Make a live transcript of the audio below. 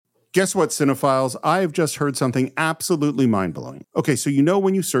Guess what, cinephiles? I have just heard something absolutely mind-blowing. Okay, so you know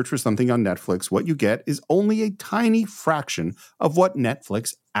when you search for something on Netflix, what you get is only a tiny fraction of what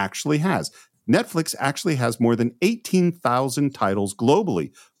Netflix actually has. Netflix actually has more than 18,000 titles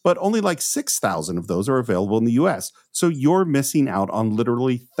globally, but only like 6,000 of those are available in the US. So you're missing out on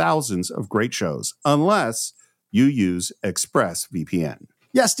literally thousands of great shows, unless you use ExpressVPN.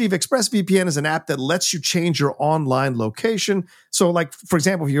 Yeah, Steve, ExpressVPN is an app that lets you change your online location. So, like, for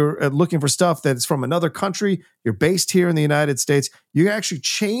example, if you're looking for stuff that's from another country, you're based here in the United States, you can actually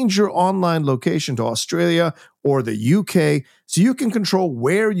change your online location to Australia or the UK so you can control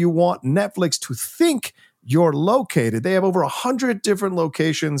where you want Netflix to think you're located. They have over 100 different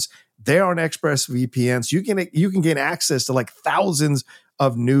locations there on ExpressVPN. So you can gain access to like thousands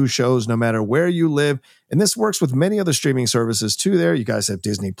of new shows no matter where you live. And this works with many other streaming services too there. You guys have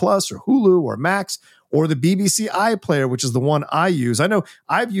Disney Plus or Hulu or Max or the BBC iPlayer, which is the one I use. I know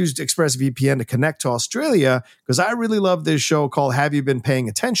I've used ExpressVPN to connect to Australia because I really love this show called Have You Been Paying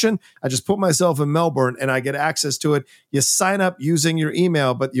Attention? I just put myself in Melbourne and I get access to it. You sign up using your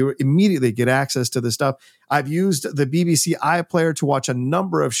email, but you immediately get access to the stuff. I've used the BBC iPlayer to watch a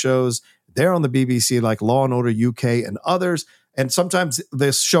number of shows there on the BBC, like Law & Order UK and others. And sometimes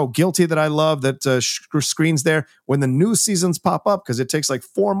this show Guilty that I love that screens there, when the new seasons pop up, because it takes like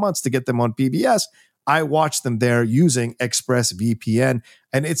 4 months to get them on PBS, I watch them there using ExpressVPN.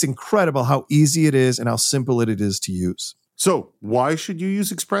 And it's incredible how easy it is and how simple it is to use. So why should you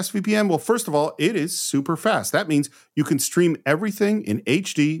use ExpressVPN? Well, first of all, it is super fast. That means you can stream everything in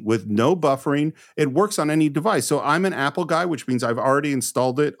HD with no buffering. It works on any device. So I'm an Apple guy, which means I've already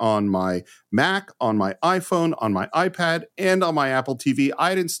installed it on my Mac, on my iPhone, on my iPad, and on my Apple TV.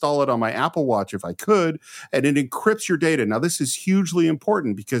 I'd install it on my Apple Watch if I could, and it encrypts your data. Now, this is hugely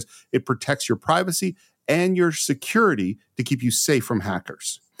important because it protects your privacy and your security to keep you safe from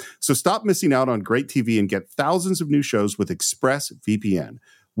hackers. So stop missing out on great TV and get thousands of new shows with ExpressVPN.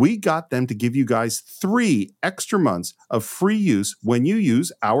 We got them to give you guys 3 extra months of free use when you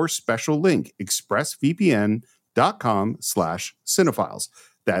use our special link, expressvpn.com/cinephiles.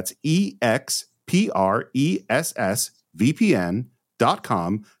 That's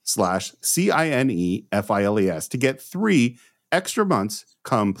expressvpn.com/CINEFILES to get 3 extra months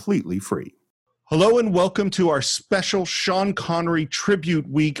completely free. Hello and welcome to our special Sean Connery tribute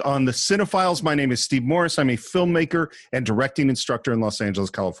week on the Cinephiles. My name is Steve Morris. I'm a filmmaker and directing instructor in Los Angeles,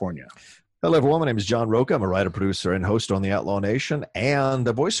 California. Hello, everyone. My name is John Roca. I'm a writer, producer, and host on The Outlaw Nation and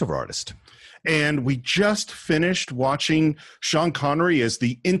a voiceover artist. And we just finished watching Sean Connery as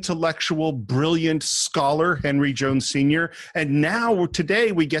the intellectual, brilliant scholar, Henry Jones Sr. And now,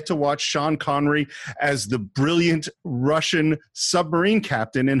 today, we get to watch Sean Connery as the brilliant Russian submarine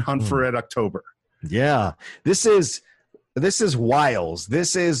captain in Hunt for Red October. Yeah, this is wiles.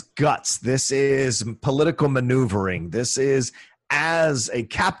 This is guts. This is political maneuvering. This is, as a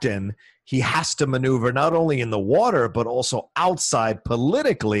captain, he has to maneuver not only in the water, but also outside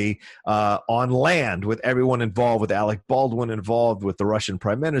politically on land, with everyone involved, with Alec Baldwin involved, with the Russian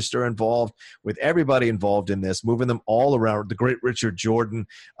prime minister involved, with everybody involved in this, moving them all around. The great Richard Jordan,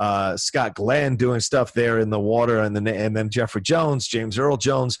 Scott Glenn doing stuff there in the water, and then Jeffrey Jones, James Earl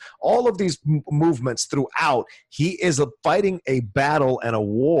Jones, all of these movements throughout. He is fighting a battle and a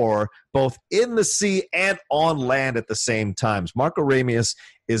war both in the sea and on land at the same time. Marco Ramius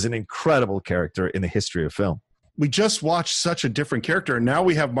is an incredible character in the history of film. We just watched such a different character, and now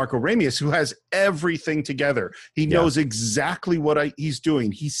we have Marco Ramius, who has everything together. He knows exactly what he's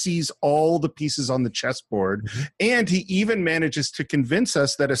doing. He sees all the pieces on the chessboard, and he even manages to convince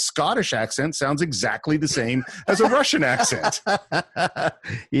us that a Scottish accent sounds exactly the same as a Russian accent.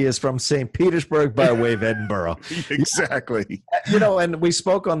 He is from St. Petersburg by way of Edinburgh. Exactly. You know, and we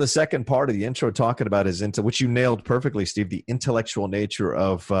spoke on the second part of the intro talking about which you nailed perfectly, Steve, the intellectual nature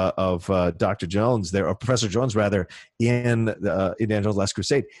of Dr. Jones there, or Professor Jones, rather, in Indiana Jones Last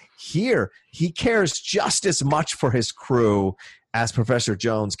Crusade. Here, he cares just as much for his crew as Professor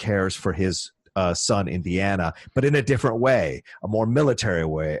Jones cares for his son, Indiana, but in a different way, a more military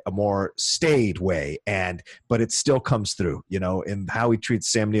way, a more staid way. But it still comes through, in how he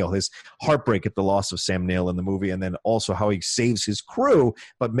treats Sam Neill, his heartbreak at the loss of Sam Neill in the movie, and then also how he saves his crew,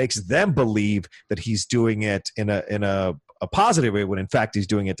 but makes them believe that he's doing it in a positive way when in fact he's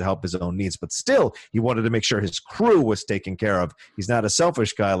doing it to help his own needs. But still, he wanted to make sure his crew was taken care of. He's not a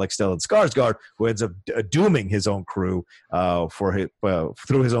selfish guy like Stellan Skarsgård, who ends up dooming his own crew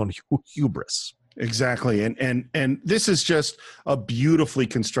through his own hubris. Exactly. And this is just a beautifully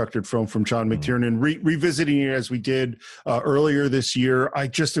constructed film from John McTiernan. Revisiting it as we did earlier this year, I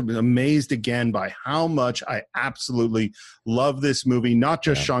just am amazed again by how much I absolutely love this movie. Not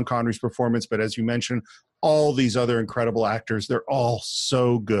just Sean Connery's performance, but as you mentioned, all these other incredible actors. They're all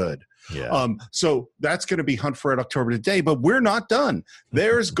so good. Yeah. So that's going to be Hunt for Red October today, but we're not done.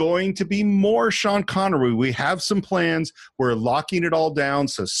 There's going to be more Sean Connery. We have some plans. We're locking it all down.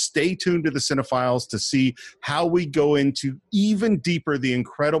 So stay tuned to the Cinephiles to see how we go into even deeper the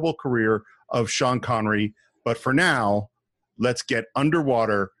incredible career of Sean Connery. But for now, let's get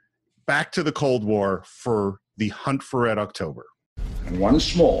underwater back to the Cold War for the Hunt for Red October. And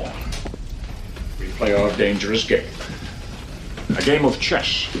once more, we play our dangerous game. A game of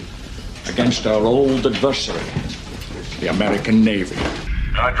chess against our old adversary, the American Navy.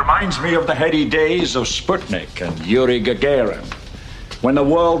 It reminds me of the heady days of Sputnik and Yuri Gagarin, when the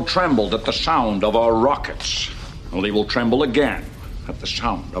world trembled at the sound of our rockets. Well, they will tremble again at the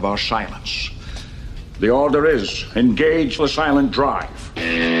sound of our silence. The order is, engage the silent drive.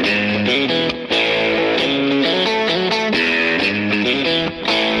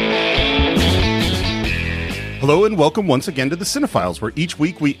 Hello and welcome once again to the Cinephiles, where each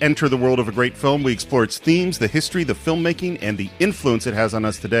week we enter the world of a great film. We explore its themes, the history, the filmmaking, and the influence it has on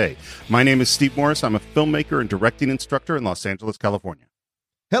us today. My name is Steve Morris. I'm a filmmaker and directing instructor in Los Angeles, California.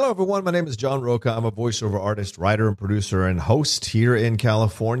 Hello, everyone. My name is John Roca. I'm a voiceover artist, writer, and producer and host here in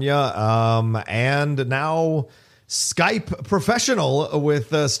California. And now Skype professional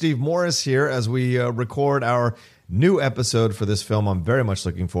with Steve Morris here as we record our new episode for this film I'm very much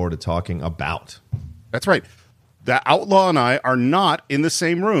looking forward to talking about. That's right. The Outlaw and I are not in the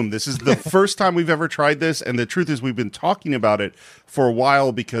same room. This is the first time we've ever tried this, and the truth is we've been talking about it for a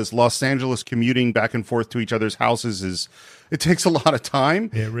while because Los Angeles commuting back and forth to each other's houses it takes a lot of time.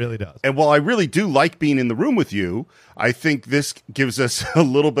 It really does. And while I really do like being in the room with you, I think this gives us a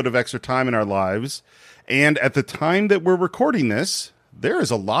little bit of extra time in our lives. And at the time that we're recording this, there is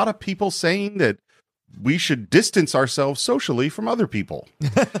a lot of people saying that we should distance ourselves socially from other people.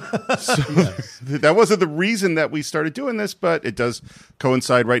 That wasn't the reason that we started doing this, but it does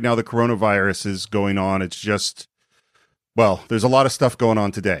coincide right now. The coronavirus is going on. It's just, well, there's a lot of stuff going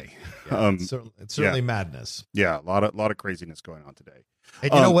on today. Yeah, it's certainly madness. Yeah, a lot of craziness going on today.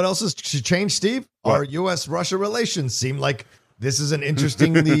 And you know what else has changed, Steve? What? Our U.S.-Russia relations seem like this is an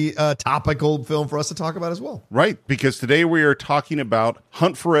interestingly topical film for us to talk about as well. Right, because today we are talking about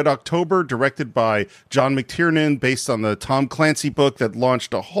Hunt for Red October, directed by John McTiernan, based on the Tom Clancy book that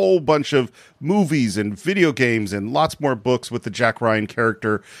launched a whole bunch of movies and video games and lots more books with the Jack Ryan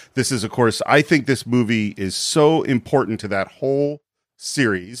character. This is, of course, I think this movie is so important to that whole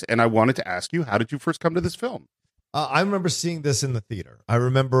series, and I wanted to ask you, how did you first come to this film? I remember seeing this in the theater. I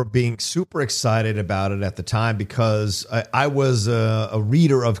remember being super excited about it at the time because I was a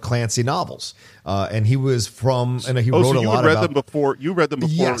reader of Clancy novels, and he was from, and he wrote a lot about them before. You read them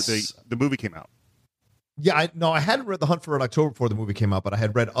before Yes. the movie came out. Yeah, I hadn't read The Hunt for Red October before the movie came out, but I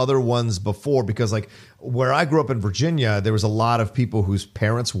had read other ones before because, like, where I grew up in Virginia, there was a lot of people whose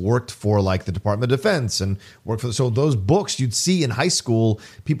parents worked for, like, the Department of Defense and worked for. So those books you'd see in high school,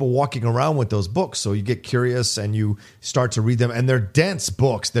 people walking around with those books. So you get curious and you start to read them, and they're dense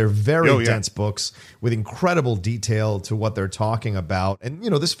books. They're very dense books with incredible detail to what they're talking about. And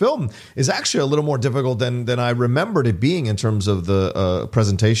you know, this film is actually a little more difficult than I remembered it being in terms of the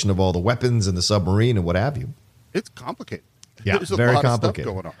presentation of all the weapons and the submarine and what have you. It's complicated. Yeah, There's a very lot complicated.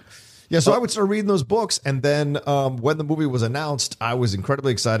 of stuff going on. Yeah, so I would start reading those books, and then when the movie was announced, I was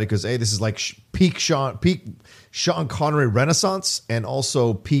incredibly excited because this is like peak Sean Connery Renaissance, and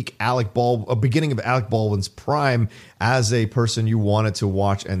also peak beginning of Alec Baldwin's prime as a person you wanted to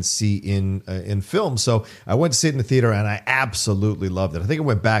watch and see in film. So I went to see it in the theater, and I absolutely loved it. I think I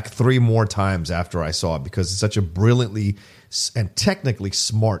went back 3 more times after I saw it because it's such a brilliantly and technically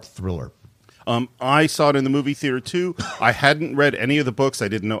smart thriller. I saw it in the movie theater too. I hadn't read any of the books. I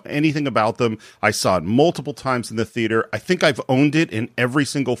didn't know anything about them. I saw it multiple times in the theater. I think I've owned it in every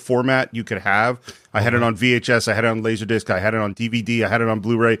single format you could have. I had it on VHS. I had it on Laserdisc. I had it on DVD. I had it on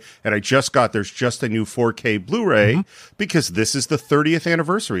Blu-ray. And there's just a new 4K Blu-ray because this is the 30th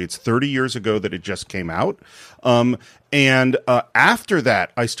anniversary. It's 30 years ago that it just came out. And after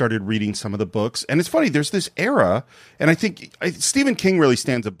that, I started reading some of the books. And it's funny, there's this era, and I think Stephen King really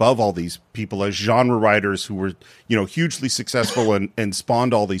stands above all these people people as genre writers who were, hugely successful and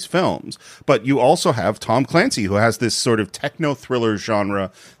spawned all these films. But you also have Tom Clancy, who has this sort of techno thriller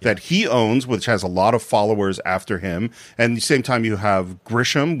genre that he owns, which has a lot of followers after him. And at the same time, you have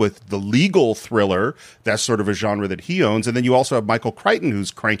Grisham with the legal thriller. That's sort of a genre that he owns. And then you also have Michael Crichton,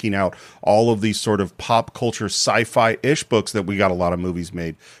 who's cranking out all of these sort of pop culture sci-fi-ish books that we got a lot of movies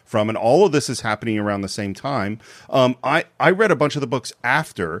made from. And all of this is happening around the same time. I read a bunch of the books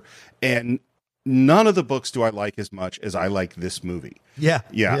after, and none of the books do I like as much as I like this movie. Yeah.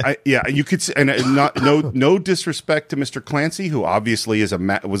 You could say, and no disrespect to Mr. Clancy, who obviously was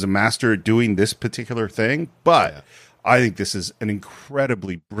a master at doing this particular thing, but I think this is an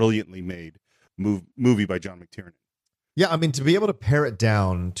incredibly brilliantly made movie by John McTiernan. Yeah, I mean, to be able to pare it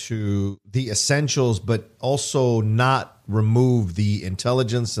down to the essentials, but also not remove the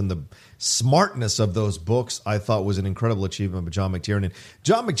intelligence and the smartness of those books, I thought was an incredible achievement by John McTiernan.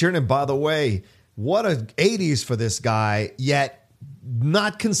 John McTiernan, by the way, what an 80s for this guy, yet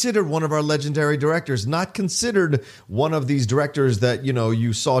not considered one of our legendary directors, not considered one of these directors that,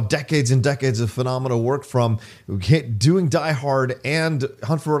 you saw decades and decades of phenomenal work from, doing Die Hard and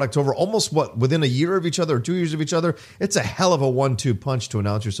Hunt for Red October almost within a year of each other or 2 years of each other. It's a hell of a 1-2 punch to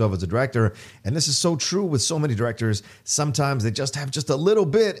announce yourself as a director. And this is so true with so many directors. Sometimes they just have just a little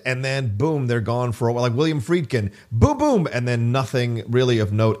bit and then boom, they're gone for a while. Like William Friedkin, boom, boom, and then nothing really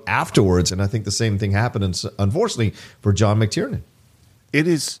of note afterwards. And I think the same thing happened, unfortunately, for John McTiernan. It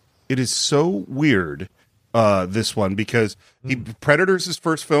is so weird, this one, because Predator's his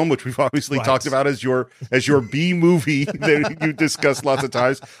first film, which we've obviously talked about as your B movie that you discussed lots of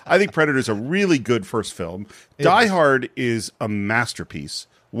times. I think Predator's a really good first film. Die Hard is a masterpiece,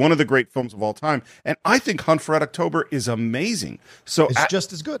 one of the great films of all time, and I think Hunt for Red October is amazing. So it's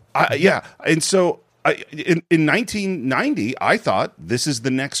just as good. And so in 1990, I thought this is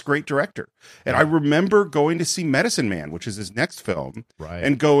the next great director. And I remember going to see Medicine Man, which is his next film,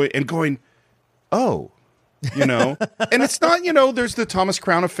 and going, oh, and it's not, there's the Thomas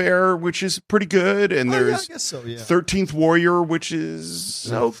Crown Affair, which is pretty good. And there's 13th Warrior, which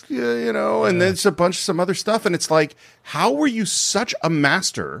is, and then it's some other stuff. And it's like, how were you such a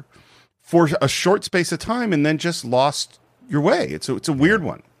master for a short space of time and then just lost your way? It's a weird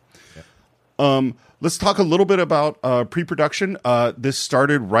one. Let's talk a little bit about pre-production. This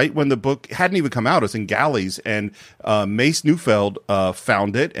started right when the book hadn't even come out. It was in galleys, and Mace Neufeld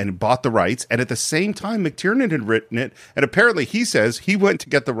found it and bought the rights. And at the same time, McTiernan had written it. And apparently he says he went to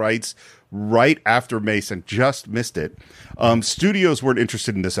get the rights right after Mace and just missed it. Studios weren't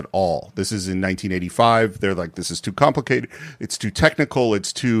interested in this at all. This is in 1985. They're like, this is too complicated. It's too technical.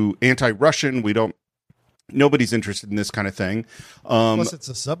 It's too anti-Russian. Nobody's interested in this kind of thing. Plus, it's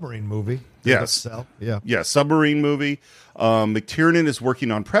a submarine movie. Yes. Submarine movie. McTiernan is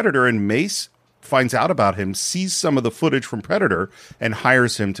working on Predator, and Mace finds out about him, sees some of the footage from Predator, and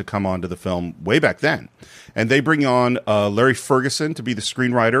hires him to come onto the film way back then. And they bring on Larry Ferguson to be the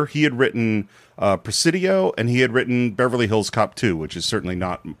screenwriter. He had written Presidio, and he had written Beverly Hills Cop 2, which is certainly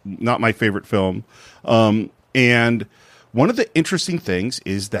not my favorite film. And one of the interesting things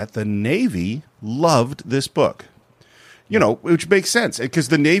is that the Navy loved this book, which makes sense because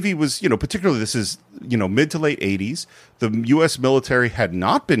the Navy was, particularly this is, mid to late 80s. The U.S. military had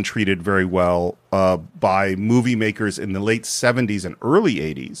not been treated very well by movie makers in the late 70s and early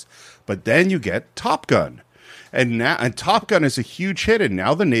 80s. But then you get Top Gun. And Top Gun is a huge hit. And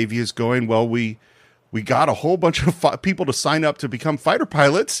now the Navy is going, well, we got a whole bunch of people to sign up to become fighter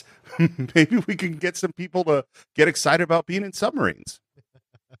pilots. Maybe we can get some people to get excited about being in submarines.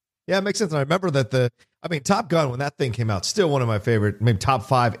 Yeah, it makes sense. And I remember that Top Gun, when that thing came out, still one of my favorite, maybe top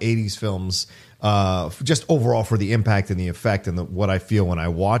 5 80s films, just overall for the impact and the effect and what I feel when I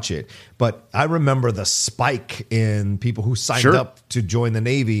watch it. But I remember the spike in people who signed up to join the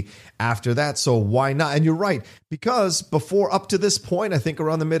Navy after that. So why not? And you're right, because before up to this point, I think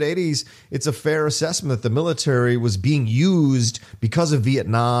around the mid 80s, it's a fair assessment that the military was being used because of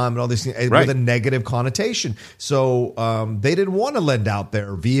Vietnam and all these things with a negative connotation. So they didn't want to lend out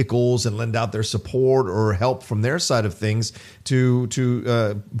their vehicles and lend out their support or help from their side of things to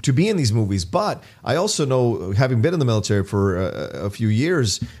be in these movies. But I also know, having been in the military for a few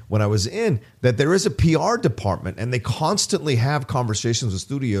years when I was in, that there is a PR department, and they constantly have conversations with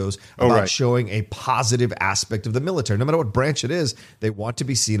studios about showing a positive aspect of the military. No matter what branch it is, they want to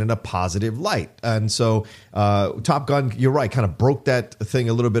be seen in a positive light. And so Top Gun, you're right, kind of broke that thing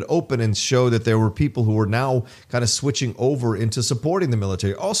a little bit open and showed that there were people who were now kind of switching over into supporting the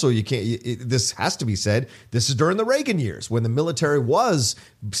military. Also, this has to be said, this is during the Reagan years when the military was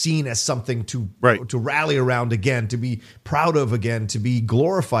seen as something to to rally around again, to be proud of again, to be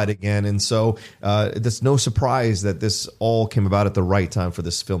glorified again. And so it's no surprise that this all came about at the right time for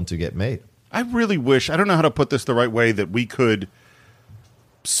this film to get made. I really wish, I don't know how to put this the right way, that we could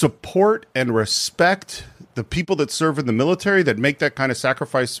support and respect the people that serve in the military that make that kind of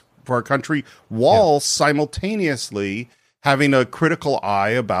sacrifice for our country while simultaneously having a critical eye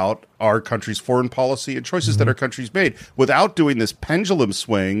about our country's foreign policy and choices that our country's made without doing this pendulum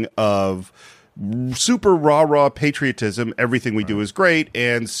swing of super rah-rah patriotism. Everything we do is great,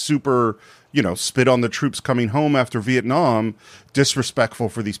 and super, spit on the troops coming home after Vietnam, disrespectful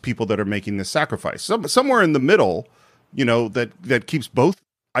for these people that are making this sacrifice. Somewhere in the middle, that keeps both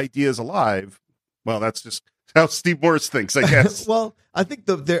ideas alive. Well, that's just how Steve Morris thinks, I guess. Well, I think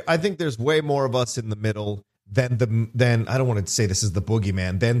there's way more of us in the middle than I don't want to say this is the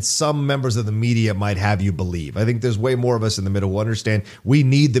boogeyman, than some members of the media might have you believe. I think there's way more of us in the middle who understand we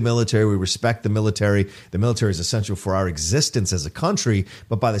need the military, we respect the military. The military is essential for our existence as a country,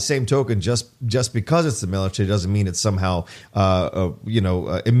 but by the same token, just because it's the military doesn't mean it's somehow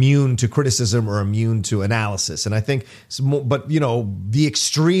immune to criticism or immune to analysis. And I think, the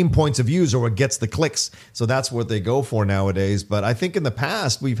extreme points of views are what gets the clicks. So that's what they go for nowadays. But I think in the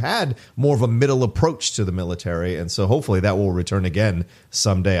past, we've had more of a middle approach to the military. And so hopefully that will return again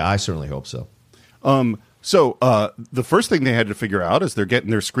someday. I certainly hope so. So the first thing they had to figure out as they're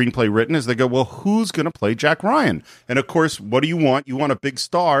getting their screenplay written is they go, well, who's going to play Jack Ryan? And of course, what do you want? You want a big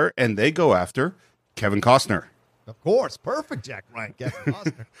star, and they go after Kevin Costner. Of course. Perfect Jack Ryan, Kevin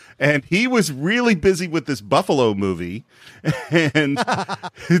Costner. And he was really busy with this Buffalo movie and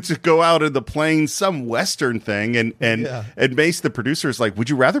to go out in the plains, some Western thing. And Mace, the producer, is like,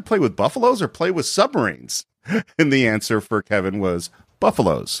 would you rather play with buffaloes or play with submarines? And the answer for Kevin was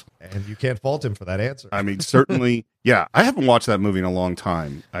buffaloes. And you can't fault him for that answer. I mean, certainly. Yeah. I haven't watched that movie in a long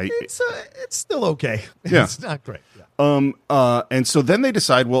time. It's still okay. Yeah. It's not great. Yeah. And so then they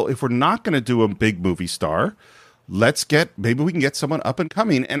decide, well, if we're not going to do a big movie star, maybe we can get someone up and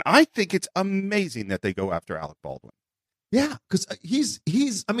coming. And I think it's amazing that they go after Alec Baldwin. Yeah, because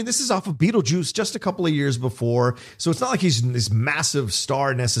this is off of Beetlejuice just a couple of years before. So it's not like he's this massive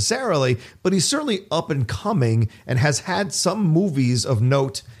star necessarily, but he's certainly up and coming and has had some movies of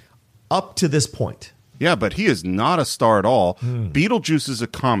note up to this point. Yeah, but he is not a star at all. Beetlejuice is a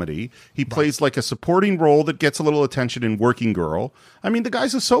comedy. He plays like a supporting role that gets a little attention in Working Girl. I mean, the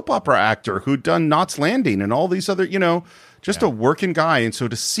guy's a soap opera actor who'd done Knots Landing and all these other, a working guy. And so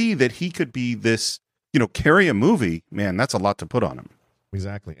to see that he could be this, carry a movie, man, that's a lot to put on him.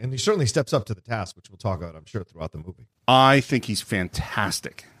 Exactly. And he certainly steps up to the task, which we'll talk about, I'm sure, throughout the movie. I think he's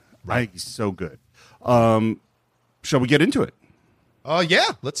fantastic. Right. He's so good. Shall we get into it?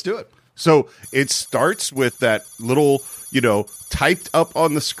 Yeah, let's do it. So it starts with that little, typed up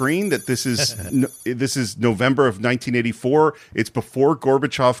on the screen that this is November of 1984. It's before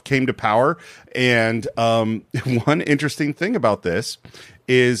Gorbachev came to power. And one interesting thing about this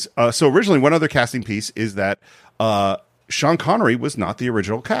is, so originally one other casting piece is that Sean Connery was not the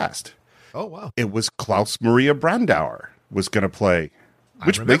original cast. Oh, wow. It was Klaus Maria Brandauer was going to play.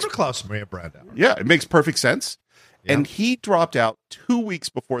 Which makes Klaus Maria Brandauer. Yeah, it makes perfect sense. Yeah. And he dropped out 2 weeks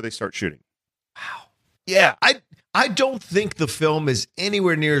before they start shooting. Wow. Yeah, I don't think the film is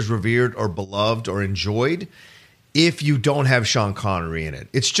anywhere near as revered or beloved or enjoyed if you don't have Sean Connery in it.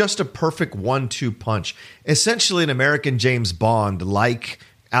 It's just a perfect 1-2 punch. Essentially an American James Bond like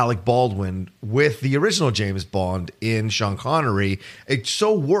Alec Baldwin with the original James Bond in Sean Connery. It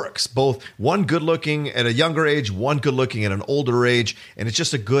so works, both one good looking at a younger age, one good looking at an older age, and it's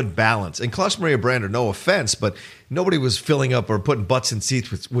just a good balance. And Klaus Maria Brandauer, no offense, but nobody was filling up or putting butts in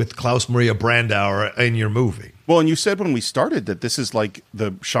seats with Klaus Maria Brandauer in your movie. Well, and you said when we started that this is like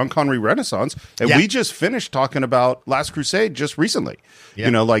the Sean Connery Renaissance, and we just finished talking about Last Crusade just recently. Yeah.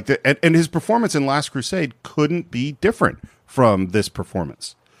 And his performance in Last Crusade couldn't be different from this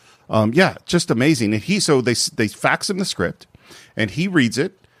performance. Just amazing. And they fax him the script, and he reads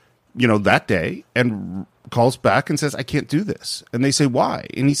it, that day, and calls back and says, I can't do this. And they say, why?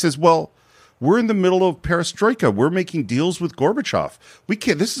 And he says, well, we're in the middle of perestroika. We're making deals with Gorbachev. We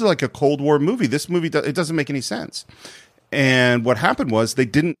can't. This is like a Cold War movie. This movie, it doesn't make any sense. And what happened was they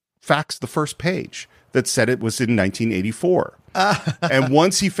didn't fax the first page that said it was in 1984. And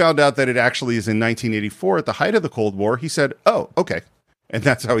once he found out that it actually is in 1984 at the height of the Cold War, he said, oh, okay. And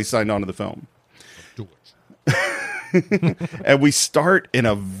that's how he signed on to the film. Do it. And we start in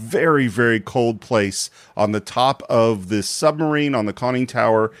a very, very cold place on the top of this submarine on the conning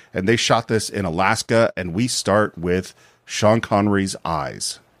tower. And they shot this in Alaska. And we start with Sean Connery's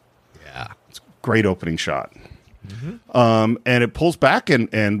eyes. Yeah. It's a great opening shot. And it pulls back,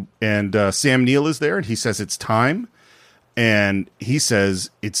 and Sam Neill is there, and he says it's time. And he says,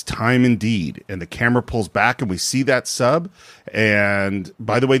 it's time indeed. And the camera pulls back and we see that sub. And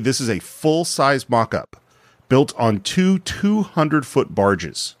by the way, this is a full-size mock-up built on two 200-foot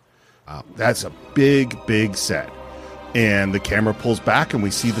barges. That's a big, big set. And the camera pulls back and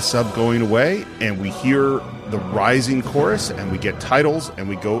we see the sub going away. And we hear the rising chorus and we get titles. And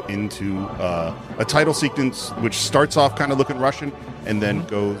we go into a title sequence which starts off kind of looking Russian and then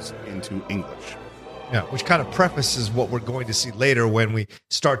goes into English. Yeah, which kind of prefaces what we're going to see later when we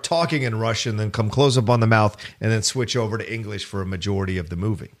start talking in Russian, then come close up on the mouth, and then switch over to English for a majority of the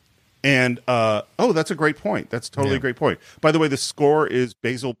movie. And, that's a great point. That's totally a great point. By the way, the score is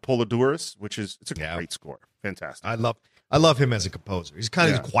Basil Polidouris, it's a great score. Fantastic. I love him as a composer. He's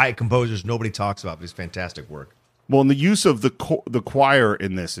kind of these quiet composers nobody talks about, but he's fantastic work. Well, and the use of the choir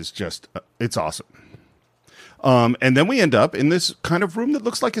in this is just, it's awesome. And then we end up in this kind of room that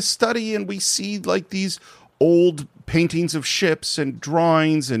looks like a study, and we see like these old paintings of ships and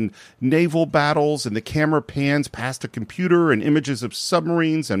drawings and naval battles, and the camera pans past a computer and images of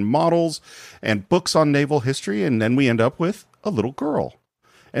submarines and models and books on naval history, and then we end up with a little girl.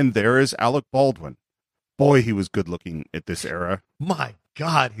 And there is Alec Baldwin. Boy, he was good looking at this era. My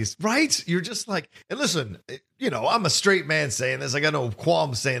God, he's right. You're just like, and listen, I'm a straight man saying this. I got no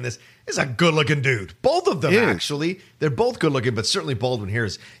qualms saying this. He's a good looking dude. Both of them, actually. They're both good looking, but certainly Baldwin here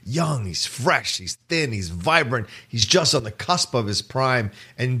is young. He's fresh. He's thin. He's vibrant. He's just on the cusp of his prime.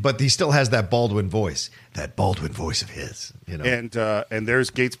 But he still has that Baldwin voice of his, And there's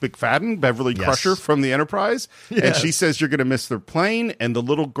Gates McFadden, Beverly Crusher from the Enterprise. Yes. And she says, you're going to miss their plane. And the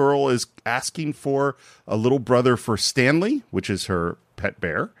little girl is asking for a little brother for Stanley, which is her pet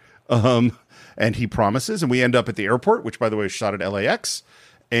bear. And he promises, and we end up at the airport, which by the way is shot at LAX.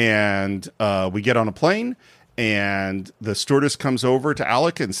 And we get on a plane, and the stewardess comes over to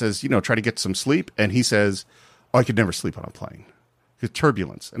Alec and says, try to get some sleep. And he says, I could never sleep on a plane.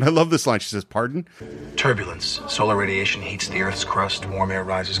 Turbulence. And I love this line. She says, pardon? Turbulence. Solar radiation heats the Earth's crust. Warm air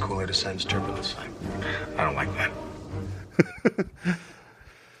rises, cool air descends. Turbulence. I don't like that.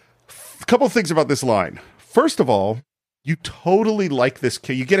 A couple of things about this line. First of all, you totally like this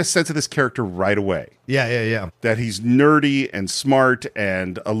kid. You get a sense of this character right away. Yeah. That he's nerdy and smart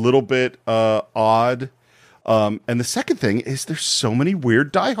and a little bit odd. And the second thing is there's so many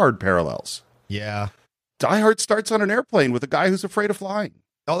weird Die Hard parallels. Yeah. Die Hard starts on an airplane with a guy who's afraid of flying.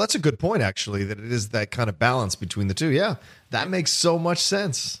 Oh, that's a good point, actually, that it is that kind of balance between the two. Yeah, that makes so much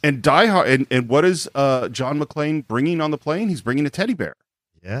sense. And Die Hard, and what is John McClane bringing on the plane? He's bringing a teddy bear.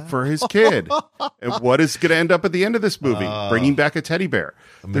 Yeah. For his kid. And what is going to end up at the end of this movie? Bringing back a teddy bear.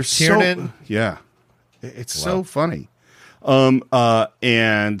 There's it's so funny.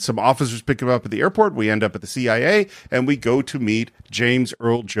 And some officers pick him up at the airport. We end up at the CIA, and we go to meet James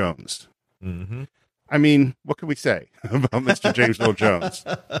Earl Jones. Mm-hmm. I mean, what can we say about Mr. James Earl Jones?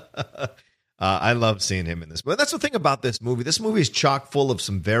 I love seeing him in this. But that's the thing about this movie. This movie is chock full of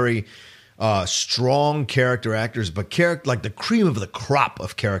some very strong character actors, but like the cream of the crop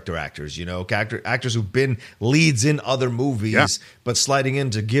of character actors, actors who've been leads in other movies, but sliding in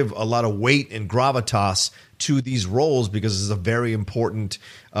to give a lot of weight and gravitas to these roles because this is a very important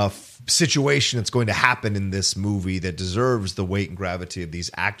situation that's going to happen in this movie that deserves the weight and gravity of these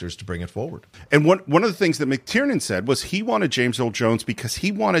actors to bring it forward. And one of the things that McTiernan said was he wanted James Earl Jones because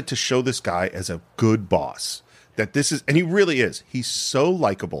he wanted to show this guy as a good boss. That this is, and he really is. He's so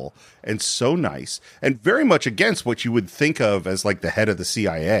likable and so nice, and very much against what you would think of as like the head of the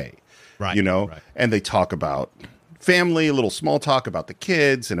CIA, right? Right. And they talk about family, a little small talk about the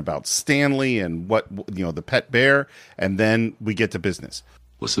kids and about Stanley and what the pet bear, and then we get to business.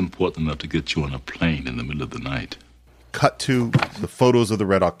 What's important enough to get you on a plane in the middle of the night? Cut to the photos of the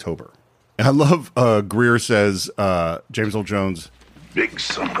Red October. And I love Greer says James Earl Jones, big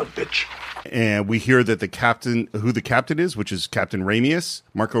son of a bitch. And we hear that who the captain is, which is Captain Ramius,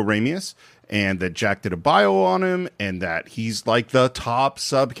 Marco Ramius, and that Jack did a bio on him, and that he's like the top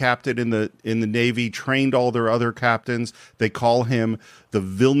sub-captain in the Navy, trained all their other captains. They call him the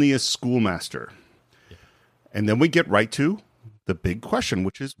Vilnius Schoolmaster. Yeah. And then we get right to the big question,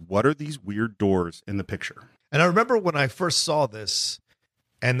 which is, what are these weird doors in the picture? And I remember when I first saw this,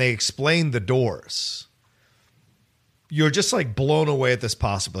 and they explained the doors, you're just like blown away at this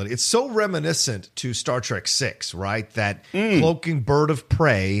possibility. It's so reminiscent to Star Trek VI, right? That cloaking bird of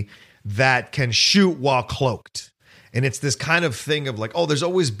prey that can shoot while cloaked. And it's this kind of thing of like, oh, there's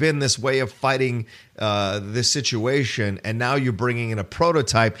always been this way of fighting this situation, and now you're bringing in a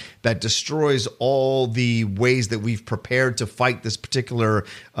prototype that destroys all the ways that we've prepared to fight this particular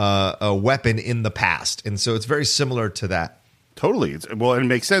weapon in the past. And so it's very similar to that. Totally. Well, and it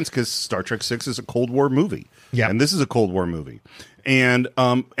makes sense because Star Trek 6 is a Cold War movie. Yeah. And this is a Cold War movie. And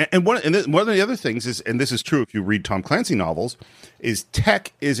one of the other things is, and this is true if you read Tom Clancy novels, is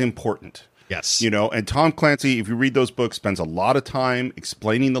tech is important. Yes. And Tom Clancy, if you read those books, spends a lot of time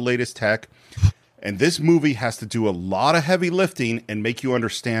explaining the latest tech. And this movie has to do a lot of heavy lifting and make you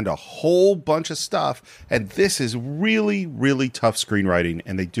understand a whole bunch of stuff. And this is really, really tough screenwriting,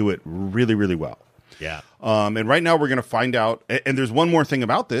 and they do it really, really well. Yeah. And right now we're going to find out. And there's one more thing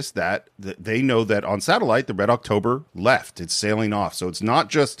about this that they know that on satellite, the Red October left. It's sailing off. So it's not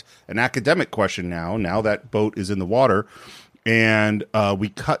just an academic question now. Now that boat is in the water. And we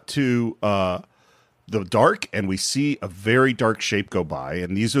cut to the dark, and we see a very dark shape go by.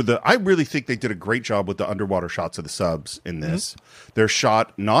 And these are I really think they did a great job with the underwater shots of the subs in this. Mm-hmm. They're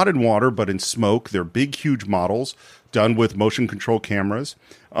shot not in water, but in smoke. They're big, huge models done with motion control cameras.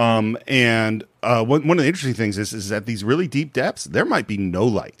 One of the interesting things is at these really deep depths, there might be no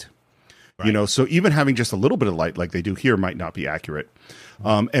light. Right. So even having just a little bit of light like they do here might not be accurate.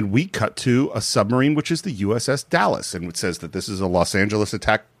 And we cut to a submarine, which is the USS Dallas, and it says that this is a Los Angeles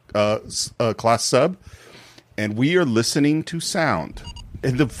attack class sub, and we are listening to sound.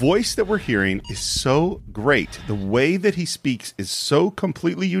 And the voice that we're hearing is so great. The way that he speaks is so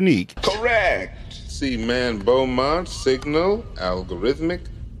completely unique. Correct. Seaman Beaumont Signal Algorithmic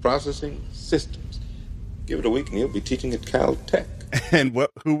Processing Systems. Give it a week and you'll be teaching at Caltech. And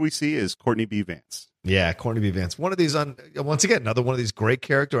who we see is Courtney B. Vance. Yeah, Courtney B. Vance. One of these, once again, another one of these great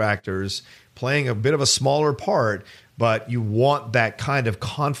character actors playing a bit of a smaller part, but you want that kind of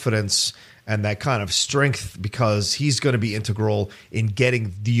confidence and that kind of strength because he's going to be integral in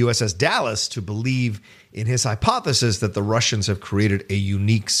getting the USS Dallas to believe in his hypothesis that the Russians have created a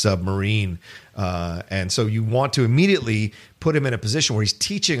unique submarine. And so you want to immediately put him in a position where he's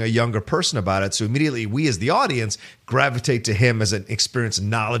teaching a younger person about it. So immediately we as the audience gravitate to him as an experienced,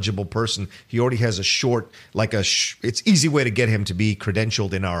 knowledgeable person. He already has a short, it's easy way to get him to be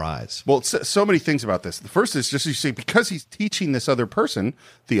credentialed in our eyes. Well, so many things about this. The first is just you see, because he's teaching this other person,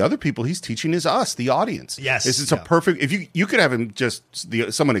 the other people he's teaching is us, the audience. Yes. It's a perfect, if you could have him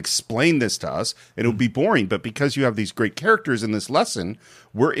someone explain this to us and it would be boring, but because you have these great characters in this lesson,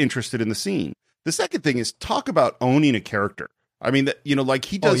 we're interested in the scene. The second thing is talk about owning a character. I mean,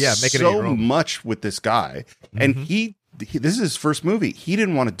 he does so much with this guy, and this is his first movie. He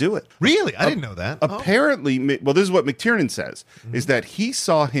didn't want to do it. Really? I didn't know that. Apparently, well, this is what McTiernan says, is that he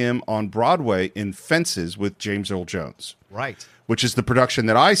saw him on Broadway in Fences with James Earl Jones. Right. Which is the production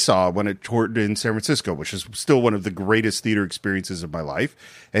that I saw when it toured in San Francisco, which is still one of the greatest theater experiences of my life.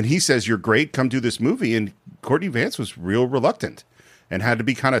 And he says, "You're great, come do this movie." And Courtney Vance was real reluctant and had to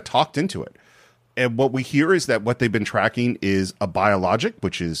be kind of talked into it. And what we hear is that what they've been tracking is a biologic,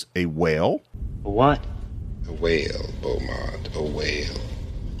 which is a whale. A what? A whale, Beaumont, a whale.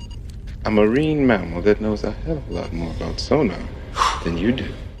 A marine mammal that knows a hell of a lot more about sonar than you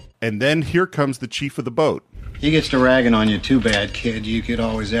do. And then here comes the chief of the boat. He gets to ragging on you too bad, kid. You could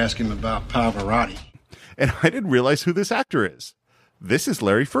always ask him about Pavarotti. And I didn't realize who this actor is. This is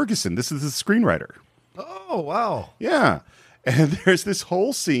Larry Ferguson. This is the screenwriter. Oh, wow. Yeah. And there's this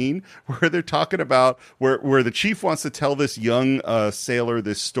whole scene where they're talking about where the chief wants to tell this young sailor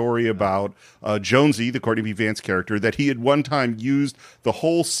this story about Jonesy, the Courtney B. Vance character, that he had one time used the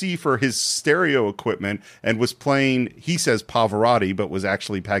whole sea for his stereo equipment and was playing, he says Pavarotti, but was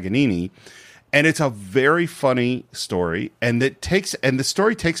actually Paganini. And it's a very funny story. And the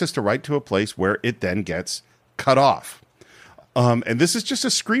story takes us right to a place where it then gets cut off. And this is just a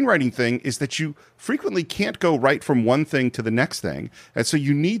screenwriting thing, is that you frequently can't go right from one thing to the next thing. And so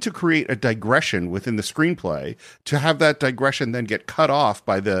you need to create a digression within the screenplay to have that digression then get cut off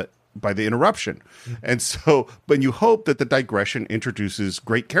by the interruption. Mm-hmm. And so, but you hope that the digression introduces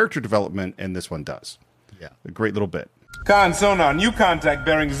great character development, and this one does. Yeah. A great little bit. Con sonar, new contact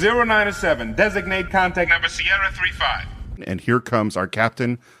bearing 097. Designate contact number Sierra 35. And here comes our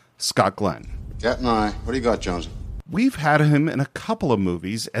captain, Scott Glenn. Captain, what do you got, Jonesy? We've had him in a couple of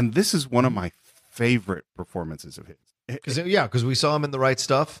movies, and this is one of my favorite performances of his. Because we saw him in The Right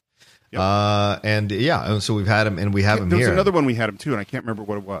Stuff. Yep. So we've had him, and we have him here. There's another one we had him too, and I can't remember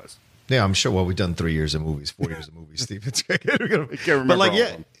what it was. Yeah, I'm sure. Well, we've done 3 years of movies, 4 years of movies, Steve. It's I can't remember. But like,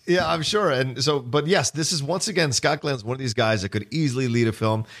 yeah, I'm sure. And so, but yes, this is once again, Scott Glenn's one of these guys that could easily lead a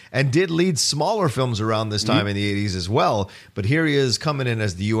film and did lead smaller films around this time in the 80s as well. But here he is coming in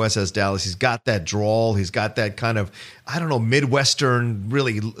as the USS Dallas. He's got that drawl. He's got that kind of, I don't know, Midwestern,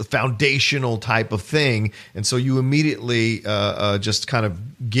 really foundational type of thing. And so you immediately just kind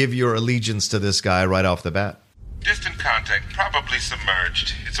of give your allegiance to this guy right off the bat. Distant contact, probably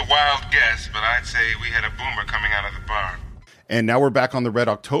submerged. It's a wild guess, but I'd say we had a boomer coming out of the bar. And now we're back on the Red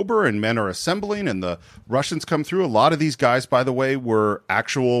October, and men are assembling, and the Russians come through. A lot of these guys, by the way, were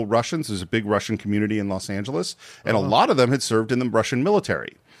actual Russians. There's a big Russian community in Los Angeles, and a lot of them had served in the Russian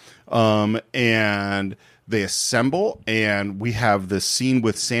military. And they assemble, and we have this scene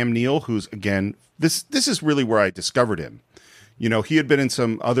with Sam Neill, who's, again, this is really where I discovered him. You know, he had been in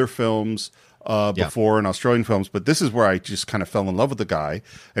some other films before in Australian films, but this is where I just kind of fell in love with the guy.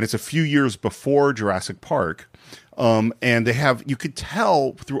 And it's a few years before Jurassic Park. And they have, you could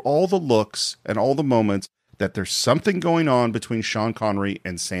tell through all the looks and all the moments that there's something going on between Sean Connery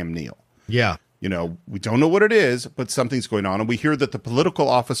and Sam Neill. Yeah. You know, we don't know what it is, but something's going on. And we hear that the political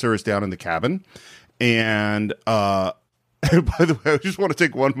officer is down in the cabin. And by the way, I just want to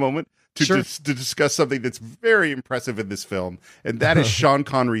take one moment to discuss something that's very impressive in this film. And that is Sean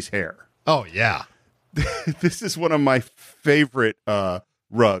Connery's hair. Oh, yeah. This is one of my favorite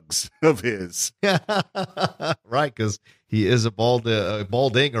rugs of his. Right, because he is a bald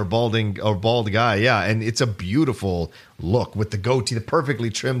guy. Yeah, and it's a beautiful look with the goatee, the perfectly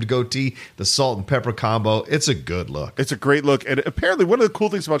trimmed goatee, the salt and pepper combo. It's a good look. It's a great look. And apparently one of the cool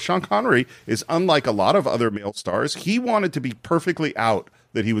things about Sean Connery is, unlike a lot of other male stars, he wanted to be perfectly out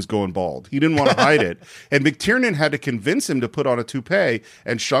that he was going bald. He didn't want to hide it. And McTiernan had to convince him to put on a toupee,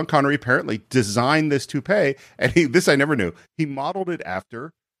 and Sean Connery apparently designed this toupee, and this I never knew. He modeled it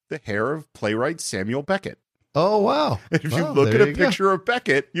after the hair of playwright Samuel Beckett. Oh, wow. And if you look at a picture of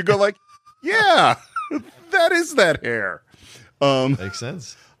Beckett, you go like, yeah, that is that hair. Makes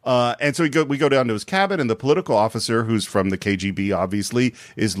sense. And so we go down to his cabin, and the political officer, who's from the KGB, obviously,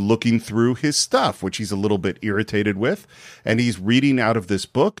 is looking through his stuff, which he's a little bit irritated with. And he's reading out of this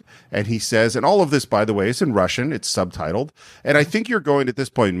book, and he says, and all of this, by the way, is in Russian. It's subtitled. And I think you're going at this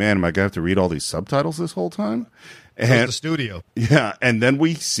point, man, am I going to have to read all these subtitles this whole time? And the studio. Yeah. And then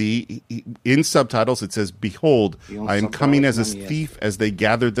we see in subtitles, it says, "Behold, I am coming as a thief as they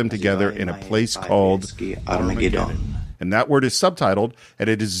gathered them together in a place called Armageddon." And that word is subtitled, and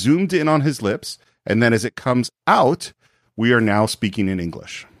it is zoomed in on his lips. And then as it comes out, we are now speaking in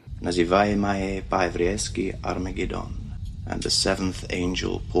English. Nazyvaemae po-evreysky Armageddon. And the seventh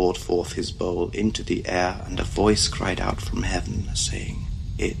angel poured forth his bowl into the air, and a voice cried out from heaven, saying,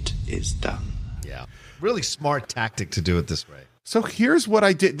 "It is done." Yeah. Really smart tactic to do it this way. So here's what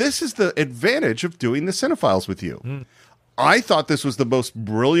I did. This is the advantage of doing the Cinephiles with you. I thought this was the most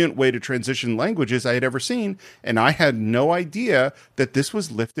brilliant way to transition languages I had ever seen, and I had no idea that this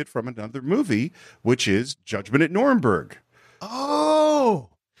was lifted from another movie, which is Judgment at Nuremberg. Oh,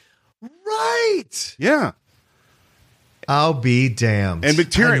 right. Yeah. I'll be damned. And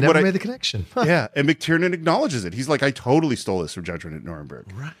McTiernan, I never made the connection. Yeah, and McTiernan acknowledges it. He's like, I totally stole this from Judgment at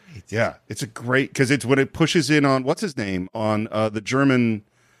Nuremberg. Right. Yeah, it's a great, because it's when it pushes in on, what's his name, on the German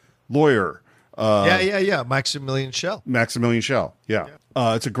lawyer. Maximilian Schell. Maximilian Schell, yeah.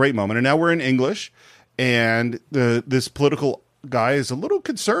 It's a great moment. And now we're in English, and this political guy is a little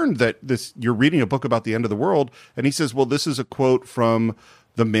concerned that you're reading a book about the end of the world, and he says, well, this is a quote from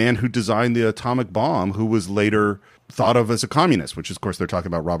the man who designed the atomic bomb, who was later thought of as a communist, which, of course, they're talking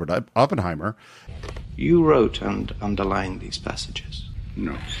about Robert Oppenheimer. You wrote and underlined these passages.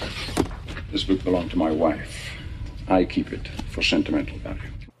 No. This book belonged to my wife. I keep it for sentimental value.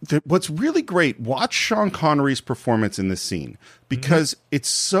 What's really great, watch Sean Connery's performance in this scene, because it's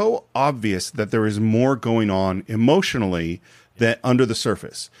so obvious that there is more going on emotionally than under the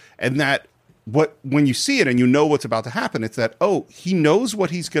surface. And that when you see it and you know what's about to happen, it's that, oh, he knows what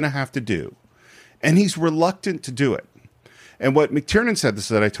he's going to have to do, and he's reluctant to do it. And what McTiernan said, this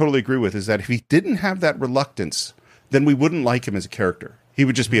that I totally agree with, is that if he didn't have that reluctance, then we wouldn't like him as a character. He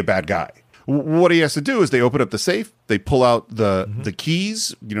would just be a bad guy. What he has to do is they open up the safe, they pull out the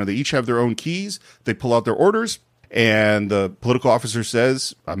keys, they each have their own keys, they pull out their orders, and the political officer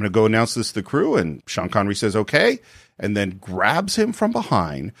says, I'm going to go announce this to the crew, and Sean Connery says, okay, and then grabs him from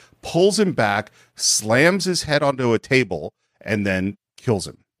behind, pulls him back, slams his head onto a table, and then kills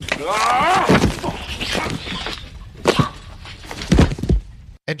him.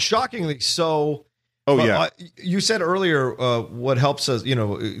 And shockingly so. Oh, yeah. You said earlier what helps us,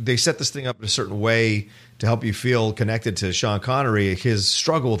 they set this thing up in a certain way to help you feel connected to Sean Connery, his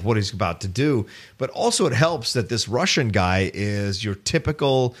struggle with what he's about to do. But also it helps that this Russian guy is your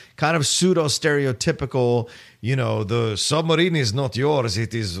typical kind of pseudo-stereotypical, the submarine is not yours.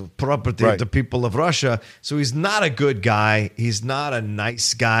 It is property of the people of Russia. So he's not a good guy. He's not a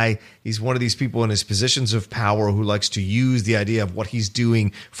nice guy. He's one of these people in his positions of power who likes to use the idea of what he's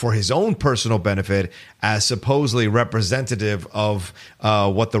doing for his own personal benefit as supposedly representative of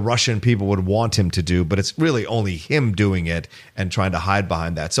what the Russian people would want him to do. But it's really only him doing it and trying to hide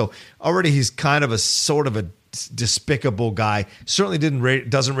behind that. So already he's kind of a sort of a despicable guy. Certainly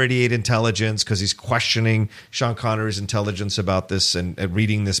doesn't radiate intelligence because he's questioning Sean Connery's intelligence about this and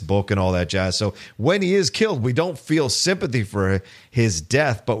reading this book and all that jazz. So when he is killed, we don't feel sympathy for his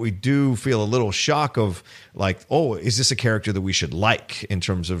death, but we do feel a little shock of like, oh, is this a character that we should like in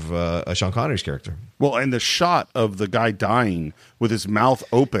terms of Sean Connery's character? Well, and the shot of the guy dying with his mouth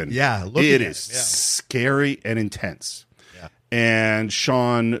open, it is scary and intense. And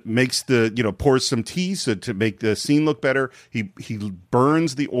Sean makes pours some tea to make the scene look better. He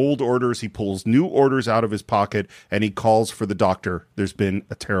burns the old orders. He pulls new orders out of his pocket, and he calls for the doctor. There's been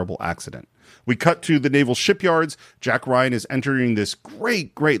a terrible accident. We cut to the naval shipyards. Jack Ryan is entering this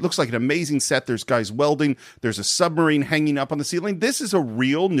great, looks like an amazing set. There's guys welding. There's a submarine hanging up on the ceiling. This is a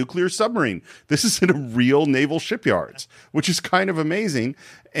real nuclear submarine. This is in a real naval shipyards, which is kind of amazing.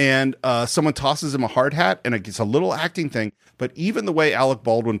 And someone tosses him a hard hat, and it's a little acting thing. But even the way Alec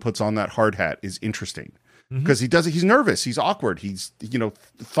Baldwin puts on that hard hat is interesting. Because he does it, he's nervous, he's awkward, he's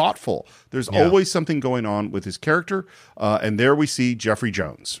thoughtful. There's always something going on with his character. And there we see Jeffrey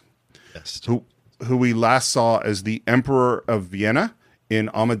Jones. Yes. Who we last saw as the Emperor of Vienna in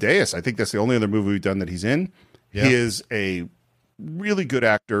Amadeus. I think that's the only other movie we've done that he's in. Yeah. He is a really good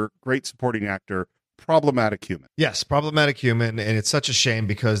actor, great supporting actor, problematic human. Yes, problematic human. And it's such a shame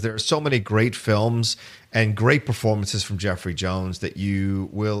because there are so many great films and great performances from Jeffrey Jones that you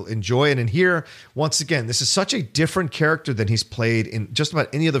will enjoy. And here, once again, this is such a different character than he's played in just about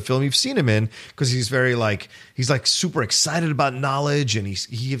any other film you've seen him in, because he's very he's super excited about knowledge, and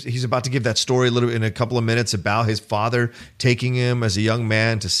he's about to give that story in a couple of minutes about his father taking him as a young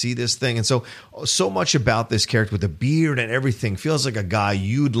man to see this thing. And so much about this character with the beard and everything feels like a guy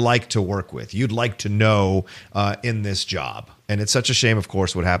you'd like to work with, you'd like to know in this job. And it's such a shame, of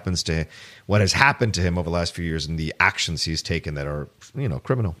course, what has happened to him over the last few years and the actions he's taken that are,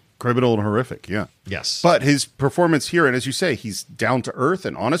 criminal and horrific. Yeah. Yes. But his performance here, and as you say, he's down to earth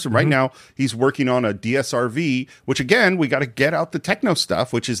and honest. And right now he's working on a DSRV, which again, we got to get out the techno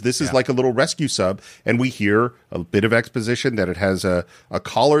stuff, which is, this is like a little rescue sub. And we hear a bit of exposition that it has a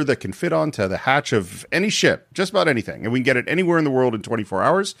collar that can fit onto the hatch of any ship, just about anything. And we can get it anywhere in the world in 24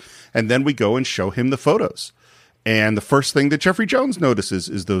 hours. And then we go and show him the photos. And the first thing that Jeffrey Jones notices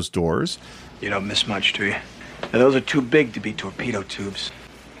is those doors. You don't miss much, do you? Now, those are too big to be torpedo tubes.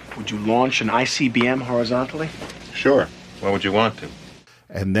 Would you launch an ICBM horizontally? Sure. Why would you want to?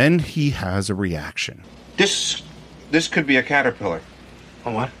 And then he has a reaction. This could be a caterpillar.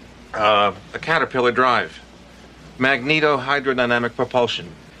 A what? A caterpillar drive. Magneto-hydrodynamic propulsion.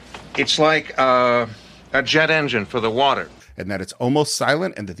 It's like a jet engine for the water. And that it's almost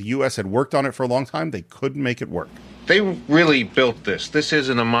silent, and that the U.S. had worked on it for a long time. They couldn't make it work. They really built this. This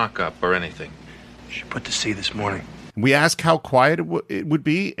isn't a mock-up or anything. She put to sea this morning. We ask how quiet it would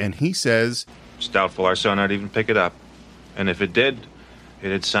be, and he says, it's doubtful our sonar'd even pick it up. And if it did,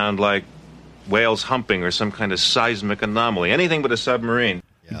 it'd sound like whales humping or some kind of seismic anomaly. Anything but a submarine.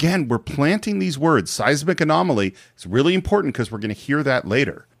 Yeah. Again, we're planting these words. Seismic anomaly is really important because we're going to hear that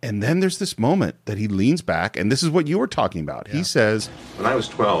later. And then there's this moment that he leans back, and this is what you were talking about. Yeah. He says, when I was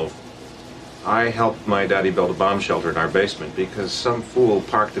 12, I helped my daddy build a bomb shelter in our basement because some fool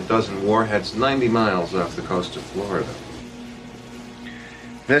parked a dozen warheads 90 miles off the coast of Florida.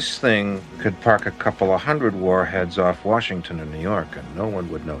 This thing could park a couple of hundred warheads off Washington and New York, and no one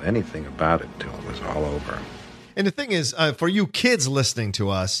would know anything about it till it was all over. And the thing is, for you kids listening to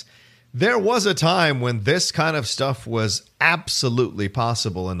us, there was a time when this kind of stuff was absolutely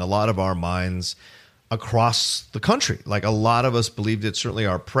possible in a lot of our minds across the country. Like, a lot of us believed it. Certainly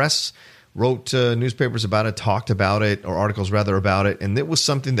our press wrote newspapers about it, talked about it, or articles rather about it. And it was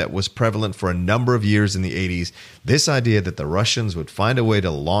something that was prevalent for a number of years in the 80s. This idea that the Russians would find a way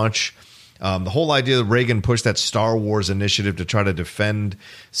to launch the whole idea that Reagan pushed that Star Wars initiative to try to defend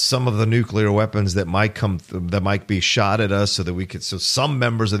some of the nuclear weapons that might be shot at us, so some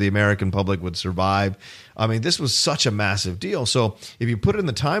members of the American public would survive. I mean, this was such a massive deal. So if you put it in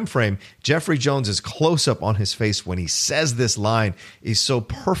the time frame, Jeffrey Jones's close up on his face when he says this line is so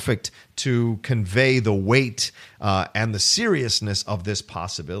perfect to convey the weight and the seriousness of this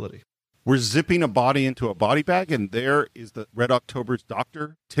possibility. We're zipping a body into a body bag, and there is the Red October's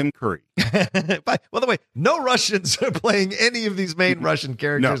doctor, Tim Curry. By the way, no Russians are playing any of these main Russian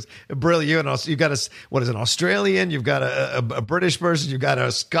characters. No. Brilliant. You've got an Australian, you've got a British person, you've got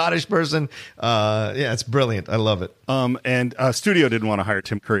a Scottish person. It's brilliant. I love it. And studio didn't want to hire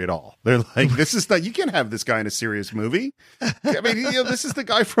Tim Curry at all. They're like, you can't have this guy in a serious movie. I mean, this is the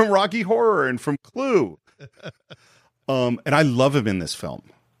guy from Rocky Horror and from Clue. And I love him in this film.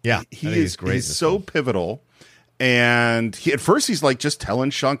 Yeah, he's great. He's so pivotal. And at first he's like just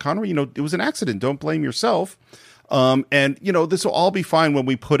telling Sean Connery, it was an accident. Don't blame yourself. And this will all be fine when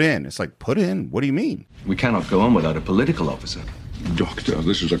we put in. It's like, put in? What do you mean? We cannot go on without a political officer. Doctor,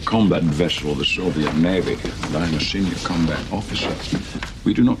 this is a combat vessel of the Soviet Navy, and I am a senior combat officer.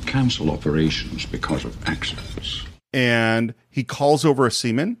 We do not cancel operations because of accidents. And he calls over a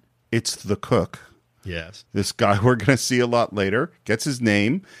seaman. It's the cook. Yes. This guy we're going to see a lot later gets his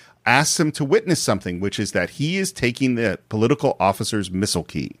name, asks him to witness something, which is that he is taking the political officer's missile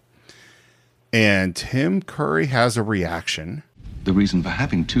key. And Tim Curry has a reaction. The reason for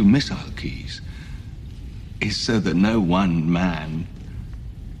having 2 missile keys is so that no one man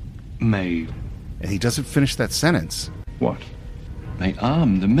may... And he doesn't finish that sentence. What? May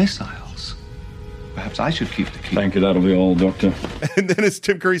arm the missiles. Perhaps I should keep the key. Thank you, that'll be all, Doctor. And then as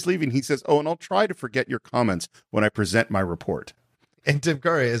Tim Curry's leaving, he says, and I'll try to forget your comments when I present my report. And Tim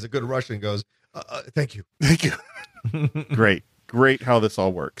Curry, as a good Russian, goes, thank you. Thank you. Great how this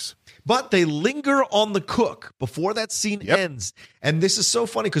all works. But they linger on the cook before that scene ends. And this is so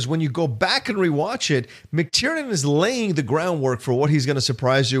funny because when you go back and rewatch it, McTiernan is laying the groundwork for what he's going to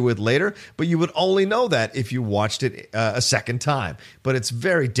surprise you with later. But you would only know that if you watched it a second time. But it's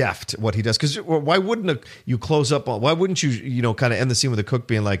very deft what he does. Because why wouldn't you close up on? Why wouldn't you kind of end the scene with the cook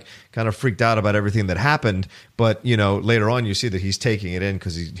being like kind of freaked out about everything that happened? But later on you see that he's taking it in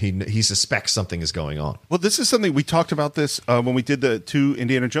because he suspects something is going on. Well, this is something we talked about this when we did the 2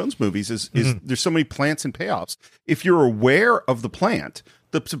 Indiana Jones movies. Is there's so many plants and payoffs. If you're aware of the plant,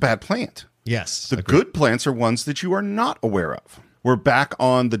 it's a bad plant. Yes. The good plants are ones that you are not aware of. We're back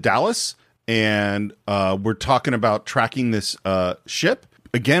on the Dallas, and we're talking about tracking this ship.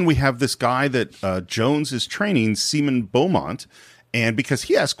 Again, we have this guy that Jones is training, Seaman Beaumont, and because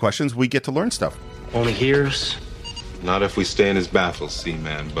he asks questions, we get to learn stuff. Only hears? Not if we stay in his baffles,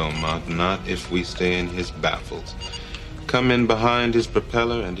 Seaman Beaumont. Not if we stay in his baffles. Come in behind his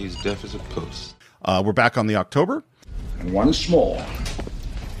propeller, and he's deaf as a post. We're back on the October. And once more,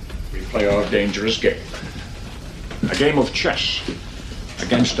 we play our dangerous game. A game of chess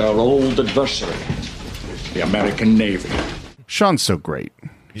against our old adversary, the American Navy. Sean's so great.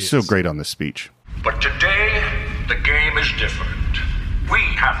 He's so great on this speech. But today, the game is different. We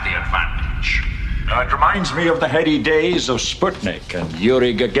have the advantage. It reminds me of the heady days of Sputnik and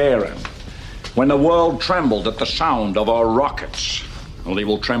Yuri Gagarin, when the world trembled at the sound of our rockets. Well, they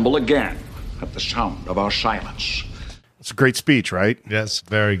will tremble again at the sound of our silence. It's a great speech, right? Yes,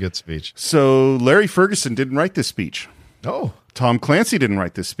 very good speech. So Larry Ferguson didn't write this speech. Oh. Tom Clancy didn't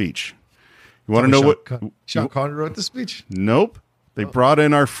write this speech. You want to know Sean Connery wrote the speech? Nope. They brought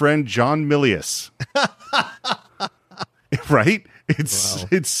in our friend John Milius. Right?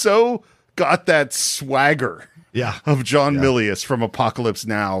 It's so got that swagger. Yeah. Of John Milius from Apocalypse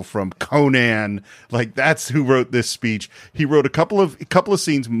Now, from Conan. Like, that's who wrote this speech. He wrote a couple of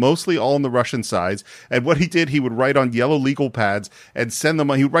scenes, mostly all on the Russian sides. And what he did, he would write on yellow legal pads and send them.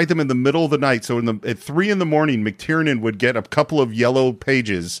 He would write them in the middle of the night. So at 3 a.m, McTiernan would get a couple of yellow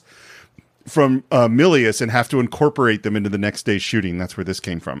pages from Milius and have to incorporate them into the next day's shooting. That's where this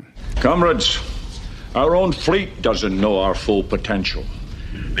came from. Comrades, our own fleet doesn't know our full potential.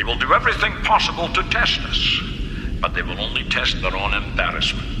 They will do everything possible to test us, but they will only test their own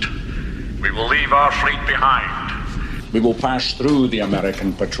embarrassment. We will leave our fleet behind. We will pass through the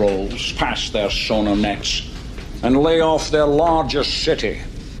American patrols, past their sonar nets, and lay off their largest city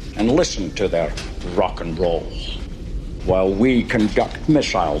and listen to their rock and roll while we conduct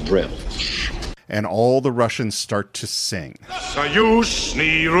missile drills. And all the Russians start to sing.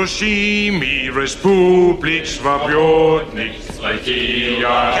 Союзный Русimi Республик Свободных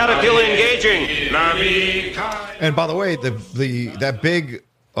Caterpillar engaging. And by the way, that big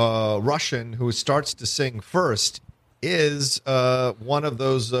Russian who starts to sing first is one of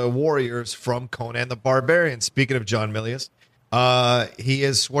those warriors from Conan the Barbarian. Speaking of John Milius, he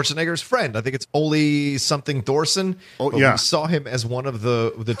is Schwarzenegger's friend. I think it's Ole something Thorson. Oh, yeah. We saw him as one of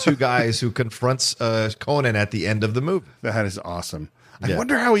the 2 guys who confronts Conan at the end of the movie. That is awesome. I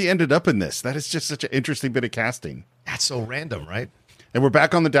wonder how he ended up in this. That is just such an interesting bit of casting. That's so random, right? And we're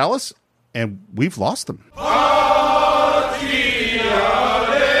back on the Dallas, and we've lost them.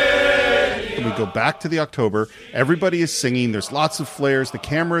 go back to the October. Everybody is singing. There's lots of flares. The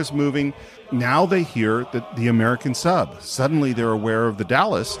camera is moving. Now they hear the American sub. Suddenly they're aware of the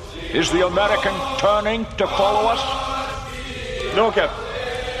Dallas. Is the American turning to follow us? No, Captain.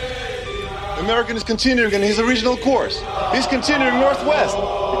 The American is continuing in his original course. He's continuing northwest.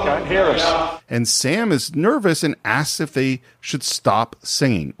 He can't hear us. And Sam is nervous and asks if they should stop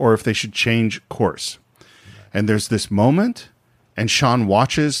singing or if they should change course. And there's this moment, and Sean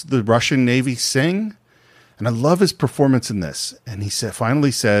watches the Russian Navy sing. And I love his performance in this. And he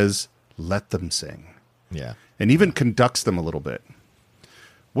finally says, let them sing. Yeah. And even conducts them a little bit.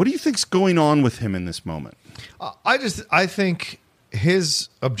 What do you think's going on with him in this moment? I think his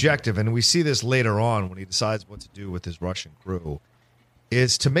objective, and we see this later on when he decides what to do with his Russian crew,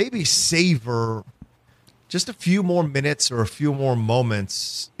 is to maybe savor just a few more minutes or a few more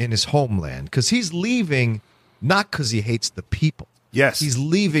moments in his homeland. Because he's leaving not because he hates the people. Yes. He's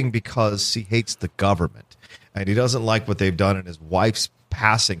leaving because he hates the government. And he doesn't like what they've done, and his wife's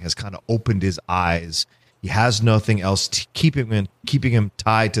passing has kind of opened his eyes. He has nothing else to keeping him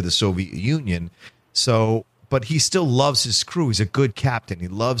tied to the Soviet Union. So, but he still loves his crew. He's a good captain. He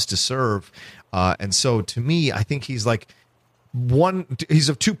loves to serve. And so to me, I think he's like he's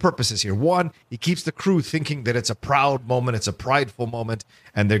of two purposes here. One, he keeps the crew thinking that it's a proud moment. It's a prideful moment.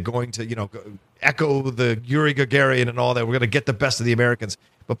 And they're going to, echo the Yuri Gagarin and all that. We're going to get the best of the Americans.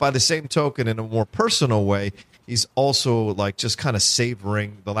 But by the same token, in a more personal way, he's also like just kind of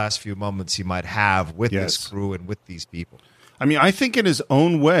savoring the last few moments he might have with this crew and with these people. I mean, I think in his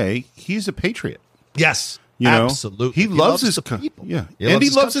own way, he's a patriot. Yes, absolutely. He loves his people. Yeah, and he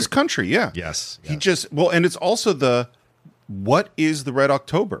loves his country. Yeah. Yes. He and it's also what is the Red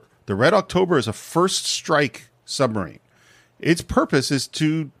October? The Red October is a first strike submarine. Its purpose is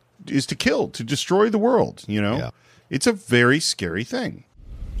to kill, to destroy the world. It's a very scary thing.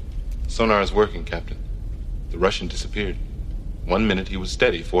 Sonar is working, Captain. The Russian disappeared. 1 minute he was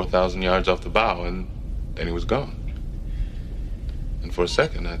steady, 4,000 yards off the bow, and then he was gone. And for a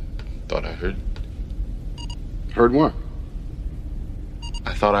second, I thought I heard... Heard what?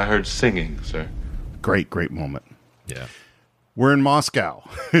 I thought I heard singing, sir. Great moment. Yeah. We're in Moscow,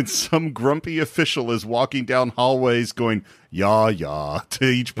 and some grumpy official is walking down hallways going, yah, to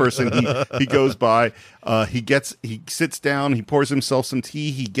each person he goes by. He sits down, he pours himself some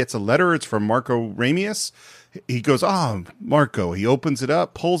tea, he gets a letter, it's from Marco Ramius. He goes, Marco. He opens it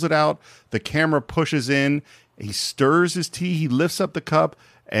up, pulls it out, the camera pushes in, he stirs his tea, he lifts up the cup,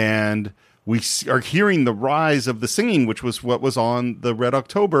 and we are hearing the rise of the singing, which was what was on the Red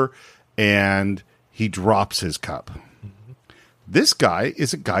October, and he drops his cup. This guy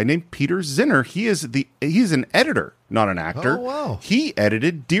is a guy named Peter Zinner. He's an editor, not an actor. Oh, wow. He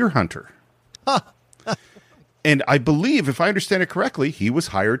edited Deer Hunter. And I believe, if I understand it correctly, he was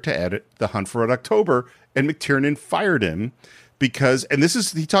hired to edit The Hunt for Red October, and McTiernan fired him because, and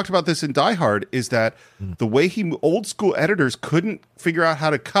he talked about this in Die Hard, is that the way old school editors couldn't figure out how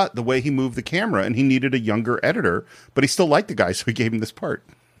to cut the way he moved the camera, and he needed a younger editor, but he still liked the guy, so he gave him this part.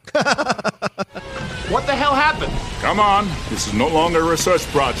 What the hell happened? Come on, this is no longer a research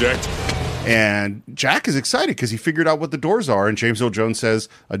project. And Jack is excited because he figured out what the doors are, and James Earl Jones says,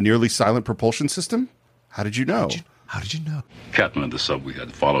 a nearly silent propulsion system? How did you know? How did you know? Captain of the sub we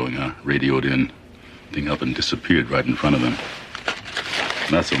had following radioed in. Thing up and disappeared right in front of them.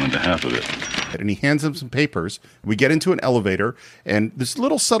 And that's only the half of it. And he hands him some papers. We get into an elevator, and there's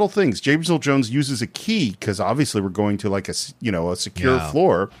little subtle things. James Earl Jones uses a key because obviously we're going to like a secure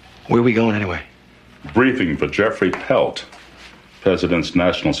floor. Where are we going anyway? Briefing for Jeffrey Pelt, President's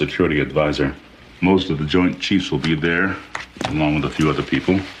National Security Advisor. Most of the Joint Chiefs will be there, along with a few other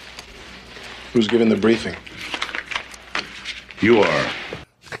people. Who's giving the briefing? You are.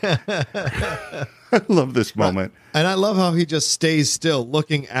 I love this moment. And I love how he just stays still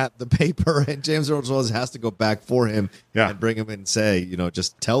looking at the paper, and James Earl Jones has to go back for him and bring him in and say,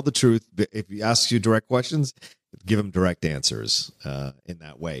 just tell the truth. If he asks you direct questions, give him direct answers in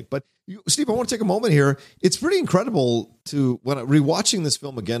that way. But Steve, I want to take a moment here. It's pretty incredible when rewatching this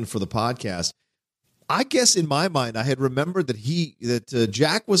film again for the podcast. I guess in my mind, I had remembered that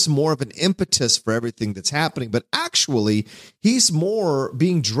Jack was more of an impetus for everything that's happening, but actually he's more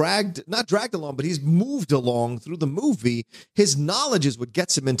being not dragged along, but he's moved along through the movie. His knowledge is what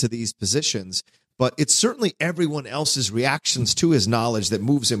gets him into these positions, but it's certainly everyone else's reactions to his knowledge that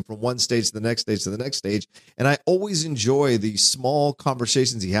moves him from one stage to the next stage to the next stage. And I always enjoy the small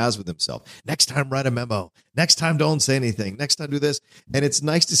conversations he has with himself. Next time, write a memo. Next time, don't say anything. Next time, do this. And it's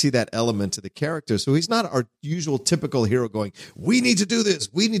nice to see that element to the character. So he's not our usual typical hero going, we need to do this.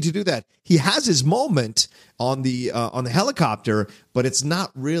 We need to do that. He has his moment on the helicopter, but it's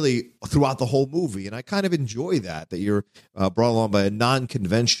not really throughout the whole movie. And I kind of enjoy that you're brought along by a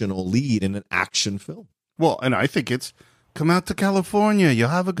non-conventional lead in an action film. Well, and I think it's come out to California. You'll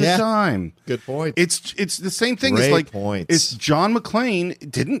have a good time. Good point. It's the same thing. Great It's like points. It's John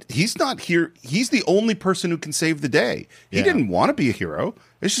McClane he's not here. He's the only person who can save the day. He didn't want to be a hero.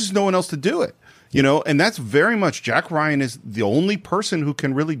 There's just no one else to do it. You know, and that's very much Jack Ryan is the only person who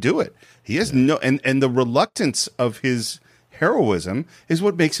can really do it. He has and the reluctance of his heroism is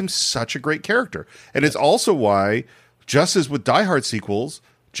what makes him such a great character. And it's also why, just as with Die Hard sequels,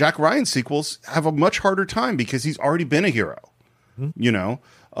 Jack Ryan sequels have a much harder time because he's already been a hero, you know?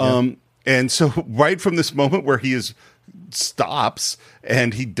 And so right from this moment where he stops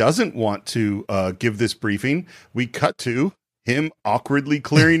and he doesn't want to give this briefing, we cut to him awkwardly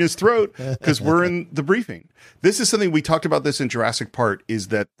clearing his throat because we're in the briefing. This is something we talked about this in Jurassic Park, is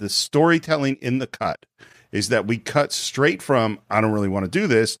that the storytelling in the cut is that we cut straight from, I don't really want to do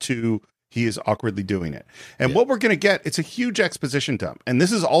this, to he is awkwardly doing it. And what we're going to get, it's a huge exposition dump. And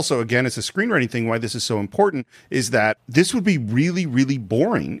this is also, again, it's a screenwriting thing, why this is so important, is that this would be really, really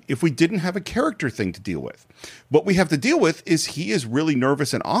boring if we didn't have a character thing to deal with. What we have to deal with is he is really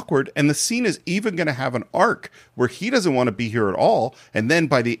nervous and awkward, and the scene is even going to have an arc where he doesn't want to be here at all. And then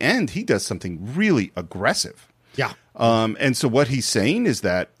by the end, he does something really aggressive. Yeah. And so what he's saying is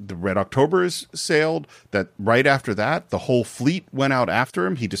that the Red October has sailed, that right after that, the whole fleet went out after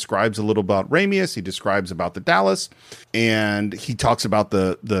him. He describes a little about Ramius. He describes about the Dallas, and he talks about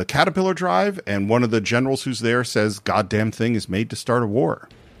the Caterpillar drive. And one of the generals who's there says, goddamn thing is made to start a war.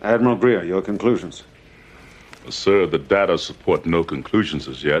 Admiral Greer, your conclusions? Sir, the data support no conclusions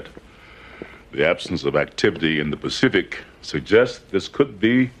as yet. The absence of activity in the Pacific suggests this could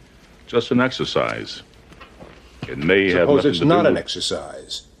be just an exercise. It may have Suppose it's not an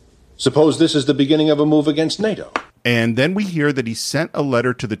exercise. Suppose this is the beginning of a move against NATO. And then we hear that he sent a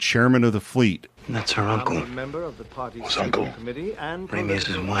letter to the chairman of the fleet. That's her uncle. Whose uncle?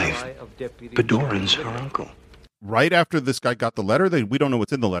 Ramius' wife. Bedoran's her uncle. Right after this guy got the letter, we don't know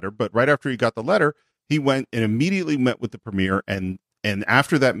what's in the letter, but right after he got the letter, he went and immediately met with the premier. And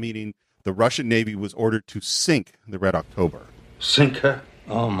after that meeting, the Russian Navy was ordered to sink the Red October. Sink her?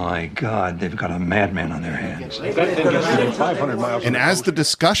 Oh my God, they've got a madman on their hands. 500 miles. And as the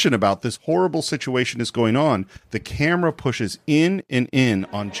discussion about this horrible situation is going on, the camera pushes in and in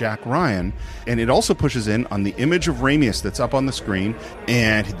on Jack Ryan, and it also pushes in on the image of Ramius that's up on the screen,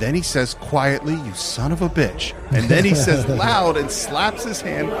 and then he says quietly, "You son of a bitch." And then he says loud and slaps his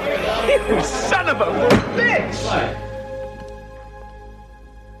hand. You son of a bitch!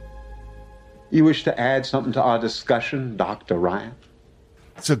 You wish to add something to our discussion, Dr. Ryan?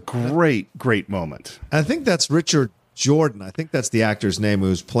 It's a great, great moment. I think that's Richard Jordan. I think that's the actor's name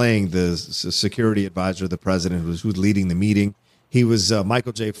who's playing the security advisor of the president, who's leading the meeting. He was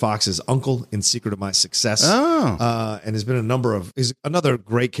Michael J. Fox's uncle in Secret of My Success. And has been he's another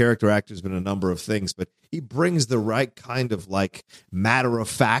great character actor, has been a number of things, but he brings the right kind of like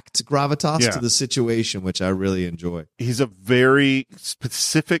matter-of-fact gravitas to the situation, which I really enjoy. He's a very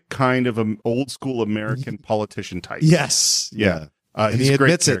specific kind of an old-school American politician type. Yes. Yeah. And he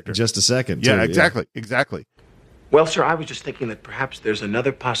admits it in just a second. Yeah, too. Exactly. Well, sir, I was just thinking that perhaps there's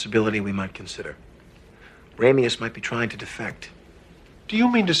another possibility we might consider. Ramius might be trying to defect. Do you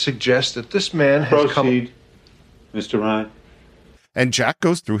mean to suggest that this man has Proceed, Mr. Ryan. And Jack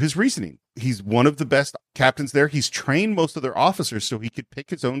goes through his reasoning. He's one of the best captains there. He's trained most of their officers so he could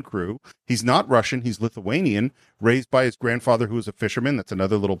pick his own crew. He's not Russian. He's Lithuanian, raised by his grandfather, who was a fisherman. That's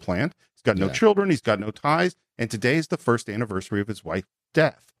another little plant. He's got no children. He's got no ties. And today is the first anniversary of his wife's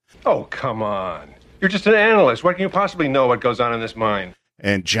death. Oh, come on. You're just an analyst. What can you possibly know what goes on in this mind?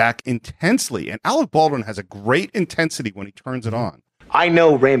 And Jack intensely, and Alec Baldwin has a great intensity when he turns it on. I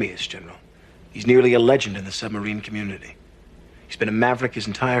know Ramius, General. He's nearly a legend in the submarine community. He's been a maverick his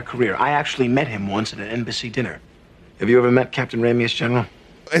entire career. I actually met him once at an embassy dinner. Have you ever met Captain Ramius, General?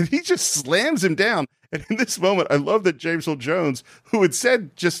 And he just slams him down. And in this moment, I love that James Earl Jones, who had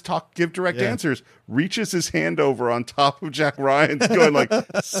said just give direct answers, reaches his hand over on top of Jack Ryan's, going like,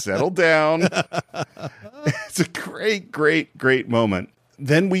 settle down. It's a great, great, great moment.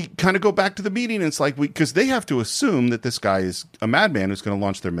 Then we kind of go back to the meeting, and it's like because they have to assume that this guy is a madman who's going to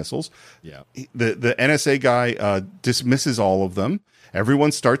launch their missiles. Yeah. The NSA guy dismisses all of them.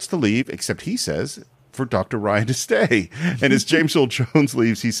 Everyone starts to leave, except he says for Dr. Ryan to stay. And as James Earl Jones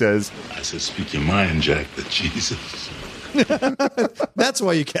leaves, he says, I said, speak your mind, Jack, but Jesus. That's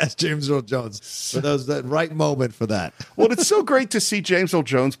why you cast James Earl Jones, for that right moment for that. Well, it's so great to see James Earl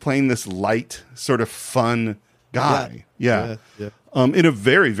Jones playing this light, sort of fun guy. Yeah. in a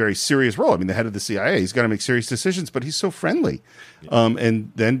very, very serious role. I mean, the head of the CIA, he's got to make serious decisions, but he's so friendly.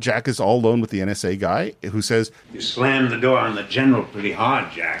 And then Jack is all alone with the NSA guy who says, "You slammed the door on the general pretty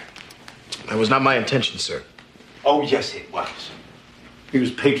hard, Jack." That was not my intention, sir. Oh, yes, it was. He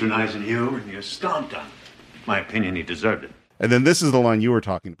was patronizing you, and you stomped on him. My opinion, he deserved it. and then this is the line you were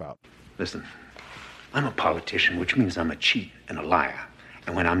talking about. Listen, I'm a politician, which means I'm a cheat and a liar.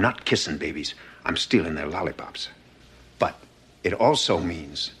 And when I'm not kissing babies, I'm stealing their lollipops. But it also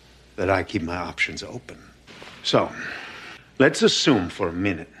means that I keep my options open. So, let's assume for a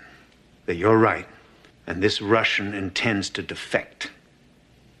minute that you're right, and this Russian intends to defect.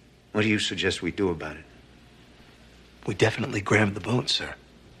 What do you suggest we do about it? We definitely grabbed the boat, sir.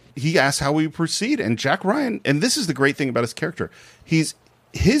 He asks how we proceed, and Jack Ryan, and this is the great thing about his character, his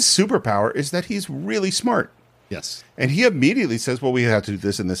superpower is that he's really smart. Yes. And he immediately says, well, we have to do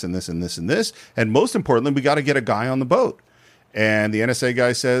this and this and this and this and this. And most importantly, we got to get a guy on the boat. And the NSA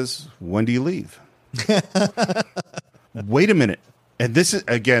guy says, when do you leave? Wait a minute. And this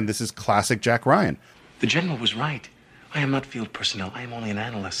is classic Jack Ryan. The general was right. I am not field personnel. I am only an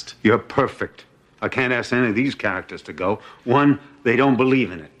analyst. You're perfect. I can't ask any of these characters to go. One, they don't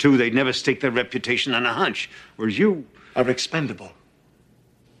believe in it. Two, they'd never stake their reputation on a hunch. Whereas you are expendable.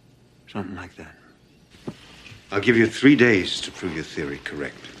 Something like that. I'll give you 3 days to prove your theory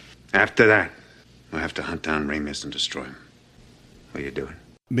correct. After that, we'll have to hunt down Ramius and destroy him. What are you doing?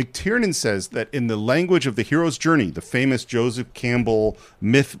 McTiernan says that in the language of the hero's journey, the famous Joseph Campbell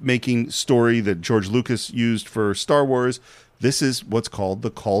myth-making story that George Lucas used for Star Wars, this is what's called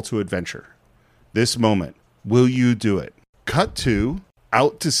the call to adventure. This moment, will you do it? Cut to,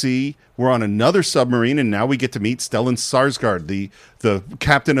 out to sea, we're on another submarine, and now we get to meet Stellan Skarsgård, the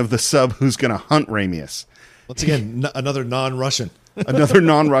captain of the sub who's going to hunt Ramius. Once again, another non-Russian. Another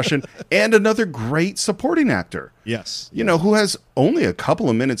non-Russian, and another great supporting actor. Yes. You know, who has only a couple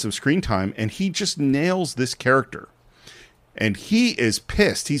of minutes of screen time, and he just nails this character. And he is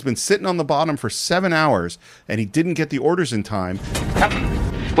pissed. He's been sitting on the bottom for 7 hours, and he didn't get the orders in time. Captain,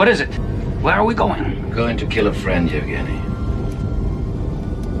 what is it? Where are we going? We're going to kill a friend, Yevgeny.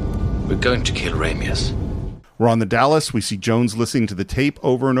 We're going to kill Ramius. We're on the Dallas. We see Jones listening to the tape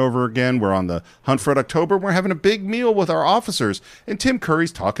over and over again. We're on the Hunt for Red October. We're having a big meal with our officers. And Tim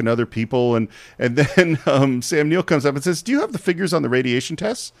Curry's talking to other people. And then Sam Neill comes up and says, do you have the figures on the radiation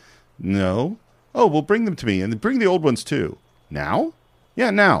tests? No. Oh, well, bring them to me. And bring the old ones too. Now? Yeah,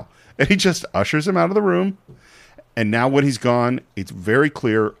 now. And he just ushers him out of the room. And now when he's gone, it's very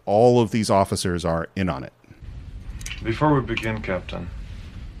clear all of these officers are in on it. Before we begin, Captain,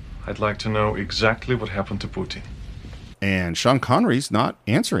 I'd like to know exactly what happened to Putin. And Sean Connery's not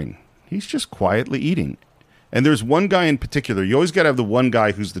answering. He's just quietly eating. And there's one guy in particular. You always got to have the one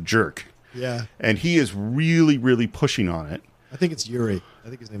guy who's the jerk. Yeah. And he is really, really pushing on it. I think it's Yuri. I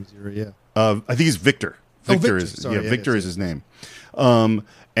think his name's Yuri, yeah. I think he's Victor. Victor is Victor is his name.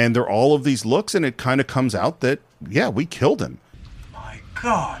 And there are all of these looks, and it kind of comes out that, yeah, we killed him. My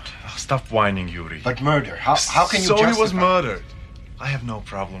God. Stop whining, Yuri. But murder. How can you So justify... he was murdered. I have no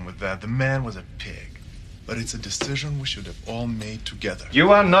problem with that. The man was a pig. But it's a decision we should have all made together.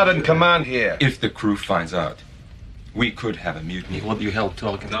 You are not in command here. If the crew finds out, we could have a mutiny. What you held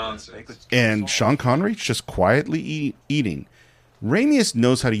talking? Nonsense. And Sean Connery just quietly eating. Ramius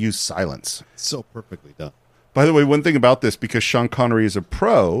knows how to use silence. So perfectly done. By the way, one thing about this, because Sean Connery is a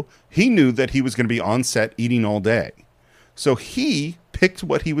pro, he knew that he was going to be on set eating all day. So he picked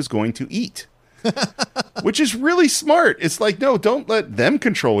what he was going to eat. Which is really smart. It's like, no, don't let them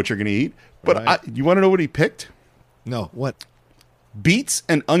control what you're going to eat. But right. You want to know what he picked? No, what? Beets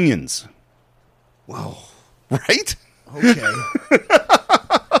and onions. Whoa. Right? Okay.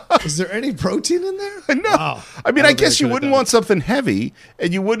 Is there any protein in there? No. Wow. I mean, I guess you wouldn't want something heavy,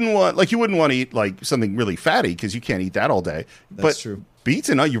 and you wouldn't want to eat like something really fatty because you can't eat that all day. That's true. Beets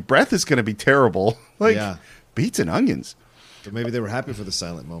and your breath is going to be terrible. Beets and onions. But maybe they were happy for the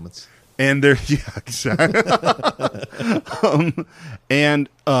silent moments. And they're exactly. And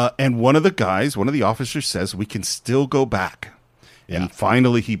one of the officers says we can still go back. Yeah. And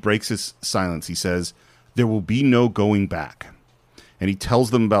finally he breaks his silence. He says there will be no going back. And he tells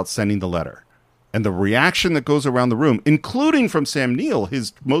them about sending the letter. And the reaction that goes around the room, including from Sam Neill,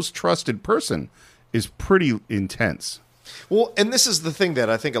 his most trusted person, is pretty intense. Well, and this is the thing that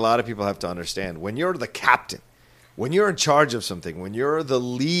I think a lot of people have to understand. When you're the captain, when you're in charge of something, when you're the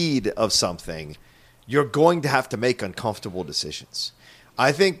lead of something, you're going to have to make uncomfortable decisions.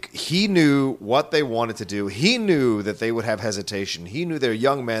 I think he knew what they wanted to do. He knew that they would have hesitation. He knew they're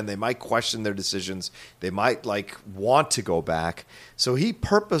young men. They might question their decisions. They might want to go back. So he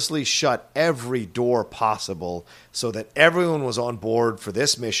purposely shut every door possible so that everyone was on board for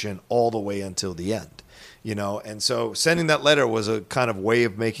this mission all the way until the end. And so sending that letter was a kind of way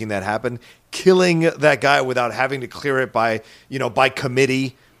of making that happen. Killing that guy without having to clear it by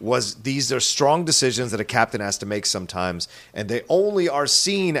committee these are strong decisions that a captain has to make sometimes, and they only are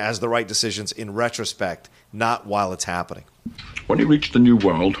seen as the right decisions in retrospect, not while it's happening. When he reached the New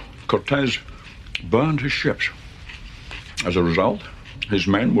World, Cortez burned his ships. As a result, his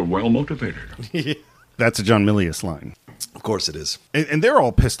men were well motivated. That's a John Milius line. Of course it is. And they're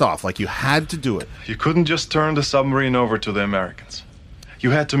all pissed off, like you had to do it. You couldn't just turn the submarine over to the Americans.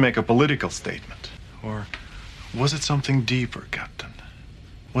 You had to make a political statement. Or was it something deeper, Captain?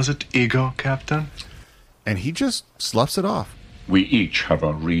 Was it ego, Captain? And he just sloughs it off. We each have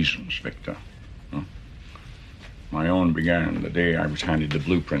our reasons, Victor. My own began the day I was handed the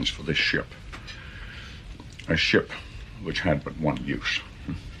blueprints for this ship. A ship which had but one use.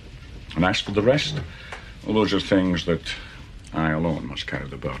 And as for the rest, well, those are things that I alone must carry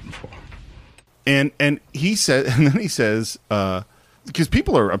the burden for. And he said, and then he says, because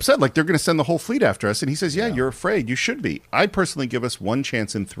people are upset, like they're going to send the whole fleet after us. And he says, yeah, you're afraid. You should be. I personally give us one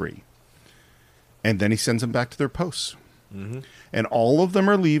chance in 3. And then he sends them back to their posts. Mm-hmm. And all of them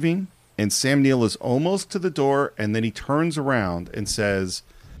are leaving. And Sam Neill is almost to the door. And then he turns around and says,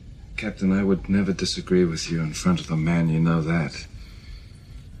 Captain, I would never disagree with you in front of the man, you know that.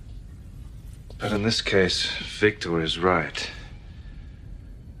 But in this case, Victor is right.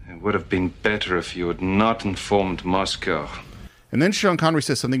 It would have been better if you had not informed Moscow. And then Sean Connery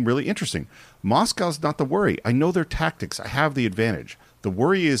says something really interesting. Moscow's not the worry. I know their tactics. I have the advantage. The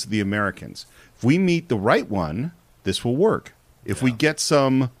worry is the Americans. If we meet the right one, this will work. If we get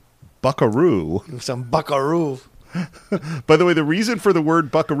some buckaroo. By the way, the reason for the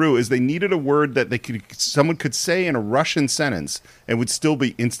word buckaroo is they needed a word that someone could say in a Russian sentence and would still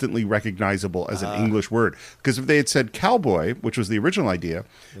be instantly recognizable as an English word. Because if they had said cowboy, which was the original idea,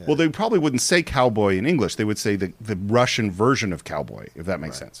 well, they probably wouldn't say cowboy in English. They would say the Russian version of cowboy, if that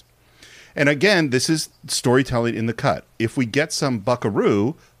makes sense. And again, this is storytelling in the cut. If we get some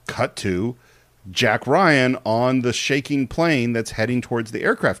buckaroo, cut to Jack Ryan on the shaking plane that's heading towards the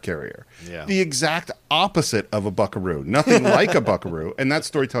aircraft carrier. Yeah. The exact opposite of a buckaroo. Nothing like a buckaroo. And that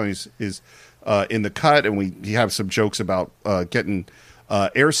storytelling is in the cut, and we have some jokes about getting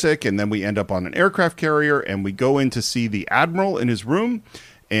airsick, and then we end up on an aircraft carrier, and we go in to see the Admiral in his room,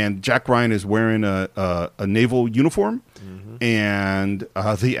 and Jack Ryan is wearing a naval uniform, and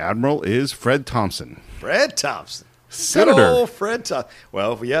the Admiral is Fred Thompson. Fred Thompson. Senator. Good old Fred Thompson.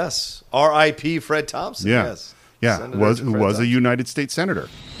 Well, yes. R.I.P. Fred Thompson. Yeah. Yes. Yeah. Senator Who was a United States Senator.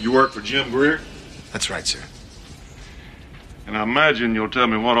 You work for Jim Greer? That's right, sir. And I imagine you'll tell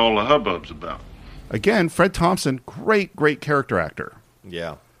me what all the hubbub's about. Again, Fred Thompson, great character actor.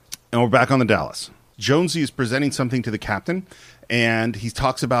 Yeah. And we're back on the Dallas. Jonesy is presenting something to the captain, and he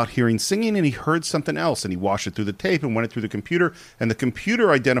talks about hearing singing, and he heard something else, and he watched it through the tape and went it through the computer, and the computer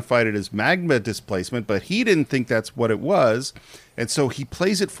identified it as magma displacement, but he didn't think that's what it was, and so he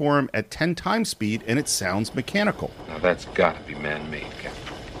plays it for him at 10 times speed, and it sounds mechanical. Now that's got to be man-made,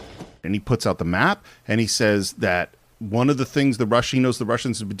 Captain. And he puts out the map, and he says that one of the things he knows the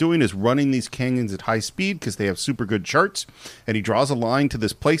Russians have been doing is running these canyons at high speed because they have super good charts, and he draws a line to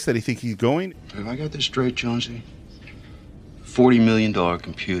this place that he thinks he's going. Have I got this straight, Jonesy? $40 million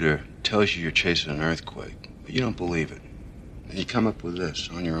computer tells you you're chasing an earthquake, but you don't believe it. And you come up with this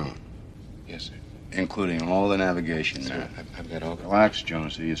on your own. Yes, sir. Including all the navigation. Sir, I've got all that. Relax,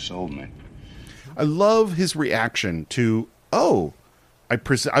 Jonesy. You sold me. I love his reaction to, I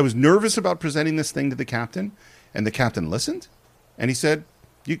was nervous about presenting this thing to the captain, and the captain listened, and he said,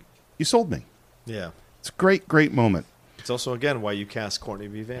 you sold me. Yeah. It's a great moment. It's also, again, why you cast Courtney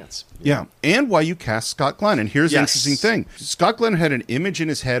B. Vance. Yeah, and why you cast Scott Glenn. And here's the interesting thing. Scott Glenn had an image in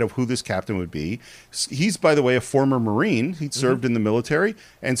his head of who this captain would be. He's, by the way, a former Marine. He'd served in the military,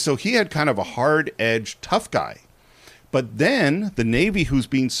 and so he had kind of a hard-edged, tough guy. But then the Navy, who's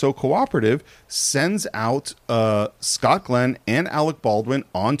being so cooperative, sends out Scott Glenn and Alec Baldwin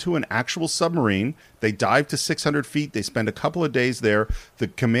onto an actual submarine. They dive to 600 feet. They spend a couple of days there. The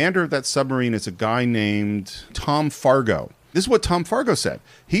commander of that submarine is a guy named Tom Fargo. This is what Tom Fargo said.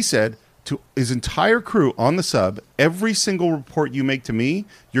 He said to his entire crew on the sub, every single report you make to me,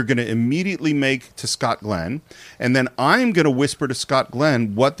 you're going to immediately make to Scott Glenn. And then I'm going to whisper to Scott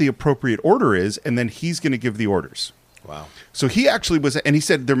Glenn what the appropriate order is, and then he's going to give the orders. Wow. So he actually was, and he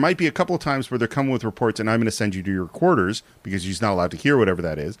said there might be a couple of times where they're coming with reports and I'm going to send you to your quarters because he's not allowed to hear whatever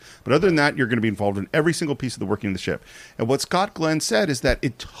that is. But other than that, you're going to be involved in every single piece of the working of the ship. And what Scott Glenn said is that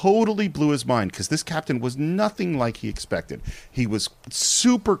it totally blew his mind because this captain was nothing like he expected. He was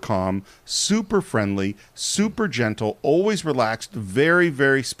super calm, super friendly, super gentle, always relaxed, very,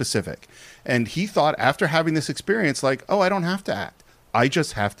 very specific. And he thought after having this experience, like, oh, I don't have to act. I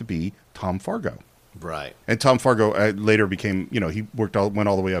just have to be Tom Fargo. Right. And Tom Fargo later became, he went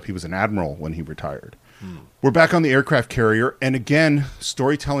all the way up. He was an admiral when he retired. We're back on the aircraft carrier. And again,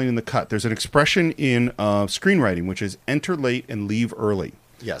 storytelling in the cut. There's an expression in screenwriting, which is enter late and leave early.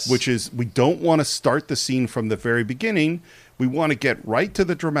 Yes. Which is we don't want to start the scene from the very beginning. We want to get right to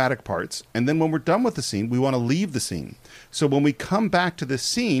the dramatic parts. And then when we're done with the scene, we want to leave the scene. So when we come back to this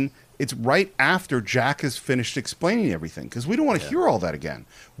scene, it's right after Jack has finished explaining everything because we don't want to hear all that again.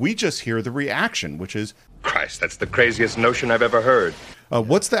 We just hear the reaction, which is, Christ, that's the craziest notion I've ever heard.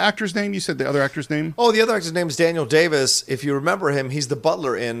 What's the actor's name? You said the other actor's name? Oh, the other actor's name is Daniel Davis. If you remember him, he's the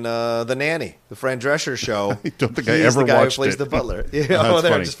butler in The Nanny, the Fran Drescher show. I don't think he's I ever the guy watched who plays it. the butler. Yeah, That's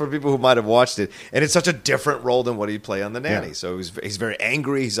funny. just for people who might have watched it. And it's such a different role than what he'd play on The Nanny. Yeah. So he's very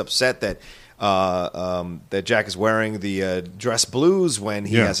angry. He's upset that that Jack is wearing the dress blues when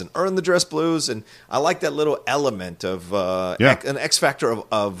he hasn't earned the dress blues. And I like that little element of an X factor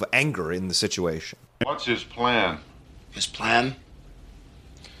of anger in the situation. What's his plan? His plan?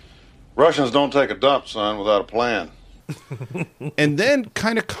 Russians don't take a dump, son, without a plan. And then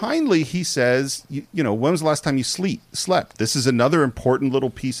kind of kindly he says, when was the last time you slept? This is another important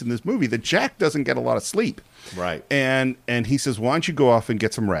little piece in this movie that Jack doesn't get a lot of sleep. Right. And he says, why don't you go off and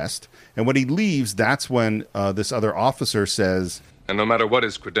get some rest? And when he leaves, that's when this other officer says, And no matter what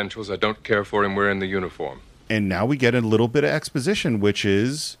his credentials, I don't care for him wearing the uniform. and now we get a little bit of exposition, which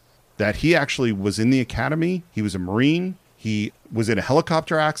is that he actually was in the academy. He was a Marine. He was in a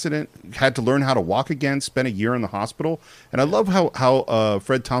helicopter accident, had to learn how to walk again, spent a year in the hospital. And I love how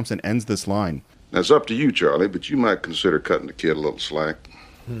Fred Thompson ends this line. That's up to you, Charlie, but you might consider cutting the kid a little slack.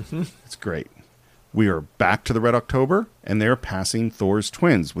 It's great. We are back to the Red October, and they're passing Thor's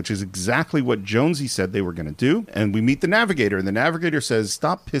twins, which is exactly what Jonesy said they were going to do. And we meet the navigator, and the navigator says,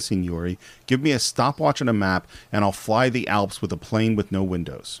 stop pissing, Yuri. Give me a stopwatch and a map, and I'll fly the Alps with a plane with no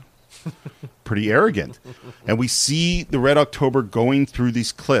windows. Pretty arrogant. And we see the Red October going through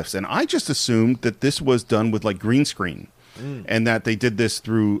these cliffs. And I just assumed that this was done with like green screen and that they did this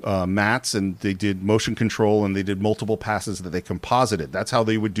through mats and they did motion control and they did multiple passes that they composited. That's how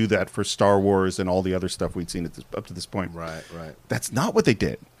they would do that for Star Wars and all the other stuff we'd seen up to this point. Right. That's not what they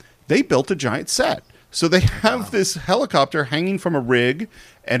did. They built a giant set. So they have this helicopter hanging from a rig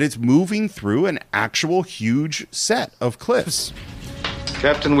and it's moving through an actual huge set of cliffs.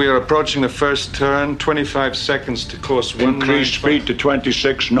 Captain, we are approaching the first turn. 25 seconds to course 1. Increase speed to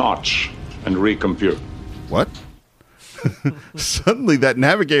 26 knots and recompute. What? Suddenly, that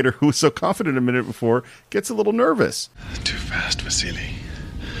navigator who was so confident a minute before gets a little nervous. Too fast, Vasily.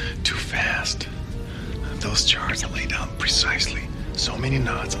 Too fast. Those charts lay down precisely. So many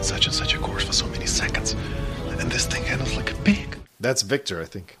knots on such and such a course for so many seconds. And this thing handles like a pig. That's Victor, I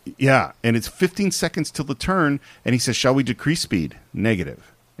think. Yeah, and it's 15 seconds till the turn, and he says, shall we decrease speed?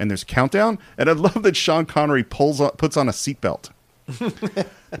 Negative. And there's a countdown, and I love that Sean Connery puts on a seatbelt.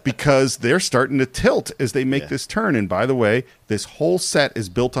 Because they're starting to tilt as they make this turn. And by the way, this whole set is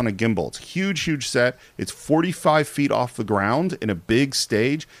built on a gimbal. It's a huge, huge set. It's 45 feet off the ground in a big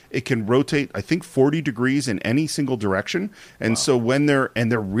stage. It can rotate, I think, 40 degrees in any single direction. And so when they're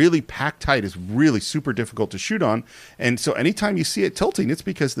really packed tight, it's really super difficult to shoot on. And so anytime you see it tilting, it's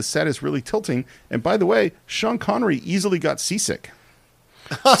because the set is really tilting. And by the way, Sean Connery easily got seasick.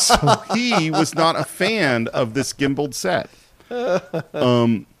 So he was not a fan of this gimbaled set.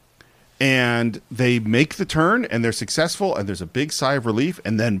 And they make the turn and they're successful and there's a big sigh of relief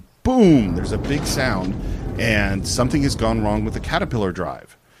and then boom, there's a big sound and something has gone wrong with the Caterpillar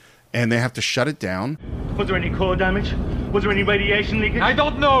drive and they have to shut it down. Was there any core damage? Was there any radiation leakage? I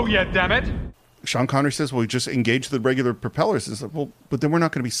don't know yet, damn it. Sean Connery says, well, we just engage the regular propellers. It's like, well, but then we're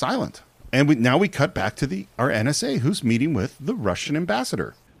not going to be silent. And now we cut back to our NSA who's meeting with the Russian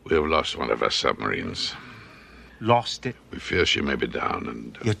ambassador. We have lost one of our submarines. Lost it? We fear she may be down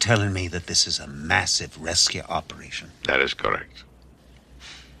and... You're telling me that this is a massive rescue operation? That is correct.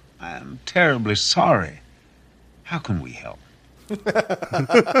 I am terribly sorry. How can we help?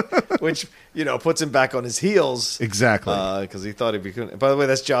 Which, puts him back on his heels. Exactly. Because he thought he'd be... By the way,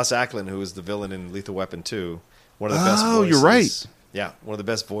 that's Joss Ackland, who was the villain in Lethal Weapon 2. One of the best voices. Oh, you're right. Yeah, one of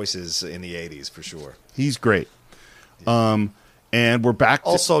the best voices in the 80s, for sure. He's great. And we're back to...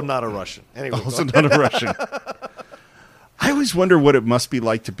 Also not a Russian. Anyway, also not a Russian. I always wonder what it must be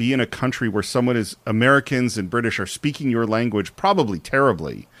like to be in a country where Americans and British are speaking your language probably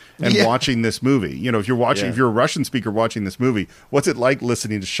terribly and watching this movie. You know, if you're a Russian speaker watching this movie, what's it like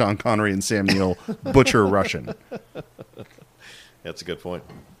listening to Sean Connery and Sam Neill butcher Russian? That's a good point.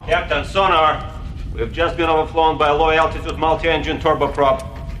 Captain, sonar. We've just been overflown by a low-altitude multi-engine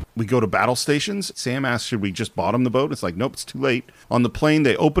turboprop. We go to battle stations. Sam asks, should we just bottom the boat? It's like, nope, it's too late. On the plane,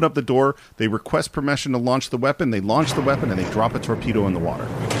 they open up the door. They request permission to launch the weapon. They launch the weapon, and they drop a torpedo in the water.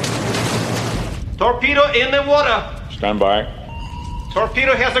 Torpedo in the water. Stand by.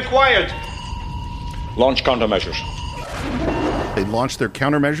 Torpedo has acquired. Launch countermeasures. They launch their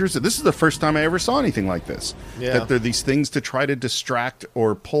countermeasures. This is the first time I ever saw anything like this. Yeah. That there are these things to try to distract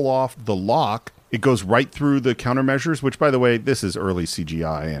or pull off the lock. It goes right through the countermeasures, which, by the way, this is early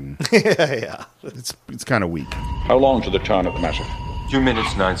CGI, and it's kind of weak. How long to the turn of the matter? 2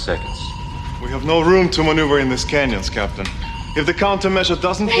 minutes, 9 seconds. We have no room to maneuver in these canyons, Captain. If the countermeasure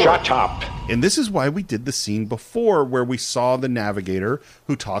doesn't work... Shut up! And this is why we did the scene before where we saw the navigator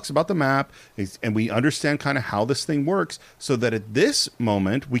who talks about the map, and we understand kind of how this thing works, so that at this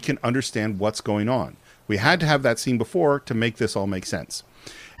moment we can understand what's going on. We had to have that scene before to make this all make sense.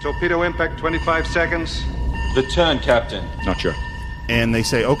 Torpedo impact, 25 seconds. The turn, Captain. Not sure. And they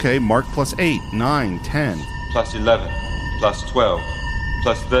say, okay, mark plus 8, 9, 10. Plus 11, plus 12,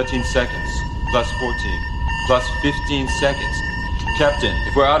 plus 13 seconds, plus 14, plus 15 seconds. Captain,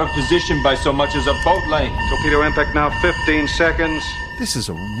 if we're out of position by so much as a boat length. Torpedo impact now, 15 seconds. This is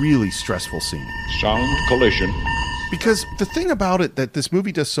a really stressful scene. Sound collision. Because the thing about it that this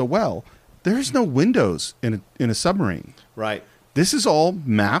movie does so well, there's no windows in a submarine. Right. This is all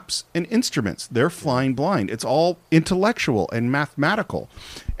maps and instruments. They're flying blind. It's all intellectual and mathematical.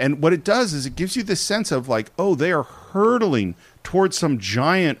 And what it does is it gives you this sense of like, oh, they are hurtling towards some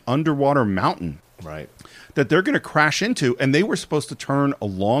giant underwater mountain. Right. That they're going to crash into, and they were supposed to turn a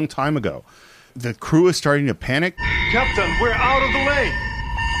long time ago. The crew is starting to panic. Captain, we're out of the lane.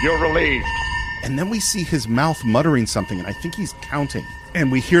 You're relieved. And then we see his mouth muttering something, and I think he's counting. And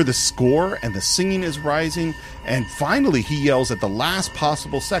we hear the score, and the singing is rising, and finally he yells at the last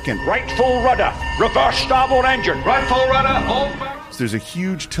possible second, Right full rudder, reverse starboard engine. Right full rudder, hold barrel. So there's a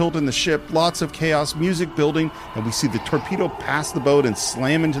huge tilt in the ship, lots of chaos, music building, and we see the torpedo pass the boat and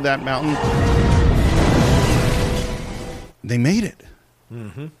slam into that mountain. They made it.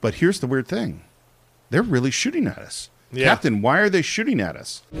 Mm-hmm. But here's the weird thing. They're really shooting at us. Yeah. Captain, why are they shooting at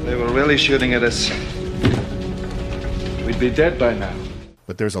us? They were really shooting at us. We'd be dead by now.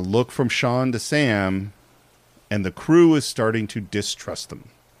 But there's a look from Sean to Sam, and the crew is starting to distrust them.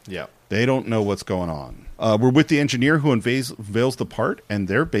 Yeah. They don't know what's going on. We're with the engineer who unveils the part, and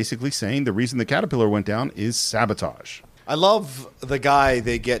they're basically saying the reason the Caterpillar went down is sabotage. I love the guy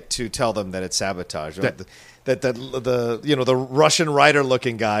they get to tell them that it's sabotage. Right? The Russian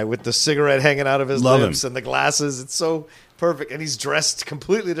writer-looking guy with the cigarette hanging out of his lips and the glasses. It's so perfect, and he's dressed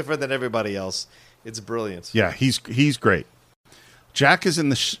completely different than everybody else. It's brilliant. Yeah, he's great. Jack is in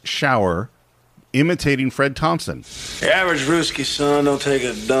the shower, imitating Fred Thompson. The average Ruski son don't take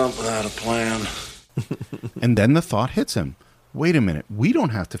a dump without a plan. And then the thought hits him. Wait a minute, we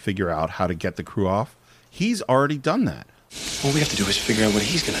don't have to figure out how to get the crew off. He's already done that. All we have to do is figure out what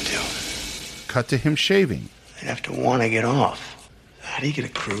he's going to do. Cut to him shaving. They'd have to want to get off. How do you get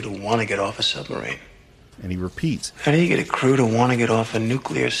a crew to want to get off a submarine? And he repeats. How do you get a crew to want to get off a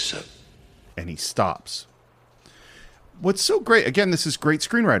nuclear sub... And he stops. What's so great, again, this is great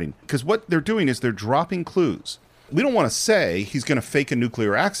screenwriting, because what they're doing is they're dropping clues. We don't want to say he's going to fake a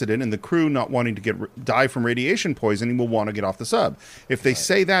nuclear accident and the crew not wanting to die from radiation poisoning will want to get off the sub. If they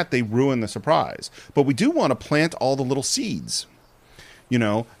say that, they ruin the surprise. But we do want to plant all the little seeds, you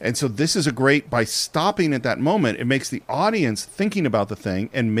know? And so this is by stopping at that moment, it makes the audience thinking about the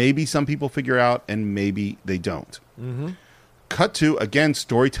thing, and maybe some people figure out and maybe they don't. Mm-hmm. Cut to, again,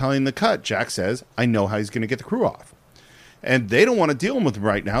 storytelling the cut. Jack says, I know how he's going to get the crew off. And they don't want to deal with him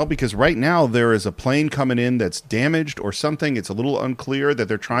right now because right now there is a plane coming in that's damaged or something. It's a little unclear that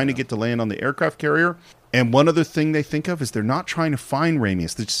they're trying to get to land on the aircraft carrier. And one other thing they think of is they're not trying to find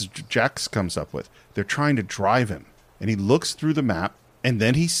Ramius. This is Jax comes up with. They're trying to drive him. And he looks through the map and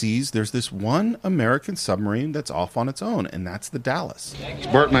then he sees there's this one American submarine that's off on its own, and that's the Dallas. It's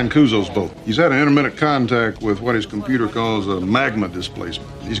Bart Mancuso's boat. He's had an intermittent contact with what his computer calls a magma displacement.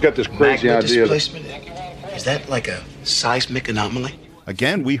 He's got this crazy Magma idea. displacement? Is that like a seismic anomaly?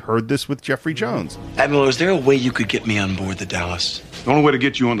 Again, we heard this with Jeffrey Jones. Admiral, is there a way you could get me on board the Dallas? The only way to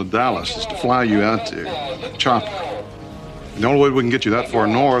get you on the Dallas is to fly you out there, chopper. The only way we can get you that far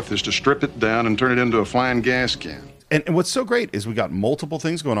north is to strip it down and turn it into a flying gas can. And what's so great is we got multiple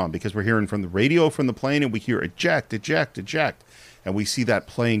things going on because we're hearing from the radio from the plane, and we hear eject, eject, eject. And we see that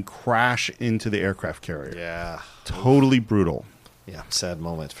plane crash into the aircraft carrier. Yeah. Totally brutal. Yeah, sad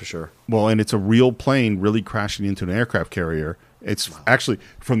moment for sure. Well, and it's a real plane really crashing into an aircraft carrier. It's actually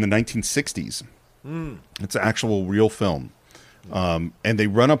from the 1960s. It's an actual real film. And they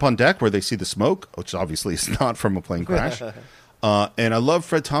run up on deck where they see the smoke, which obviously is not from a plane crash. And I love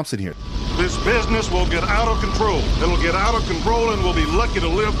Fred Thompson here. This business will get out of control. It'll get out of control, and we'll be lucky to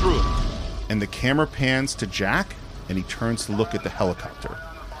live through it. And the camera pans to Jack, and he turns to look at the helicopter.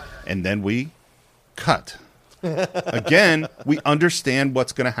 And then we cut. Again, we understand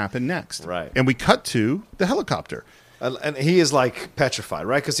what's going to happen next. Right. And we cut to the helicopter. And he is like petrified,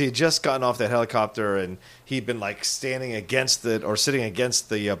 right? Because he had just gotten off that helicopter and he'd been like standing against it or sitting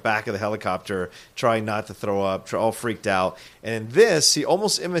against the back of the helicopter, trying not to throw up, all freaked out. And in this, he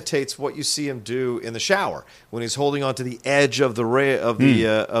almost imitates what you see him do in the shower when he's holding onto the edge of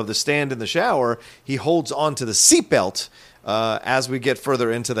the stand in the shower. He holds onto the seatbelt. As we get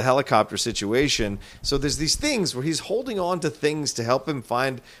further into the helicopter situation. So there's these things where he's holding on to things to help him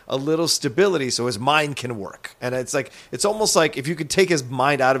find a little stability so his mind can work. And it's almost like if you could take his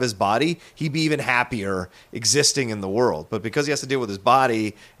mind out of his body, he'd be even happier existing in the world. But because he has to deal with his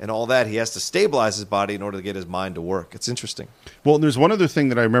body and all that, he has to stabilize his body in order to get his mind to work. It's interesting. Well, and there's one other thing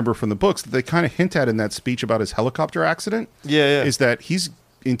that I remember from the books that they kind of hint at in that speech about his helicopter accident. Yeah. Is that he's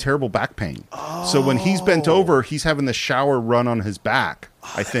in terrible back pain. So when he's bent over, he's having the shower run on his back,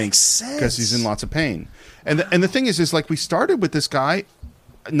 I think, because he's in lots of pain. And the thing is like we started with this guy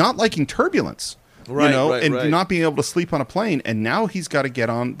not liking turbulence, and not being able to sleep on a plane. And now he's got to get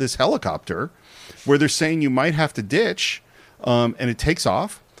on this helicopter where they're saying you might have to ditch, and it takes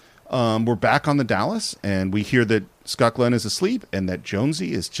off. We're back on the Dallas, and we hear that Scott Glenn is asleep and that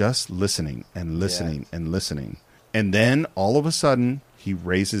Jonesy is just listening and listening and listening. And then all of a sudden, he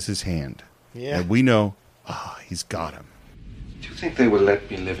raises his hand. Yeah. And we know, he's got him. Do you think they will let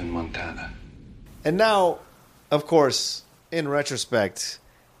me live in Montana? And now, of course, in retrospect,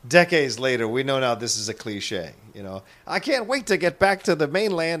 decades later, we know now this is a cliche. I can't wait to get back to the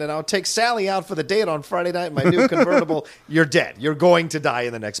mainland, and I'll take Sally out for the date on Friday night in my new convertible. You're dead. You're going to die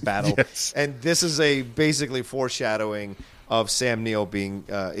in the next battle. Yes. And this is a basically foreshadowing of Sam Neill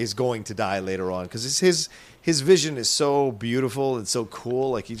is going to die later on because his vision is so beautiful and so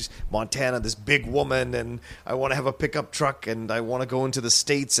cool. Like Montana, this big woman, and I want to have a pickup truck, and I want to go into the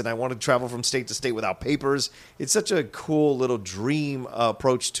States, and I want to travel from state to state without papers. It's such a cool little dream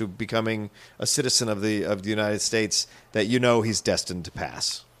approach to becoming a citizen of the United States that he's destined to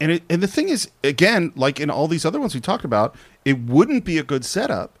pass. And the thing is, again, like in all these other ones we talked about, it wouldn't be a good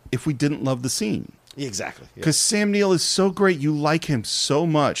setup if we didn't love the scene. Exactly. Because Sam Neill is so great. You like him so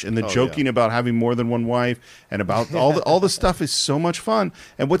much. And the joking about having more than one wife and about all the stuff is so much fun.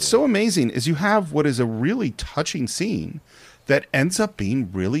 And what's so amazing is you have what is a really touching scene that ends up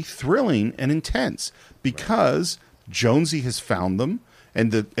being really thrilling and intense because Jonesy has found them.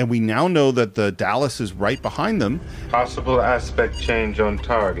 And we now know that the Dallas is right behind them. Possible aspect change on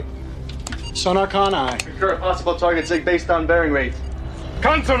target. Sonar con eye. Current possible target sig based on bearing rate.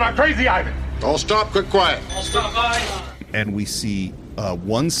 Console, not crazy, Ivan. All stop, quick, quiet. All stop by. And we see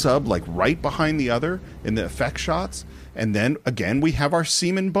one sub like right behind the other in the effect shots. And then again, we have our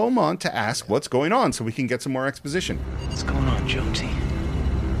Seaman Beaumont to ask what's going on so we can get some more exposition. What's going on, Jonesy?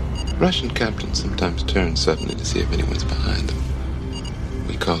 Russian captains sometimes turn suddenly to see if anyone's behind them.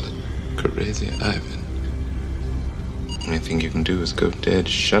 We call it crazy Ivan. Only thing you can do is go dead,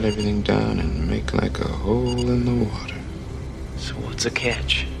 shut everything down, and make like a hole in the water. So what's a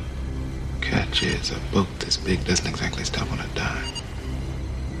catch? Catch is a boat this big doesn't exactly stop on a dime.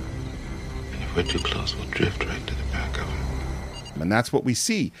 And if we're too close, we'll drift right to the back of him. And that's what we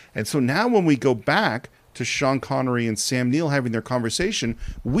see. And so now when we go back to Sean Connery and Sam Neill having their conversation,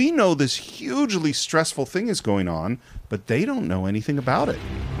 we know this hugely stressful thing is going on, but they don't know anything about it.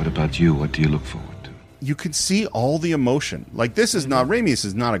 What about you? What do you look forward to? You can see all the emotion. Like this is not, Ramius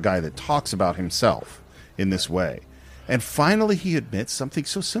is not a guy that talks about himself in this way. And finally he admits something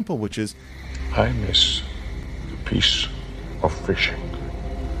so simple, which is, I miss the peace of fishing.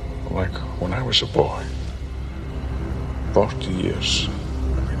 Like when I was a boy. 40 years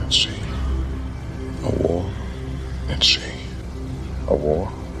I've been at sea. A war at sea. A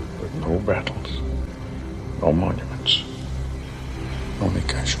war with no battles, no monuments, only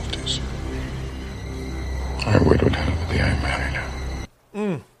casualties. I widowed her the day I married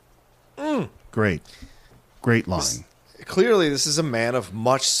her. Great line. Clearly, this is a man of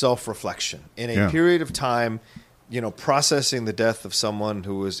much self-reflection. In a period of time, processing the death of someone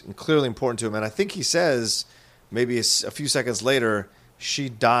who was clearly important to him. And I think he says maybe a few seconds later, she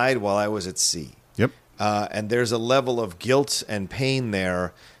died while I was at sea. Yep. And there's a level of guilt and pain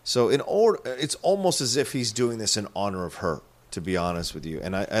there. So it's almost as if he's doing this in honor of her, to be honest with you.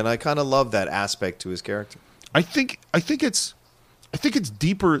 And I kind of love that aspect to his character. I think it's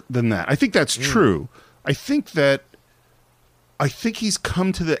deeper than that. I think that's true. I think he's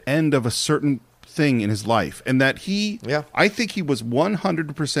come to the end of a certain thing in his life, and that I think he was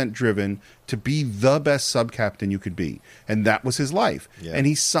 100% driven to be the best sub-captain you could be, and that was his life. Yeah. And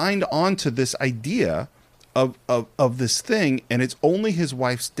he signed on to this idea of this thing, and it's only his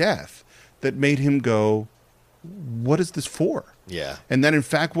wife's death that made him go, what is this for? Yeah. And then, in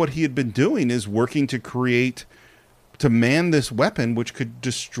fact, what he had been doing is working to man this weapon which could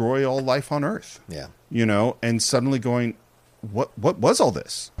destroy all life on Earth. Yeah. And suddenly going, what was all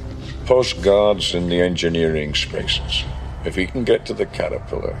this? Post guards in the engineering spaces. If he can get to the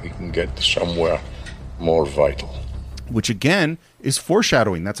caterpillar, he can get to somewhere more vital. Which again is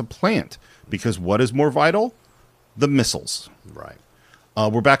foreshadowing. That's a plant. Because what is more vital? The missiles. Right.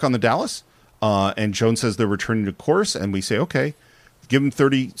 We're back on the Dallas, and Jones says they're returning to course, and we say, okay, give him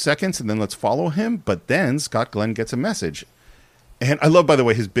 30 seconds, and then let's follow him. But then Scott Glenn gets a message. And I love, by the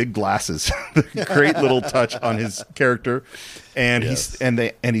way, his big glasses. Great little touch on his character. And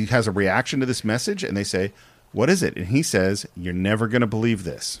he has a reaction to this message, and they say, what is it? And he says, you're never going to believe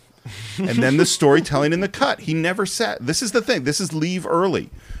this. And then the storytelling in the cut. He never said, this is the thing. This is leave early.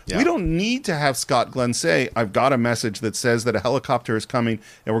 Yeah. We don't need to have Scott Glenn say, I've got a message that says that a helicopter is coming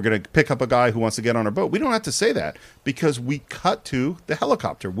and we're going to pick up a guy who wants to get on our boat. We don't have to say that because we cut to the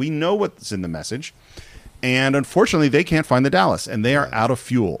helicopter. We know what's in the message. And unfortunately, they can't find the Dallas, and they are out of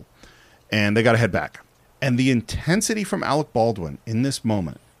fuel, and they got to head back. And the intensity from Alec Baldwin in this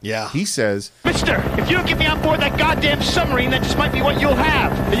moment, he says, Mister, if you don't get me on board that goddamn submarine, that just might be what you'll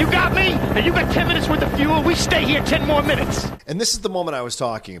have. And you got me? And you got 10 minutes worth of fuel? We stay here 10 more minutes. And this is the moment I was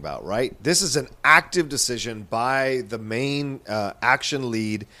talking about, right? This is an active decision by the main action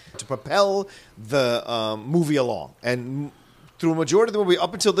lead to propel the movie along. And through a majority of the movie,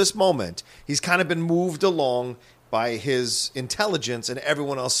 up until this moment, he's kind of been moved along by his intelligence and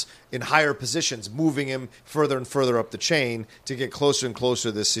everyone else in higher positions, moving him further and further up the chain to get closer and closer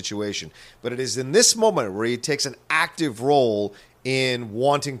to this situation. But it is in this moment where he takes an active role in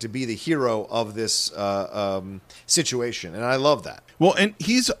wanting to be the hero of this situation. And I love that. Well, and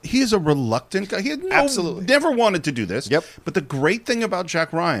he's a reluctant guy. He had never wanted to do this. Yep. But the great thing about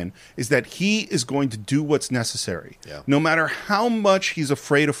Jack Ryan is that he is going to do what's necessary. Yeah. No matter how much he's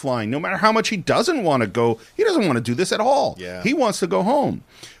afraid of flying, no matter how much he doesn't want to go, he doesn't want to do this at all. Yeah. He wants to go home.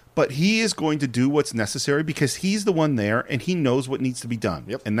 But he is going to do what's necessary because he's the one there and he knows what needs to be done.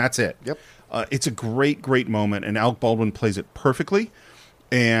 Yep. And that's it. Yep. It's a great, great moment, and Alec Baldwin plays it perfectly.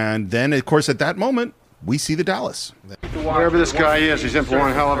 And then, of course, at that moment, we see the Dallas. Wherever this guy is, he's in for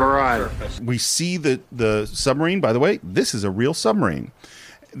one hell of a ride. We see the submarine. By the way, this is a real submarine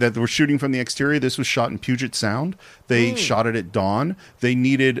that we're shooting from the exterior. This was shot in Puget Sound. They shot it at dawn. They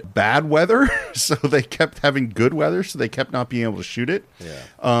needed bad weather, so they kept having good weather, so they kept not being able to shoot it. Yeah.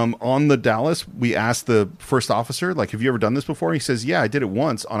 On the Dallas, we asked the first officer, like, have you ever done this before? He says, yeah, I did it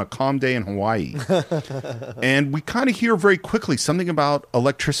once on a calm day in Hawaii. And we kind of hear very quickly something about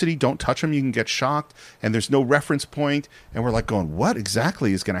electricity. Don't touch them. You can get shocked. And there's no reference point. And we're like going, what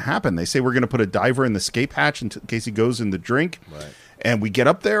exactly is going to happen? They say we're going to put a diver in the escape hatch in case he goes in the drink. Right. And we get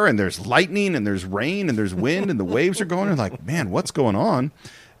up there, and there's lightning, and there's rain, and there's wind, and the waves are going. And like, man, what's going on?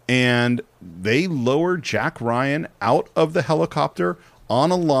 And they lower Jack Ryan out of the helicopter on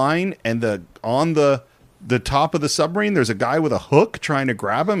a line, and on the top of the submarine, there's a guy with a hook trying to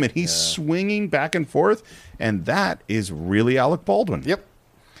grab him, and he's swinging back and forth. And that is really Alec Baldwin. Yep.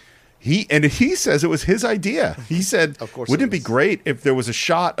 He says it was his idea. He said, Of course wouldn't it it be great if there was a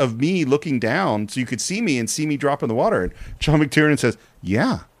shot of me looking down so you could see me and see me drop in the water? And John McTiernan says,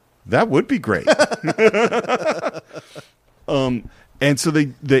 yeah, that would be great. And so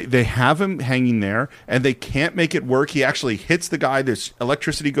they have him hanging there, and they can't make it work. He actually hits the guy. There's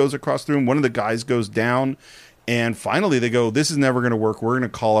electricity goes across the room. One of the guys goes down. And finally, they go, this is never going to work. We're going to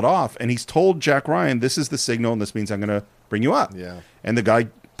call it off. And he's told Jack Ryan, this is the signal, and this means I'm going to bring you up. Yeah. And the guy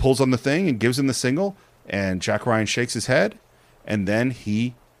pulls on the thing and gives him the signal, and Jack Ryan shakes his head, and then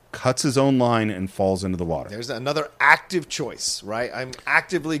he cuts his own line and falls into the water. There's another active choice, right? I'm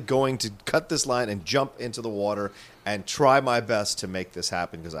actively going to cut this line and jump into the water and try my best to make this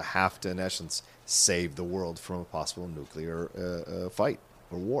happen because I have to, in essence, save the world from a possible nuclear fight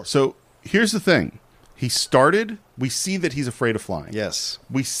or war. So here's the thing. We see that he's afraid of flying. Yes.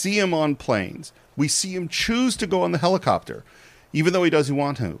 We see him on planes. We see him choose to go on the helicopter. even though he doesn't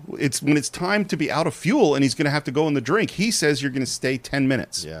want to. It's when it's time to be out of fuel and he's going to have to go in the drink. He says you're going to stay 10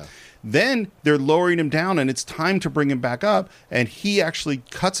 minutes. Yeah. Then they're lowering him down, and it's time to bring him back up, and he actually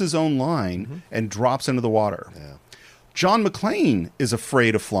cuts his own line and drops into the water. Yeah. John McClane is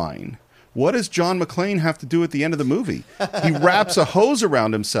afraid of flying. What does John McClane have to do at the end of the movie? He wraps a hose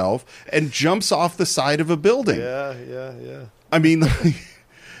around himself and jumps off the side of a building. Yeah. I mean,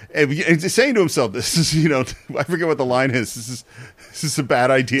 and saying to himself, "This is, I forget what the line is. This is a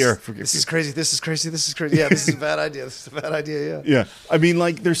bad idea. This is crazy. This is crazy. This is crazy. Yeah, this is a bad idea. This is a bad idea. Yeah. Yeah. I mean,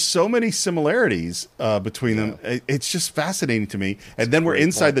 like, there's so many similarities between them. It's just fascinating to me. And then we're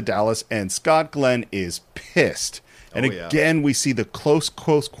inside the Dallas, and Scott Glenn is pissed. And again, we see the close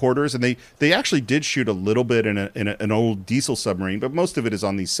quarters, and they actually did shoot a little bit in an old diesel submarine, but most of it is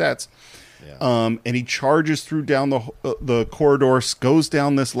on these sets. Yeah. And he charges through down the corridor, goes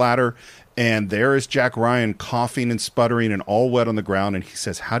down this ladder, and there is Jack Ryan coughing and sputtering and all wet on the ground. And he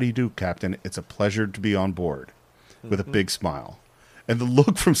says, "How do you do, Captain? It's a pleasure to be on board," with a big smile. And the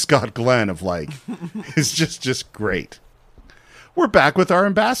look from Scott Glenn of like is just great. We're back with our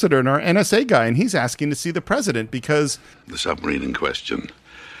ambassador and our NSA guy, and he's asking to see the president because the submarine in question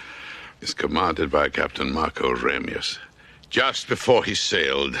is commanded by Captain Marco Ramius. Just before he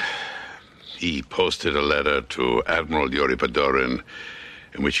sailed, he posted a letter to Admiral Yuri Padorin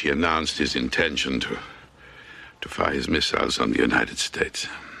in which he announced his intention to fire his missiles on the United States.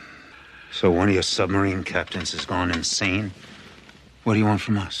 So one of your submarine captains has gone insane? What do you want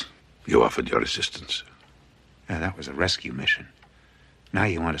from us? You offered your assistance. Yeah, that was a rescue mission. Now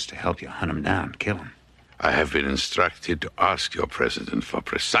you want us to help you hunt him down, kill him. I have been instructed to ask your president for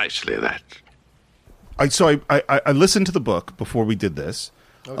precisely that. I listened to the book before we did this.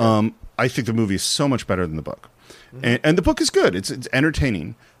 Okay. I think the movie is so much better than the book. And the book is good. It's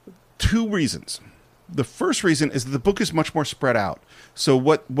entertaining. 2 reasons. The first reason is that the book is much more spread out. So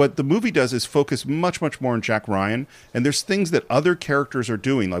what the movie does is focus much more on Jack Ryan, and there's things that other characters are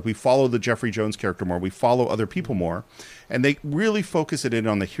doing. Like we follow the Jeffrey Jones character more, we follow other people more, and they really focus it in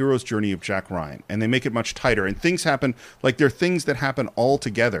on the hero's journey of Jack Ryan, and they make it much tighter. And things happen, like there are things that happen all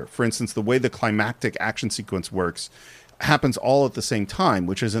together. For instance, the way the climactic action sequence works happens all at the same time,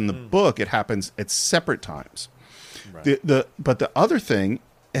 which is in the book, it happens at separate times. Right. But the other thing,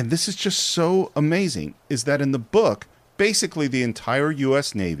 and this is just so amazing, is that in the book, basically the entire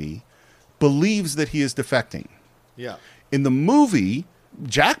U.S. Navy believes that he is defecting. Yeah. In the movie,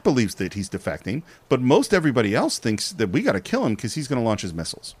 Jack believes that he's defecting, but most everybody else thinks that we got to kill him because he's going to launch his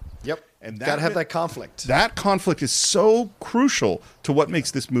missiles. Yep. And got to have that conflict. That conflict is so crucial to what makes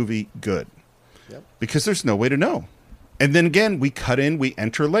this movie good. Yep. Because there's no way to know. And then again, we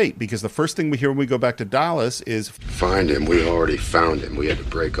enter late, because the first thing we hear when we go back to Dallas is, "Find him. We already found him. We had to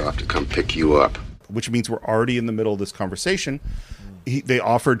break off to come pick you up." Which means we're already in the middle of this conversation. They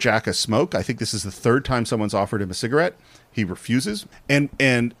offer Jack a smoke. I think this is the 3rd time someone's offered him a cigarette. He refuses.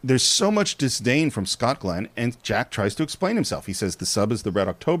 And there's so much disdain from Scott Glenn, and Jack tries to explain himself. He says the sub is the Red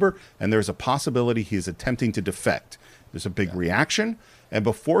October, and there's a possibility he is attempting to defect. There's a big reaction. And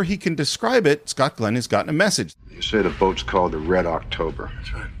before he can describe it, Scott Glenn has gotten a message. You say the boat's called the Red October.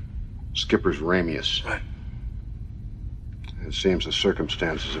 That's right. Skipper's Ramius. Right. It seems the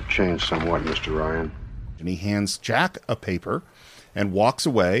circumstances have changed somewhat, Mr. Ryan. And he hands Jack a paper and walks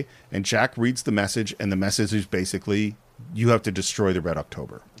away, and Jack reads the message, and the message is basically, you have to destroy the Red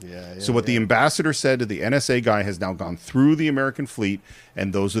October. So what the ambassador said to the NSA guy has now gone through the American fleet,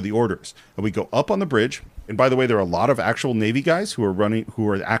 and those are the orders. And we go up on the bridge. And by the way, there are a lot of actual Navy guys who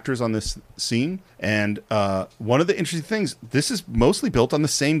are actors on this scene. And one of the interesting things, this is mostly built on the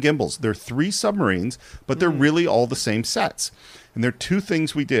same gimbals. There are 3 submarines, but they're really all the same sets. And there are 2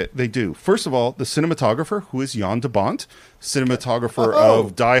 things they do. First of all, the cinematographer, who is Jan de Bont, cinematographer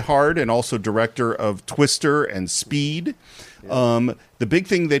of Die Hard and also director of Twister and Speed. Yeah. The big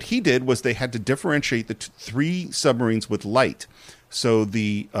thing that he did was they had to differentiate the 3 submarines with light. So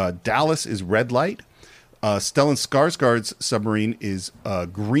the Dallas is red light. Stellan Skarsgård's submarine is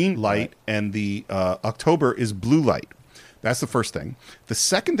green light, and the October is blue light. That's the first thing. The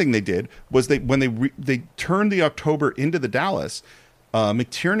second thing they did was when they turned the October into the Dallas,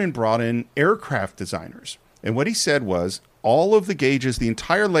 McTiernan brought in aircraft designers. And what he said was, all of the gauges, the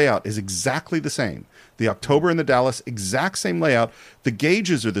entire layout is exactly the same. The October and the Dallas, exact same layout. The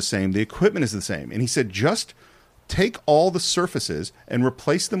gauges are the same. The equipment is the same. And he said, just take all the surfaces and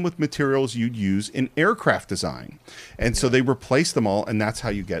replace them with materials you'd use in aircraft design. And so they replaced them all, and that's how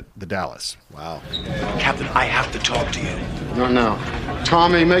you get the Dallas. Wow. Captain, I have to talk to you. Not now.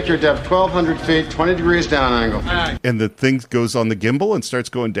 Tommy, make your depth 1,200 feet, 20 degrees down angle. And the thing goes on the gimbal and starts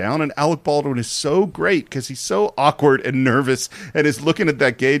going down. And Alec Baldwin is so great because he's so awkward and nervous and is looking at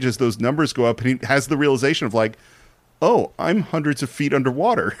that gauge as those numbers go up. And he has the realization of like, oh, I'm hundreds of feet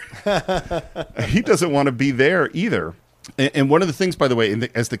underwater. He doesn't want to be there either. And one of the things, by the way,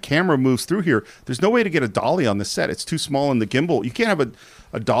 as the camera moves through here, there's no way to get a dolly on the set. It's too small in the gimbal. You can't have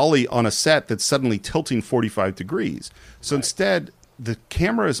a dolly on a set that's suddenly tilting 45 degrees. So instead, the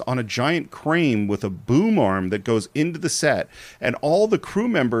camera is on a giant crane with a boom arm that goes into the set. And all the crew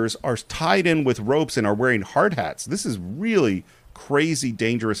members are tied in with ropes and are wearing hard hats. This is really crazy,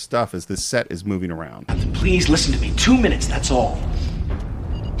 dangerous stuff as this set is moving around. Please listen to me. 2 minutes, that's all.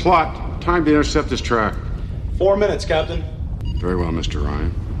 Plot, time to intercept this track. 4 minutes, Captain. Very well, Mr.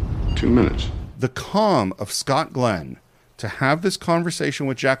 Ryan. 2 minutes. The calm of Scott Glenn to have this conversation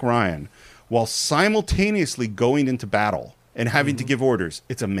with Jack Ryan while simultaneously going into battle and having to give orders,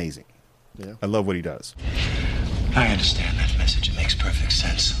 it's amazing. Yeah. I love what he does. I understand that message. It makes perfect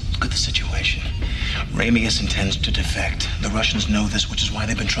sense. Look at the situation. Ramius intends to defect. The Russians know this, which is why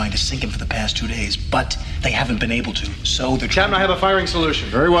they've been trying to sink him for the past 2 days. But they haven't been able to, so they're Captain, I have a firing solution.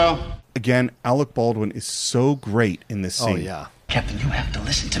 Very well. Again, Alec Baldwin is so great in this scene. Oh, yeah. Captain, you have to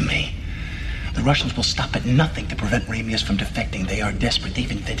listen to me. The Russians will stop at nothing to prevent Ramius from defecting. They are desperate.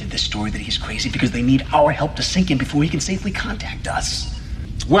 They've invented this story that he's crazy because they need our help to sink him before he can safely contact us.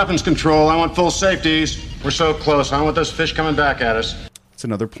 Weapons control. I want full safeties. We're so close. I don't want those fish coming back at us. It's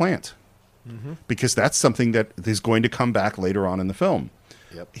another plant. Because that's something that is going to come back later on in the film.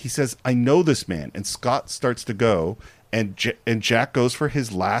 Yep. He says, I know this man. And Scott starts to go, and Jack goes for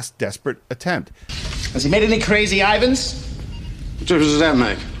his last desperate attempt. Has he made any crazy Ivans? What difference does that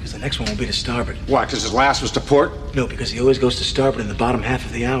make? Because the next one will be to starboard. Why, because his last was to port? No, because he always goes to starboard in the bottom half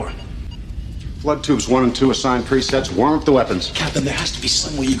of the hour. Flood tubes 1 and 2 assigned presets. Warm up the weapons. Captain, there has to be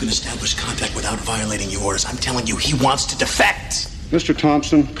some way you can establish contact without violating your orders. I'm telling you, he wants to defect. Mr.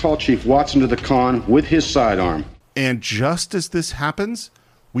 Thompson, call Chief Watson to the con with his sidearm. And just as this happens,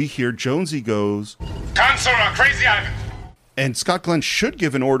 we hear Jonesy goes, Console, crazy Ivan. and Scott Glenn should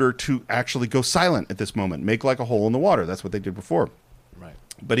give an order to actually go silent at this moment. Make like a hole in the water. That's what they did before. Right.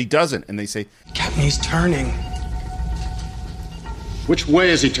 But he doesn't, and they say, Captain, he's turning. Which way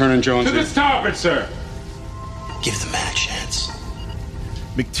is he turning, Jonesy? To the starboard, sir. Give the man a chance.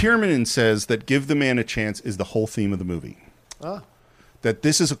 McTiernan says that Give the Man a Chance is the whole theme of the movie. That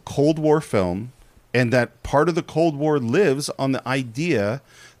this is a Cold War film, and that part of the Cold War lives on the idea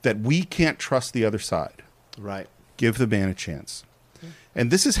that we can't trust the other side. Right. Give the man a chance.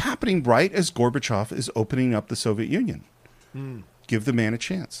 And this is happening right as Gorbachev is opening up the Soviet Union. Give the man a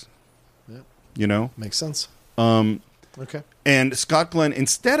chance. Yep. You know? Makes sense. Okay. And Scott Glenn,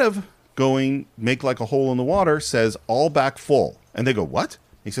 instead of going make like a hole in the water, says all back full. And they go, what?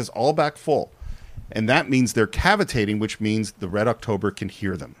 He says all back full. And that means they're cavitating, which means the Red October can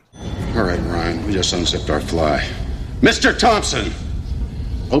hear them. All right, Ryan, we just unzipped our fly. Mr. Thompson!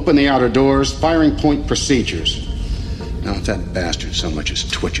 Open the outer doors, firing point procedures. Now, if that bastard so much as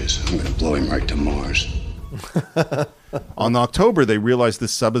twitches, I'm going to blow him right to Mars. On October, they realize the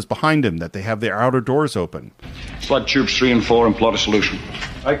sub is behind him, that they have their outer doors open. Flood tubes 3 and 4 and plot a solution.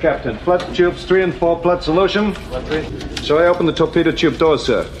 Aye, Captain. Flood tubes 3 and 4, plot solution. So I open the torpedo tube doors,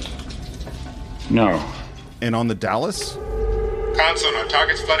 sir. No. And on the Dallas? Console, our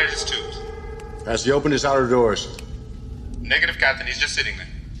target's flooded his tubes. Has he opened his outer doors? Negative, Captain. He's just sitting there.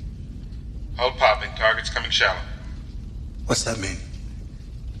 Hull popping. Target's coming shallow. What's that mean?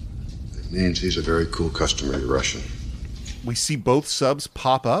 It means he's a very cool customer, Russian. We see both subs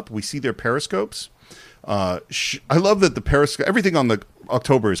pop up. We see their periscopes. I love that the periscope, everything on the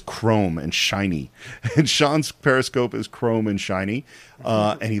October is chrome and shiny. And Sean's periscope is chrome and shiny.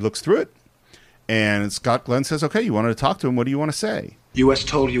 And he looks through it. And Scott Glenn says, okay, you wanted to talk to him. What do you want to say? U.S.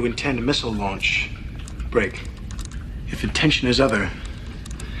 told you intend a missile launch. Break. If intention is other,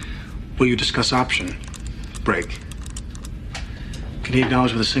 will you discuss option? Break. Can he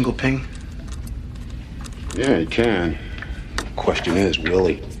acknowledge with a single ping? Yeah, he can. Question is, will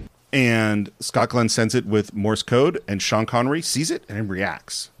he? And Scott Glenn sends it with Morse code, and Sean Connery sees it and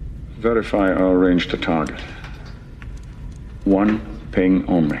reacts. Verify our range to target. 1 ping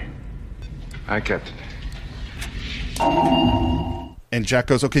only. Aye, Captain. And Jack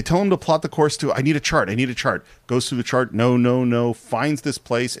goes, okay, tell him to plot the course to, I need a chart. Goes through the chart, no, finds this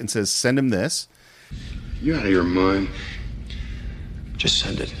place and says, send him this. You out of your mind? Just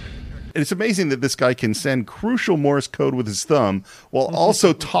send it. And it's amazing that this guy can send crucial Morse code with his thumb while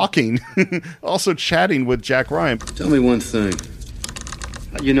also talking, also chatting with Jack Ryan. Tell me one thing.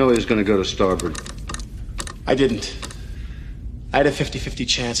 How'd you know he was going to go to starboard? I didn't. I had a 50-50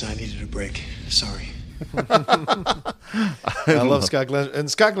 chance and I needed a break. Sorry. I love Scott Glenn. And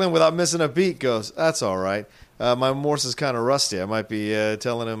Scott Glenn, without missing a beat, goes, "That's all right. My Morse is kind of rusty. I might be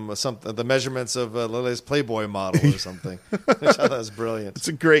telling him the measurements of Lily's Playboy model or something." Which I thought was brilliant. It's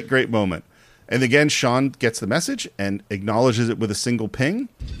a great, great moment. And again, Sean gets the message and acknowledges it with a single ping.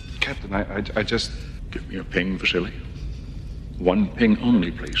 Captain, I just... Give me a ping, Vasily. One ping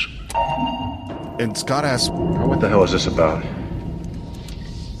only, please. And Scott asks, "What the hell is this about?"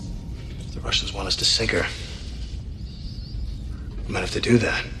 The Russians want us to sink her. We might have to do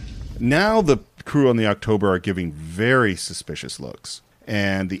that. Now the crew on the October are giving very suspicious looks.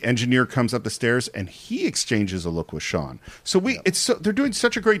 And the engineer comes up the stairs and he exchanges a look with Sean. So they're doing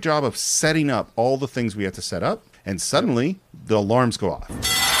such a great job of setting up all the things we have to set up. And suddenly the alarms go off.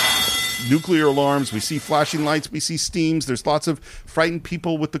 Nuclear alarms. We see flashing lights. We see steams. There's lots of frightened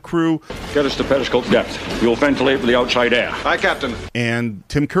people with the crew. Get us to periscope depth. We'll ventilate with the outside air. Aye, Captain. And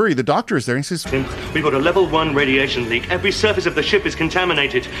Tim Curry, the doctor, is there. And he says, "Tim, we've got a level 1 radiation leak. Every surface of the ship is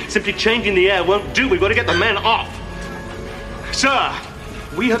contaminated. Simply changing the air won't do. We've got to get the men off. Sir,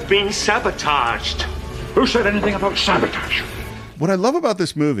 we have been sabotaged." Who said anything about sabotage? What I love about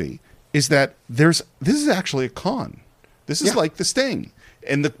this movie is that this is actually a con. This is like The Sting.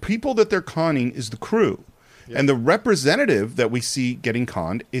 And the people that they're conning is the crew. Yeah. And the representative that we see getting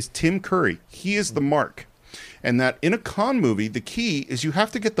conned is Tim Curry. He is the mark. And that in a con movie, the key is you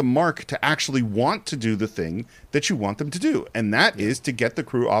have to get the mark to actually want to do the thing that you want them to do. And that is to get the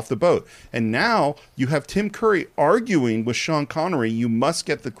crew off the boat. And now you have Tim Curry arguing with Sean Connery, you must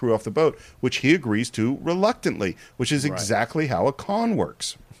get the crew off the boat, which he agrees to reluctantly, which is exactly how a con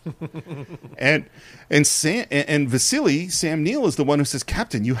works. and Vasily, Sam Neill, is the one who says,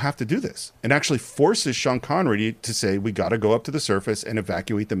 "Captain, you have to do this," and actually forces Sean Connery to say, "We got to go up to the surface and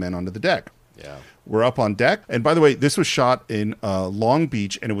evacuate the men onto the deck." Yeah, we're up on deck. And by the way, this was shot in Long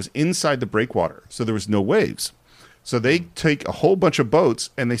Beach, and it was inside the breakwater, so there was no waves. So they take a whole bunch of boats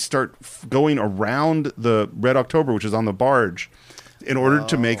and they start going around the Red October, which is on the barge, in order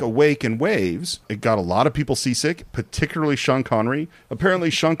to make a wake in waves. It got a lot of people seasick, particularly Sean Connery.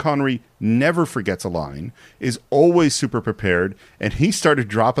 Apparently, Sean Connery never forgets a line, is always super prepared, and he started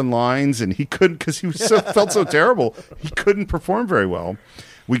dropping lines, and he couldn't, because he felt so terrible. He couldn't perform very well.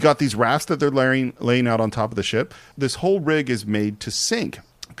 We got these rafts that they're laying out on top of the ship. This whole rig is made to sink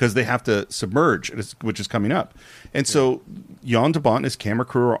because they have to submerge, which is coming up. And so Jan de Bont and his camera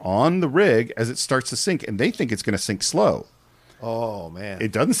crew are on the rig as it starts to sink, and they think it's going to sink slow. Oh, man.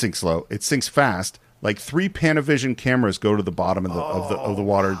 It doesn't sink slow. It sinks fast. Like 3 Panavision cameras go to the bottom of the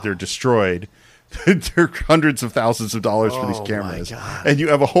water. They're destroyed. They're hundreds of thousands of dollars for these cameras. And you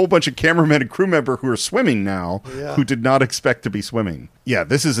have a whole bunch of cameramen and crew member who are swimming now who did not expect to be swimming. Yeah,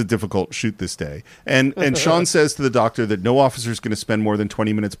 this is a difficult shoot this day. And Sean says to the doctor that no officer is going to spend more than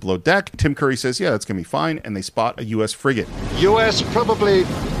 20 minutes below deck. Tim Curry says, yeah, that's going to be fine. And they spot a U.S. frigate. U.S. probably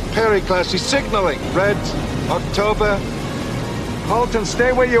Perry class. He's signaling. Red October. Halt and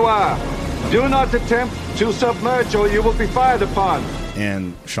stay where you are. Do not attempt to submerge or you will be fired upon.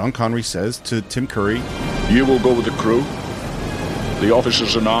 And Sean Connery says to Tim Curry, "You will go with the crew. The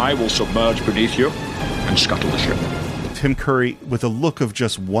officers and I will submerge beneath you and scuttle the ship." Tim Curry, with a look of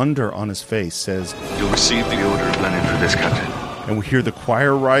just wonder on his face, says, "You'll receive the order of landing for this, Captain." And we hear the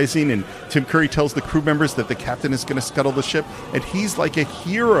choir rising, and Tim Curry tells the crew members that the captain is going to scuttle the ship, and he's like a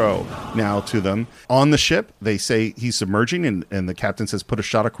hero now to them. On the ship, they say he's submerging, and the captain says, put a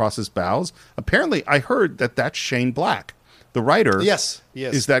shot across his bows. Apparently, I heard that that's Shane Black. The writer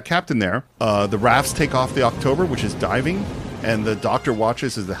is that captain there. The rafts take off the October, which is diving, and the doctor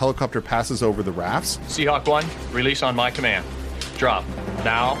watches as the helicopter passes over the rafts. Seahawk 1, release on my command. Drop.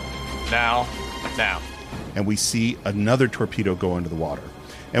 Now. And we see another torpedo go into the water.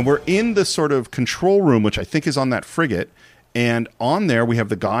 And we're in the sort of control room, which I think is on that frigate. And on there, we have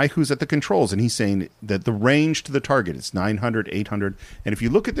the guy who's at the controls, and he's saying that the range to the target is 900, 800. And if you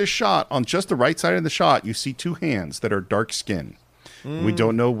look at this shot, on just the right side of the shot, you see 2 hands that are dark skin. We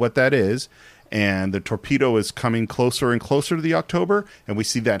don't know what that is. And the torpedo is coming closer and closer to the October. And we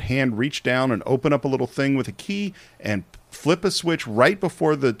see that hand reach down and open up a little thing with a key and flip a switch right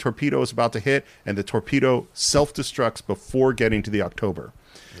before the torpedo is about to hit. And the torpedo self-destructs before getting to the October.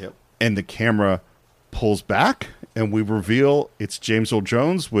 Yep. And the camera pulls back, and we reveal it's James Earl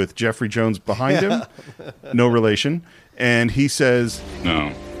Jones with Jeffrey Jones behind him. No relation. And he says, "Now,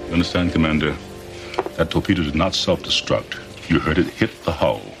 you understand, Commander, that torpedo did not self-destruct. You heard it hit the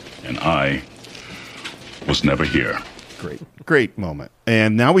hull, and I was never here." Great moment.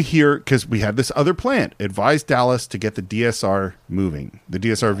 And now we hear, because we have this other plant, advise Dallas to get the DSR moving, the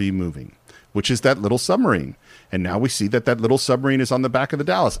DSRV moving. which is that little submarine. And now we see that little submarine is on the back of the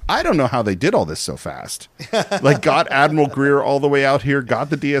Dallas. I don't know how they did all this so fast. Like, got Admiral Greer all the way out here, got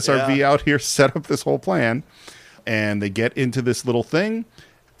the DSRV out here, set up this whole plan, and they get into this little thing.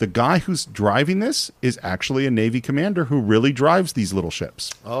 The guy who's driving this is actually a Navy commander who really drives these little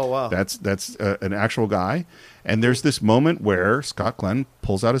ships. Oh, wow. That's an actual guy. And there's this moment where Scott Glenn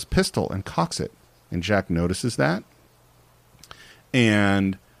pulls out his pistol and cocks it. And Jack notices that.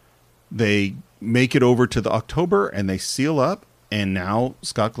 And they make it over to the October, and they seal up. And now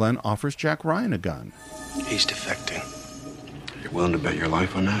Scott Glenn offers Jack Ryan a gun. He's defecting. You're willing to bet your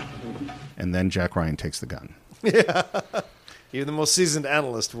life on that? And then Jack Ryan takes the gun. Yeah. Even the most seasoned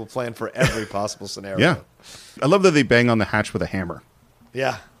analyst will plan for every possible scenario. Yeah. I love that they bang on the hatch with a hammer.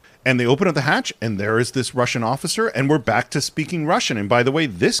 Yeah. And they open up the hatch, and there is this Russian officer, and we're back to speaking Russian. And by the way,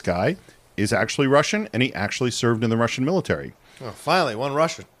 this guy is actually Russian, and he actually served in the Russian military. Oh, finally, one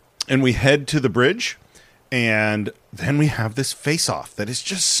Russian. And we head to the bridge, and then we have this face-off that is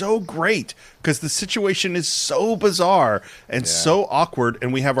just so great because the situation is so bizarre and so awkward.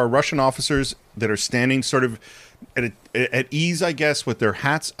 And we have our Russian officers that are standing sort of at ease, I guess, with their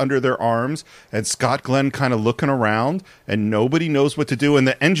hats under their arms, and Scott Glenn kind of looking around, and nobody knows what to do. And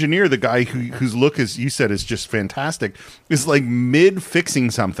the engineer, the guy whose look, as you said, is just fantastic, is like mid-fixing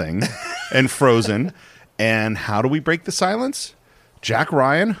something and frozen. And how do we break the silence? Jack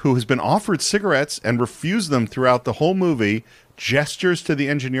Ryan, who has been offered cigarettes and refused them throughout the whole movie, gestures to the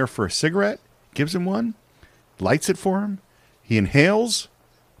engineer for a cigarette, gives him one, lights it for him. He inhales.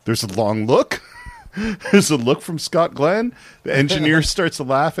 There's a long look. There's a look from Scott Glenn. The engineer starts to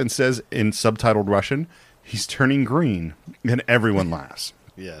laugh and says in subtitled Russian, he's turning green, and everyone laughs.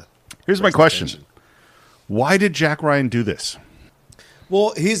 Yeah. Here's my question. Why did Jack Ryan do this?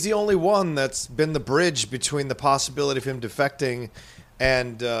 Well, he's the only one that's been the bridge between the possibility of him defecting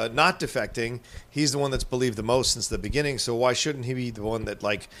and not defecting. He's the one that's believed the most since the beginning. So why shouldn't he be the one that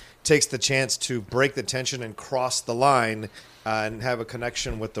takes the chance to break the tension and cross the line and have a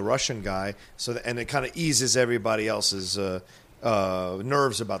connection with the Russian guy? And it kind of eases everybody else's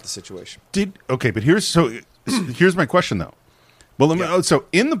nerves about the situation. But here's my question though. Well, so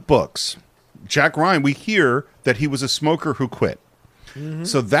in the books, Jack Ryan, we hear that he was a smoker who quit. Mm-hmm.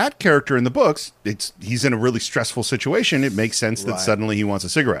 So that character in the books, he's in a really stressful situation. It makes sense that suddenly he wants a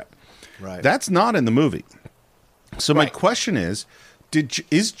cigarette. Right. That's not in the movie. So my question is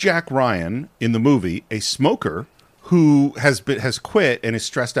Jack Ryan in the movie a smoker who has quit and is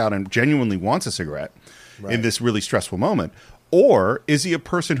stressed out and genuinely wants a cigarette in this really stressful moment? Or is he a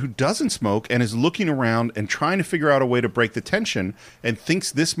person who doesn't smoke and is looking around and trying to figure out a way to break the tension and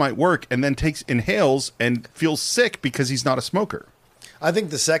thinks this might work and then inhales and feels sick because he's not a smoker? I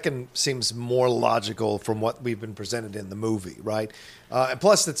think the second seems more logical from what we've been presented in the movie, right? And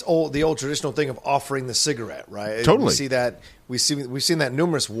plus, it's the old traditional thing of offering the cigarette, right? Totally. We see that we've seen that in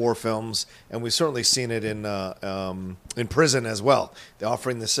numerous war films, and we've certainly seen it in prison as well. The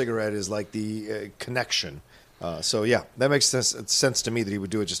offering the cigarette is like the connection. So yeah, that makes sense to me that he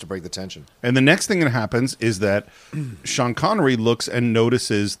would do it just to break the tension. And the next thing that happens is that Sean Connery looks and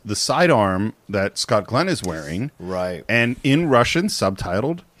notices the sidearm that Scott Glenn is wearing. Right. And in Russian,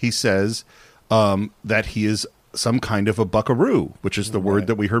 subtitled, he says that he is some kind of a buckaroo, which is the word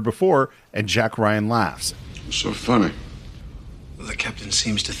that we heard before. And Jack Ryan laughs. So funny. The captain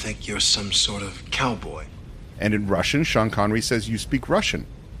seems to think you're some sort of cowboy. And in Russian, Sean Connery says, you speak Russian.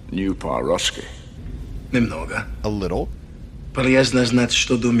 New по-русски. Немного. A little. Полезно знать,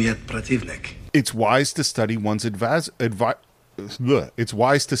 что думает противник. It's wise to study one's It's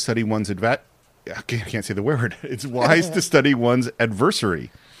wise to study one's I can't say the word. It's wise to study one's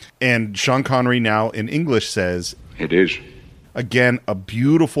adversary. And Sean Connery now in English says, it is. Again, a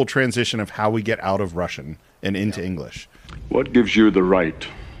beautiful transition of how we get out of Russian and into English. What gives you the right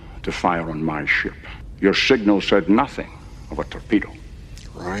to fire on my ship? Your signal said nothing of a torpedo.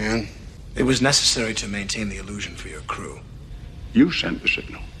 Ryan? It was necessary to maintain the illusion for your crew. You sent the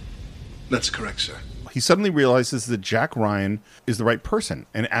signal. That's correct, sir. He suddenly realizes that Jack Ryan is the right person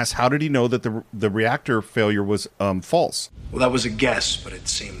and asks how did he know that the reactor failure was false? Well, that was a guess, but it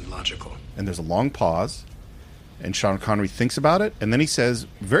seemed logical. And there's a long pause, and Sean Connery thinks about it, and then he says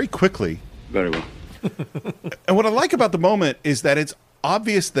very quickly, very well. And what I like about the moment is that it's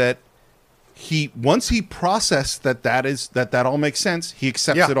obvious that once he processed that all makes sense, he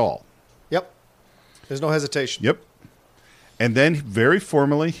accepts it all. Yep. There's no hesitation. Yep. And then very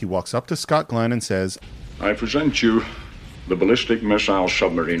formally, he walks up to Scott Glenn and says, I present you the ballistic missile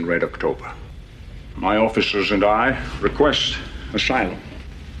submarine Red October. My officers and I request asylum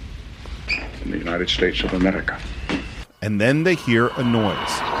in the United States of America. And then they hear a noise.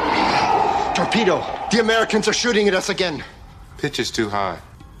 Torpedo! The Americans are shooting at us again. Pitch is too high.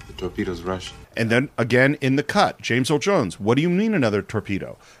 The torpedo's Russian. And then again in the cut, James Earl Jones, what do you mean another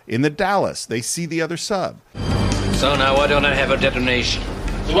torpedo? In the Dallas, they see the other sub. So now why don't I have a detonation?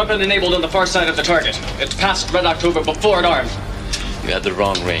 The weapon enabled on the far side of the target. It's past Red October before it armed. You had the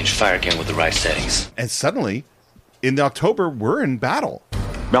wrong range. Fire again with the right settings. And suddenly, in the October, we're in battle.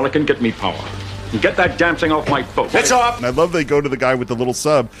 Pelican, get me power. Get that damn thing off my boat. It's off! And I love they go to the guy with the little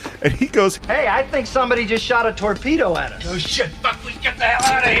sub, and he goes, Hey, I think somebody just shot a torpedo at us. Oh, shit, Buckwheat, get the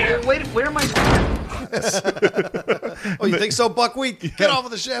hell out of here! Wait, where am I? Oh, you think so, Buckwheat? Get off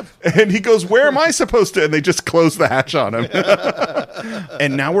of the ship. And he goes, where am I supposed to? And they just close the hatch on him.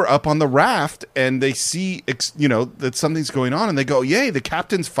 And now we're up on the raft, and they see, that something's going on, and they go, yay, the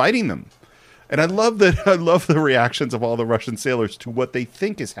captain's fighting them. And I love that. I love the reactions of all the Russian sailors to what they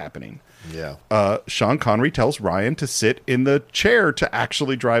think is happening. Yeah. Sean Connery tells Ryan to sit in the chair to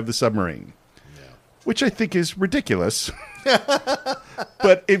actually drive the submarine, which I think is ridiculous.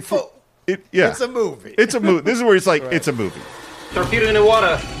 But it's a movie. It's a movie. This is where it's like, It's a movie. Torpedo in the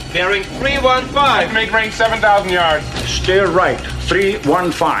water, bearing 315. Make range 7,000 yards. Steer right,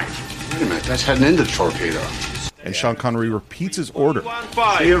 315. Wait a minute, that's heading into the torpedo. And Sean Connery repeats his order.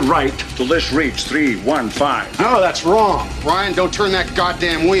 Steer right till this reach, 315. No, that's wrong. Ryan, don't turn that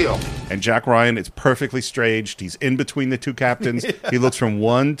goddamn wheel. And Jack Ryan is perfectly staged. He's in between the two captains. He looks from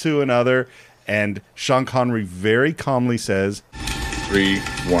one to another. And Sean Connery very calmly says,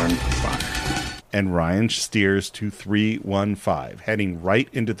 315. And Ryan steers to 315, heading right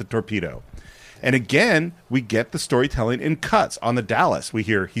into the torpedo. And again, we get the storytelling in cuts. On the Dallas, we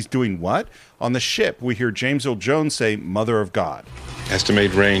hear he's doing what? On the ship, we hear James Earl Jones say, Mother of God.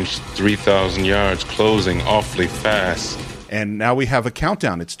 Estimate range 3,000 yards, closing awfully fast. And now we have a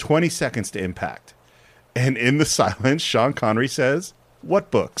countdown. It's 20 seconds to impact. And in the silence, Sean Connery says, what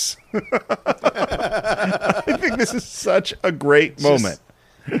books? I think this is such a great moment.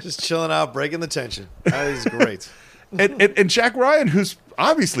 Just chilling out, breaking the tension. That is great. And Jack Ryan, who's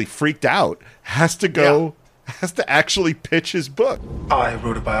obviously freaked out, has to actually pitch his book. I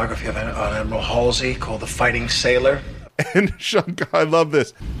wrote a biography of Admiral Halsey called The Fighting Sailor. And Sean, I love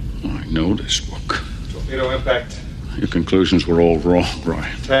this. I know this book. Torpedo impact. Your conclusions were all wrong,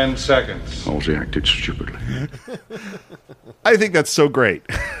 Ryan. 10 seconds. Halsey acted stupidly. I think that's so great.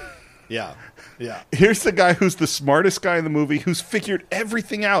 Yeah. Yeah. Here's the guy who's the smartest guy in the movie, who's figured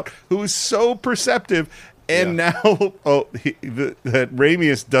everything out, who is so perceptive. And now, that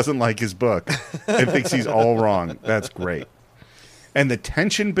Ramius doesn't like his book and thinks he's all wrong. That's great. And the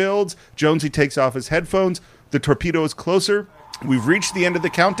tension builds. Jonesy takes off his headphones. The torpedo is closer. We've reached the end of the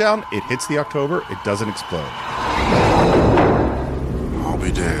countdown. It hits the October. It doesn't explode. I'll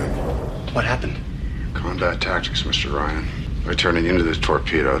be damned. What happened? Combat tactics, Mr. Ryan. By turning into this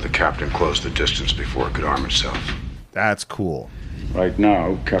torpedo, the captain closed the distance before it could arm itself. That's cool. Right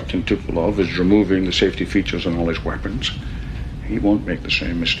now, Captain Tupolev is removing the safety features on all his weapons. He won't make the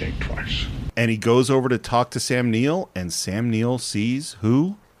same mistake twice. And he goes over to talk to Sam Neill, and Sam Neill sees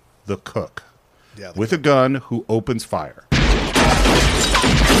who? The cook. Yeah, with a gun who opens fire.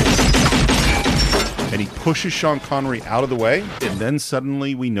 And he pushes Sean Connery out of the way, and then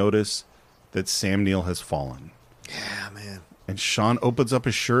suddenly we notice that Sam Neill has fallen. Yeah, man. And Sean opens up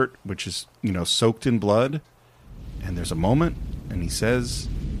his shirt, which is, soaked in blood, and there's a moment, and he says,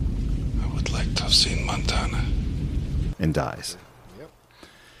 I would like to have seen Montana. And dies.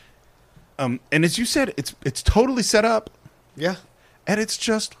 Yep. And as you said, it's totally set up. Yeah. And it's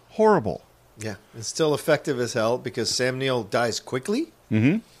just horrible. Yeah. It's still effective as hell because Sam Neill dies quickly.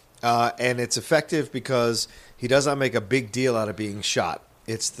 Mm-hmm. And it's effective because he does not make a big deal out of being shot.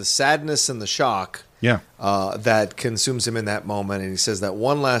 It's the sadness and the shock that consumes him in that moment. And he says that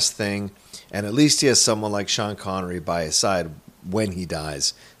one last thing, and at least he has someone like Sean Connery by his side when he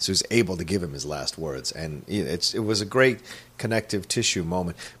dies, so he's able to give him his last words. And it was a great connective tissue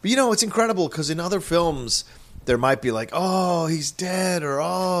moment. But, it's incredible because in other films, there might be like, oh, he's dead, or,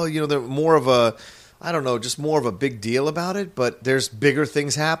 oh, they're more of a... I don't know, just more of a big deal about it, but there's bigger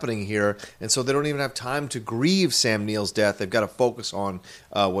things happening here, and so they don't even have time to grieve Sam Neill's death. They've got to focus on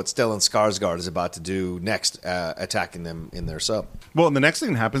what Stellan Skarsgård is about to do next, attacking them in their sub. Well, and the next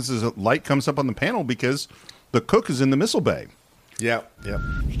thing that happens is a light comes up on the panel because the cook is in the missile bay. Yeah, yeah.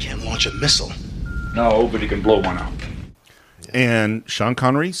 He can't launch a missile. No, but he can blow one up. Yeah. And Sean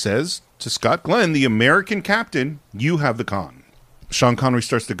Connery says to Scott Glenn, the American captain, you have the con. Sean Connery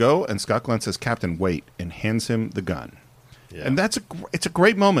starts to go, and Scott Glenn says, Captain, wait, and hands him the gun. Yeah. And it's a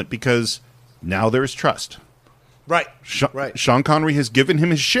great moment because now there is trust. Right. Sean Connery has given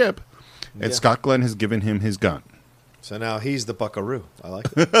him his ship, and Yeah. Scott Glenn has given him his gun. So now he's the buckaroo. I like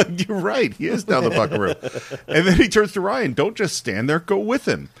it. You're right. He is now the buckaroo. And then he turns to Ryan. Don't just stand there. Go with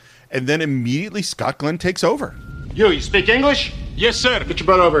him. And then immediately Scott Glenn takes over. You speak English? Yes, sir. Get your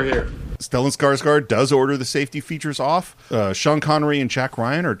butt over here. Stellan Skarsgård does order the safety features off. Sean Connery and Jack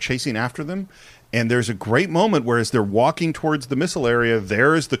Ryan are chasing after them. And there's a great moment where as they're walking towards the missile area,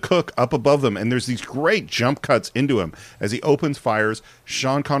 there is the cook up above them. And there's these great jump cuts into him. As he opens fires,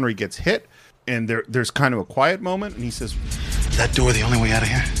 Sean Connery gets hit. And there's kind of a quiet moment. And he says, "Is that door the only way out of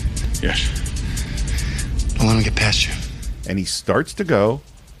here?" Yes. Don't let him get past you. And he starts to go.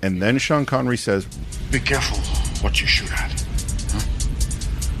 And then Sean Connery says, Be careful what you shoot at.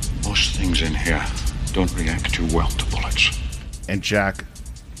 Huh? Most things in here don't react too well to bullets. And Jack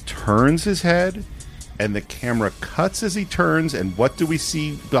turns his head, and the camera cuts as he turns, and what do we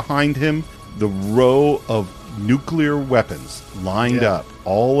see behind him? The row of nuclear weapons lined up,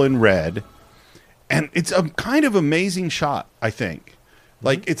 all in red. And it's a kind of amazing shot, I think.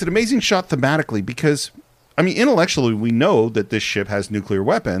 Like, it's an amazing shot thematically because, I mean, intellectually, we know that this ship has nuclear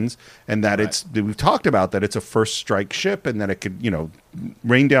weapons and that we've talked about that it's a first strike ship and that it could,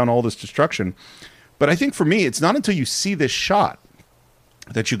 rain down all this destruction. But I think for me, it's not until you see this shot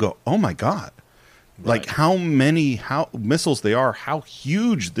that you go, oh my God, like how many missiles they are, how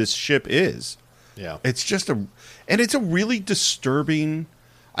huge this ship is. Yeah. It's just and it's a really disturbing,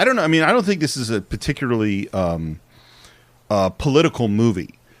 I don't know. I mean, I don't think this is a particularly political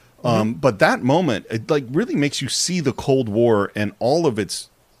movie. But that moment, it like really makes you see the Cold War and all of its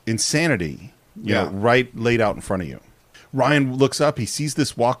insanity, you know, right laid out in front of you. Ryan looks up, he sees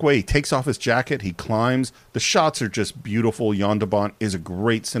this walkway, he takes off his jacket, he climbs. The shots are just beautiful. Jan de Bont is a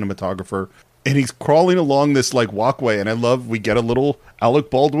great cinematographer. And he's crawling along this like walkway, and I love we get a little Alec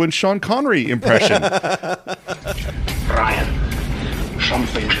Baldwin, Sean Connery impression. Ryan, some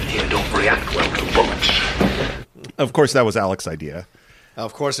things in here don't react well to bullets. Of course, that was Alec's idea.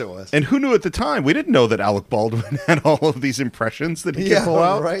 Of course it was. And who knew at the time? We didn't know that Alec Baldwin had all of these impressions that he could pull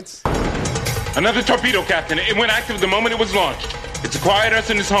out. Right. Another torpedo, Captain. It went active the moment it was launched. It's acquired us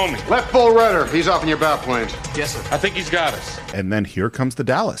and his homie. Left full rudder. He's off in your bow planes. Yes, sir. I think he's got us. And then here comes the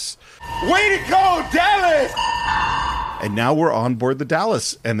Dallas. Way to go, Dallas! And now we're on board the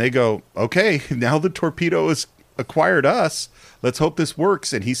Dallas. And they go, okay, now the torpedo has acquired us. Let's hope this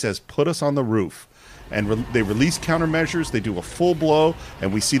works. And he says, put us on the roof. And they release countermeasures. They do a full blow.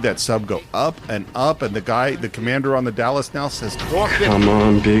 And we see that sub go up. And the commander on the Dallas now says, come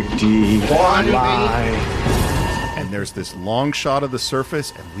on, Big D. Fly. And there's this long shot of the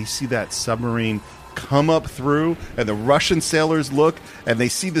surface. And we see that submarine come up through. And the Russian sailors look. And they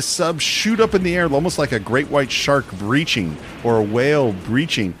see the sub shoot up in the air, almost like a great white shark breaching or a whale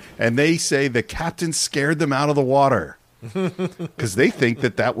breaching. And they say the captain scared them out of the water. Because they think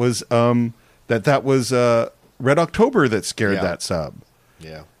that was... That was Red October that scared that sub.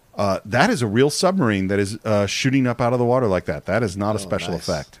 Yeah. That is a real submarine that is shooting up out of the water like that. That is not a special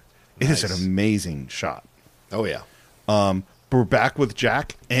effect. It is an amazing shot. Oh, yeah. We're back with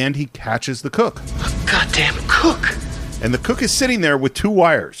Jack, and he catches the cook. Goddamn cook! And the cook is sitting there with 2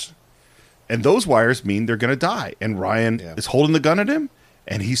 wires. And those wires mean they're going to die. And Ryan is holding the gun at him,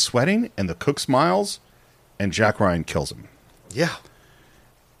 and he's sweating, and the cook smiles, and Jack Ryan kills him. Yeah.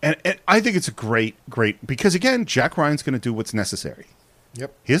 And I think it's a great, because again, Jack Ryan's going to do what's necessary.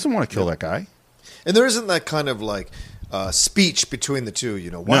 Yep. He doesn't want to kill that guy. And there isn't that kind of like speech between the two.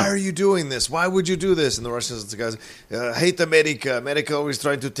 Why are you doing this? Why would you do this? And the Russians, the guys, hate America. America always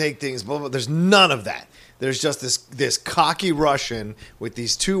trying to take things. Blah, blah. There's none of that. There's just this cocky Russian with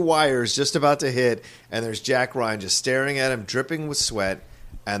these 2 wires just about to hit, and there's Jack Ryan just staring at him, dripping with sweat.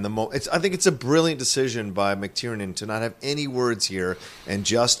 And I think it's a brilliant decision by McTiernan to not have any words here and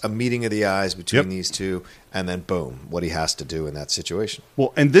just a meeting of the eyes between these two, and then boom, what he has to do in that situation.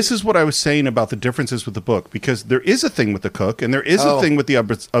 Well, and this is what I was saying about the differences with the book, because there is a thing with the cook, and there is a thing with the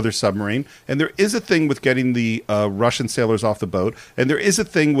other submarine, and there is a thing with getting the Russian sailors off the boat, and there is a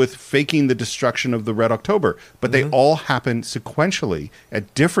thing with faking the destruction of the Red October, but they all happen sequentially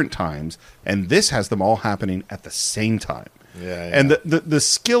at different times, and this has them all happening at the same time. Yeah. And the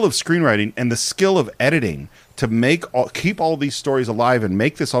skill of screenwriting and the skill of editing to keep all these stories alive and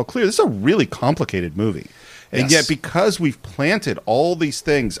make this all clear. This is a really complicated movie. And yet, because we've planted all these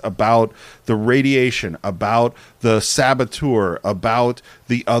things about the radiation, about the saboteur, about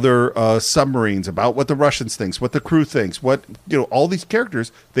the other submarines, about what the Russians thinks, what the crew thinks, all these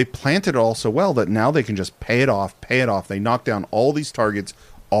characters, they planted it all so well that now they can just pay it off. They knock down all these targets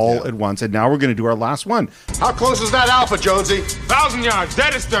all at once, and now we're going to do our last one. How close is that Alpha, Jonesy? 1,000 yards,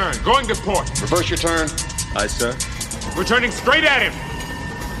 dead astern, going to port. Reverse your turn. Aye, sir. We're turning straight at him.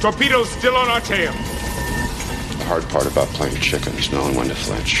 Torpedoes still on our tail. The hard part about playing chicken is knowing when to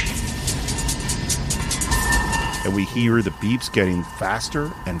flinch. And we hear the beeps getting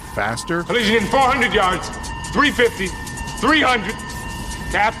faster and faster. Collision in 400 yards, 350, 300,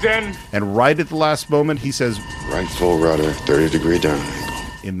 Captain. And right at the last moment, he says, right full rudder, 30-degree down angle.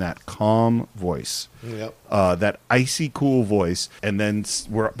 In that calm voice. Yep. That icy cool voice. And then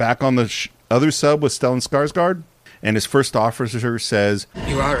we're back on the other sub with Stellan Skarsgård. And his first officer says,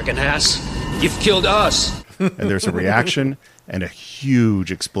 "You arrogant ass. You've killed us." And there's a reaction and a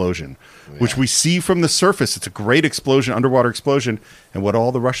huge explosion, which we see from the surface. It's a great explosion, underwater explosion. And what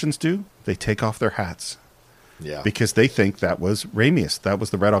all the Russians do, they take off their hats. Yeah. Because they think that was Ramius. That was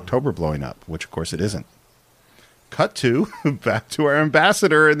the Red October blowing up, which of course it isn't. Cut to, back to our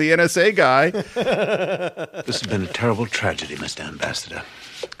ambassador and the NSA guy. This has been a terrible tragedy, Mr. Ambassador.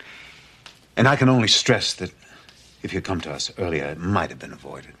 And I can only stress that if you'd come to us earlier, it might have been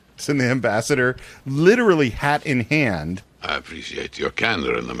avoided. And the ambassador, literally hat in hand. I appreciate your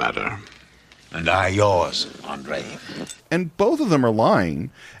candor in the matter. And I yours, Andre. And both of them are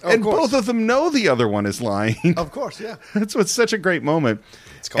lying. And both of them know the other one is lying. Of course, yeah. That's what's such a great moment.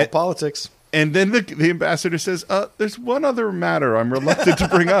 It's called politics. And then the ambassador says, there's one other matter I'm reluctant to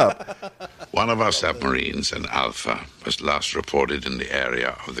bring up. One of our submarines, an Alpha, was last reported in the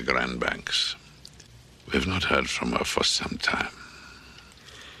area of the Grand Banks. We've not heard from her for some time.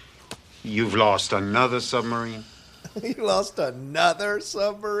 You've lost another submarine? You lost another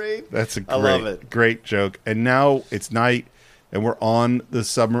submarine? That's a I love it. Great joke. And now it's night, and we're on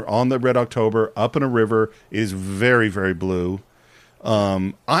the Red October, up in a river. It is very, very blue.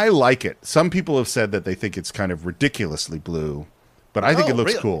 I like it. Some people have said that they think it's kind of ridiculously blue, but I think it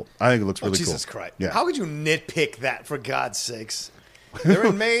looks cool. I think it looks really cool. Jesus Christ. Yeah. How could you nitpick that, for God's sakes? They're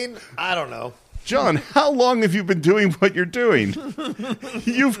in Maine? I don't know. John, how long have you been doing what you're doing?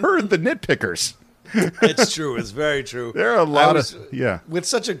 You've heard the nitpickers. It's true. It's very true. There are a lot of With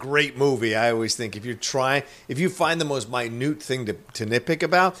such a great movie, I always think if you find the most minute thing to nitpick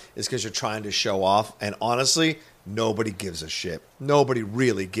about, it's because you're trying to show off. And honestly, nobody gives a shit. Nobody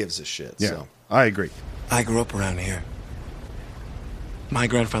really gives a shit. Yeah, So I agree. I grew up around here. My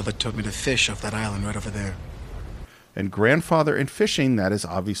grandfather took me to fish off that island right over there. And grandfather and fishing, that is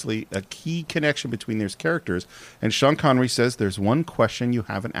obviously a key connection between these characters. And Sean Connery says, there's one question you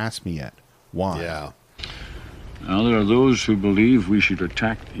haven't asked me yet. Why? Yeah. Now, there are those who believe we should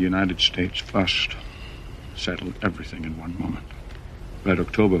attack the United States first. Settle everything in one moment. Red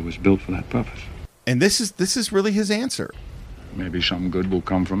October was built for that purpose. And this is really his answer. Maybe some good will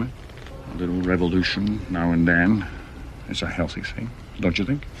come from it. A little revolution now and then is a healthy thing, don't you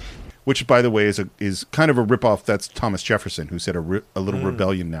think? Which, by the way, is kind of a ripoff. That's Thomas Jefferson, who said a little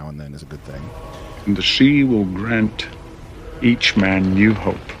rebellion now and then is a good thing. And the sea will grant each man new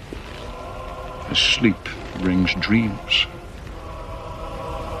hope, as sleep brings dreams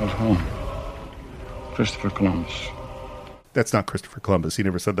of home. Christopher Columbus. That's not Christopher Columbus. He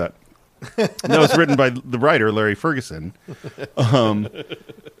never said that. No, it's written by the writer, Larry Ferguson.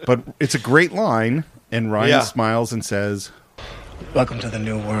 But it's a great line, and Ryan smiles and says, "Welcome to the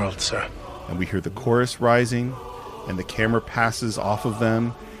new world, sir." And we hear the chorus rising, and the camera passes off of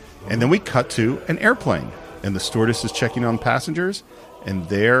them, and then we cut to an airplane, and the stewardess is checking on passengers, and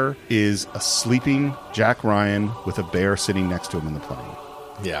there is a sleeping Jack Ryan with a bear sitting next to him in the plane.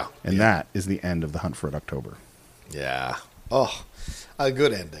 Yeah. And that is the end of The Hunt for Red October. Yeah. Oh, a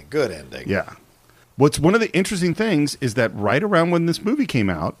good ending. Good ending. Yeah. What's one of the interesting things is that right around when this movie came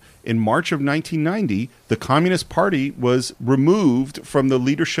out, in March of 1990, the Communist Party was removed from the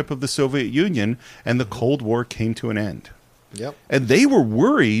leadership of the Soviet Union, and the Cold War came to an end. Yep. And they were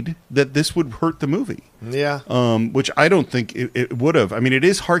worried that this would hurt the movie. Yeah. Which I don't think it would have. I mean, it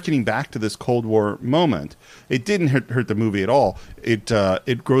is hearkening back to this Cold War moment. It didn't hurt the movie at all. It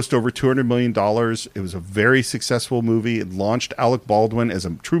grossed over $200 million. It was a very successful movie. It launched Alec Baldwin as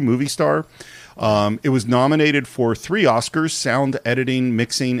a true movie star. It was nominated for 3 Oscars: sound editing,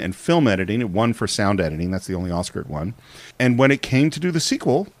 mixing, and film editing. It won for sound editing. That's the only Oscar it won. And when it came to do the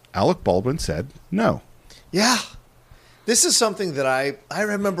sequel, Alec Baldwin said no. Yeah. This is something that I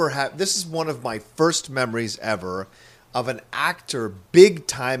remember. This is one of my first memories ever of an actor big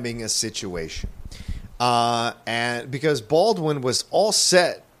timing a situation. And because Baldwin was all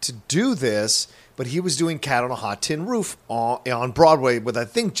set to do this, but he was doing Cat on a Hot Tin Roof on Broadway with, I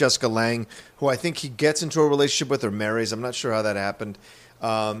think, Jessica Lange, who I think he gets into a relationship with or marries. I'm not sure how that happened.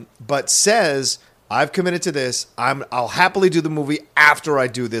 But says, I've committed to this. I'll happily do the movie after I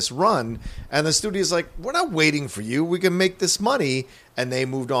do this run. And the studio's like, we're not waiting for you. We can make this money. And they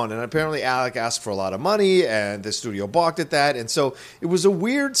moved on. And apparently Alec asked for a lot of money, and the studio balked at that. And so it was a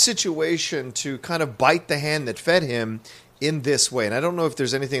weird situation to kind of bite the hand that fed him in this way. And I don't know if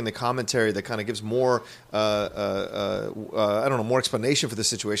there's anything in the commentary that kind of gives more, more explanation for the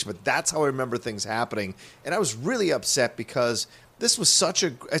situation, but that's how I remember things happening. And I was really upset because this was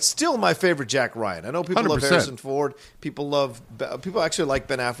it's still my favorite Jack Ryan. I know people 100%. Love Harrison Ford. People actually like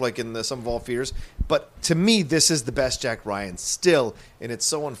Ben Affleck in The Sum of All Fears. But to me, this is the best Jack Ryan still. And it's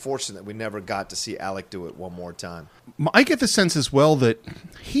so unfortunate that we never got to see Alec do it one more time. I get the sense as well that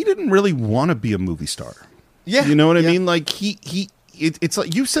he didn't really want to be a movie star. Yeah. You know what I mean? Like it's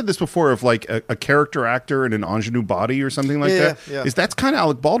like you've said this before of like a character actor in an ingenue body or something like that. Yeah. That's kind of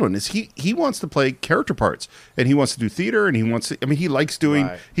Alec Baldwin. Is he wants to play character parts, and he wants to do theater, and he likes doing.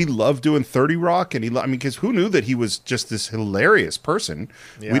 Right. He loved doing 30 Rock, and because who knew that he was just this hilarious person?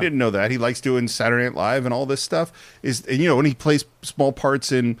 Yeah. We didn't know that. He likes doing Saturday Night Live and all this stuff. When he plays small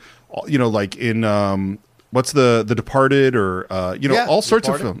parts in, like in. What's the Departed or all sorts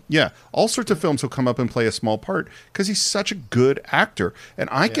of films. Yeah, all sorts of films he'll come up and play a small part because he's such a good actor. And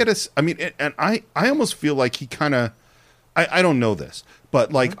I almost feel like he kind of I don't know this,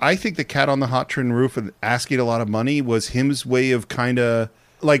 but like I think the Cat on the Hot Tin Roof and asking a lot of money was his way of kind of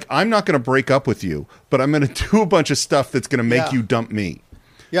like, I'm not going to break up with you, but I'm going to do a bunch of stuff that's going to make you dump me.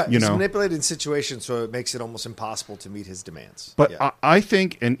 Yeah, it's manipulated situations, so it makes it almost impossible to meet his demands. But I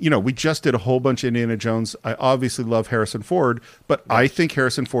think, and we just did a whole bunch of Indiana Jones. I obviously love Harrison Ford, but I think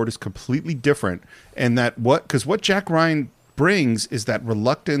Harrison Ford is completely different. And because what Jack Ryan brings is that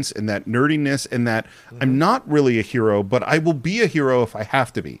reluctance and that nerdiness and that I'm not really a hero, but I will be a hero if I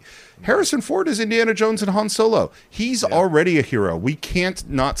have to be. Harrison Ford is Indiana Jones and Han Solo. He's already a hero. We can't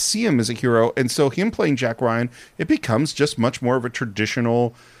not see him as a hero. And so him playing Jack Ryan, it becomes just much more of a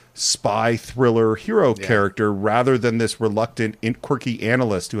traditional spy thriller hero character rather than this reluctant, quirky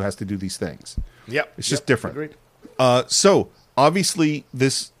analyst who has to do these things. Yep. It's just different. So obviously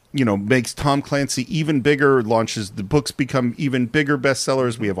this makes Tom Clancy even bigger, launches the books, become even bigger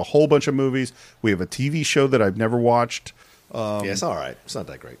bestsellers. We have a whole bunch of movies. We have a TV show that I've never watched. It's all right. It's not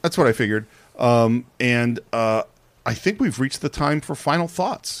that great. That's what I figured. And I think we've reached the time for final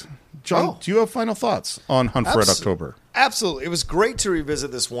thoughts. John, do you have final thoughts on Hunt for Red October? Absolutely. It was great to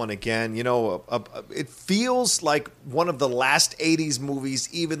revisit this one again. It feels like one of the last 80s movies,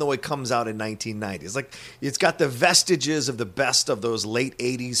 even though it comes out in 1990. It's like it's got the vestiges of the best of those late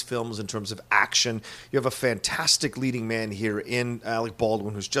 80s films in terms of action. You have a fantastic leading man here in Alec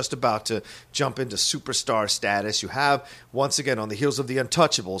Baldwin, who's just about to jump into superstar status. You have, once again, on the heels of The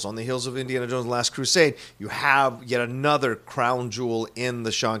Untouchables, on the heels of Indiana Jones' Last Crusade, you have yet another crown jewel in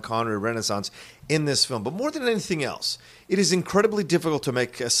the Sean Connery Renaissance in this film. But more than anything else, it is incredibly difficult to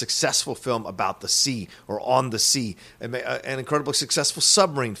make a successful film about the sea or on the sea, an incredibly successful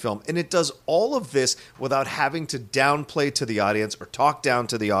submarine film. And it does all of this without having to downplay to the audience or talk down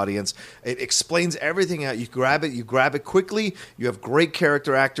to the audience. It explains everything out. You grab it quickly. You have great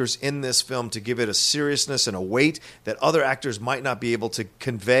character actors in this film to give it a seriousness and a weight that other actors might not be able to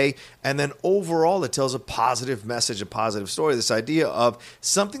convey. And then overall, it tells a positive message, a positive story. This idea of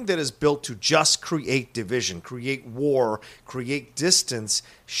something that is built to just create division, create war, create distance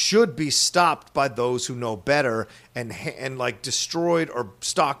should be stopped by those who know better and like destroyed or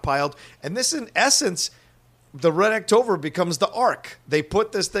stockpiled. And this, in essence, the Red October becomes the Ark. They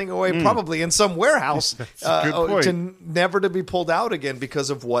put this thing away probably in some warehouse never to be pulled out again because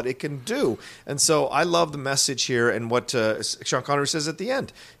of what it can do. And so I love the message here and what Sean Connery says at the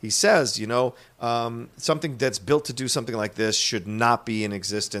end. He says, something that's built to do something like this should not be in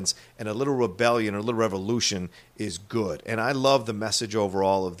existence, and a little rebellion or a little revolution is good. And I love the message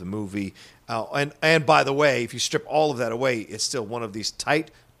overall of the movie. And by the way, if you strip all of that away, it's still one of these tight,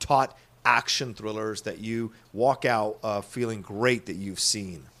 taut action thrillers that you walk out feeling great that you've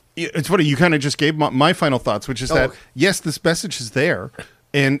seen. It's funny, you kind of just gave my final thoughts, which is that yes, this message is there,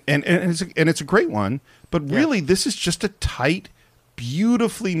 and it's a great one, but really this is just a tight,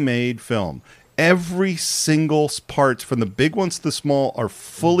 beautifully made film. Every single part, from the big ones to the small, are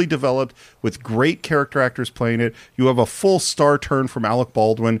fully developed with great character actors playing it. You have a full star turn from Alec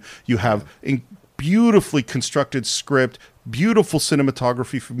Baldwin. You have beautifully constructed script, beautiful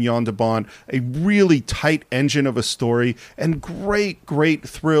cinematography from Jan de Bont, a really tight engine of a story, and great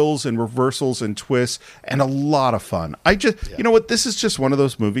thrills and reversals and twists, and a lot of fun. You know what? This is just one of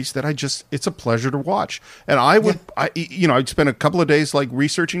those movies that it's a pleasure to watch. And I'd spend a couple of days like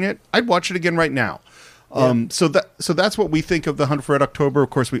researching it. I'd watch it again right now. So that's what we think of The Hunt for Red October. Of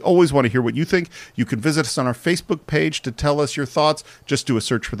course, we always want to hear what you think. You can visit us on our Facebook page to tell us your thoughts. Just do a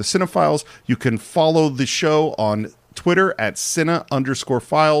search for The Cinephiles. You can follow the show on Twitter at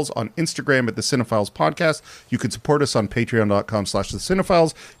Cine_Files, on Instagram at The Cinephiles Podcast. You can support us on patreon.com/The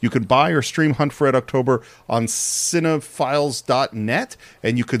Cinephiles. You can buy or stream Hunt for Red October on cinephiles.net,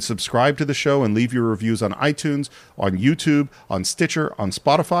 and you can subscribe to the show and leave your reviews on iTunes, on YouTube, on Stitcher, on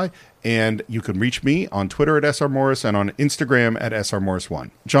Spotify. And you can reach me on Twitter at SR Morris and on Instagram at SR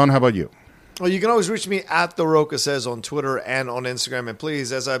Morris1. John, how about you? Well, you can always reach me at The Roca Says on Twitter and on Instagram. And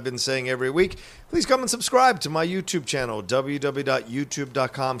please, as I've been saying every week, please come and subscribe to my YouTube channel,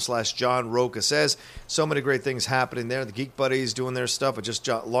 www.youtube.com/John Roca Says. So many great things happening there. The Geek Buddies doing their stuff. I just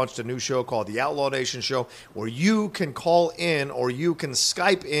launched a new show called The Outlaw Nation Show, where you can call in or you can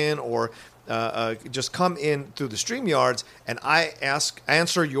Skype in or just come in through the StreamYards, and I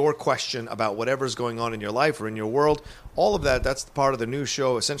answer your question about whatever's going on in your life or in your world. All of that, that's part of the new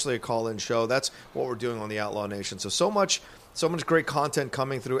show, essentially a call-in show. That's what we're doing on the Outlaw Nation. So much great content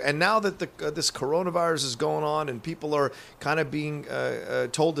coming through. And now that this coronavirus is going on and people are kind of being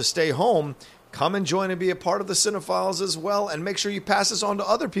told to stay home, come and join and be a part of the Cinephiles as well, and make sure you pass this on to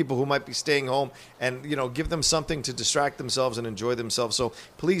other people who might be staying home, and give them something to distract themselves and enjoy themselves. So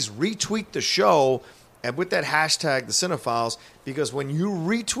please retweet the show, and with that hashtag, the Cinephiles, because when you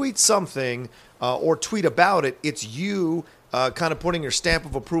retweet something or tweet about it, it's you kind of putting your stamp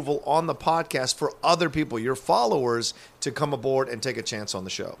of approval on the podcast for other people, your followers, to come aboard and take a chance on the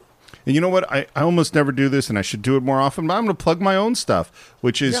show. And you know what? I almost never do this, and I should do it more often, but I'm going to plug my own stuff,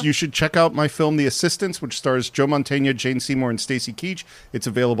 which is you should check out my film, The Assistants, which stars Joe Mantegna, Jane Seymour, and Stacy Keach. It's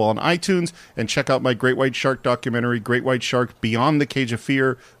available on iTunes. And check out my Great White Shark documentary, Great White Shark Beyond the Cage of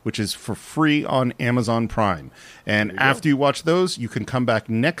Fear, which is for free on Amazon Prime. And after you watch those, you can come back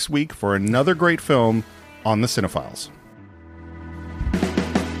next week for another great film on The Cinephiles.